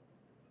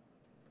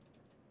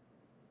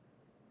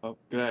 Oh,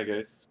 good night,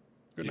 guys.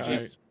 Good See you, night.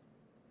 Chiefs.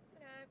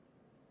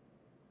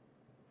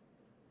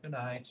 Good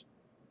night.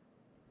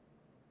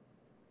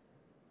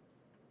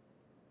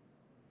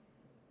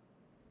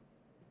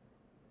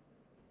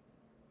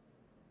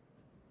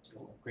 Let's go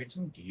upgrade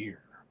some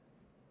gear.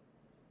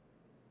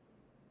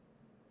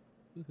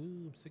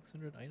 Woohoo,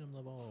 600 item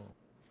level.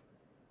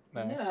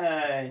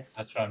 Nice.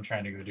 That's what I'm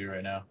trying to go do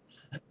right now.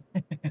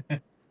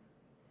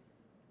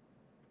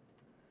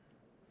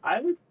 I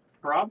would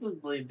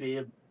probably be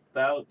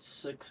about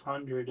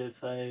 600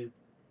 if I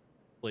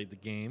Played the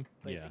game.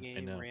 Played yeah, the I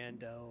game, know. ran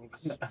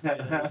delves, Son of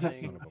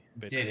a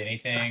bitch. Did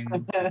anything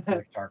with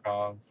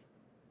Tarkov?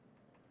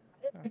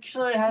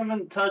 actually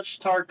haven't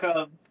touched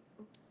Tarkov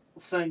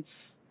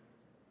since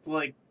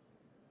like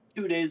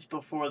 2 days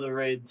before the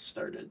raid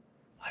started.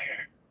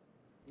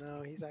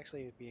 No, he's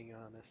actually being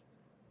honest.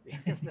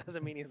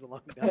 Doesn't mean he's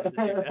allowed down to do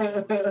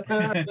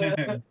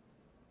damage.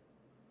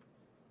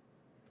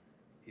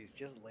 He's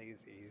just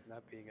lazy. He's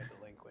not being a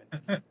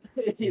delinquent.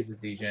 He's a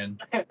degen.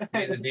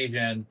 He's a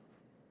degen.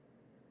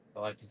 I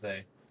like to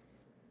say.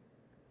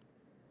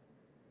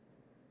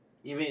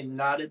 You mean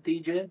not a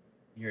DJ?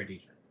 You're a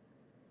degen.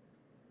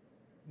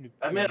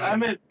 I'm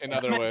a in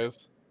other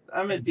ways.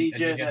 I'm a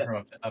DJ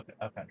from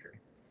up country.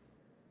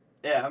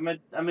 Yeah, I'm a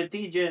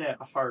DJ at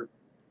heart.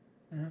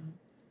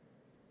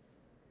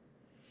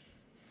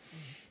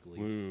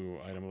 Woo,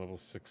 item level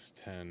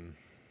 610.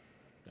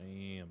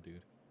 Damn,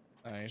 dude.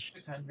 Nice.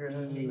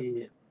 600.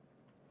 Yeah.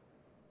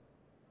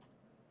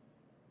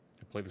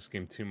 I play this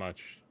game too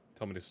much.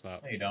 Tell me to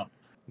stop. No, you don't.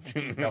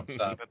 Don't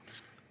stop.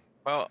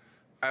 Well,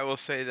 I will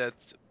say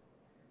that's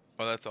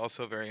that's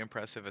also very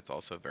impressive. It's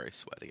also very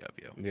sweaty of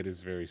you. It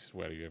is very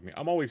sweaty of me.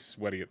 I'm always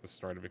sweaty at the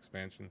start of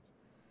expansions.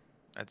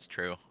 That's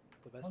true.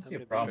 It's the best don't time see a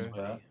to be problem with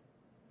sweaty. that.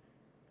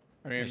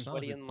 I mean, As long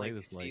as Sweaty we in play like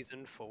this, like-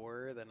 season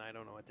 4, then I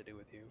don't know what to do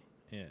with you.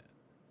 Yeah.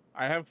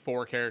 I have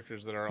 4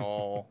 characters that are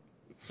all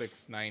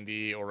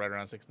 690 or right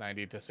around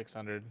 690 to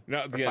 600.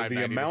 No, or the 590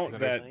 to amount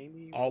that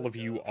 690? all What of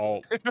you the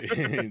alt,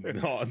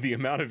 no, the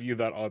amount of you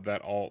that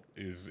alt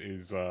is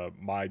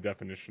my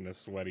definition of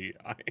sweaty.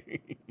 I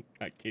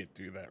can't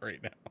do that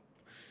right now.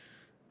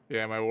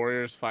 Yeah, my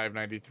warrior's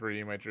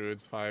 593, my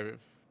druid's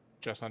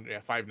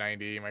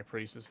 590, my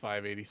priest is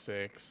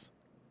 586.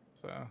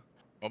 So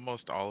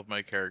Almost all of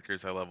my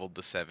characters I leveled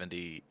to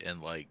 70 in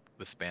like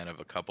the span of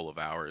a couple of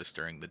hours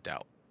during the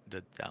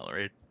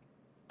Dalaran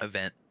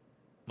event.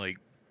 Like,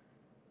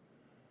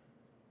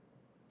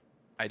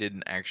 I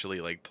didn't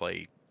actually like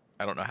play.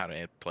 I don't know how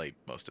to play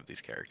most of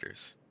these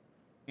characters.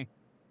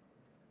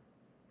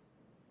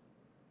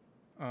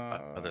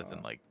 Other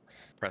than like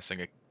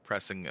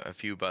pressing a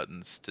few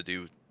buttons to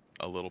do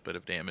a little bit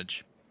of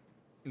damage.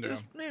 yeah.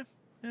 Yeah,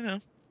 you know.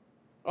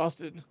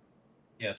 Austin,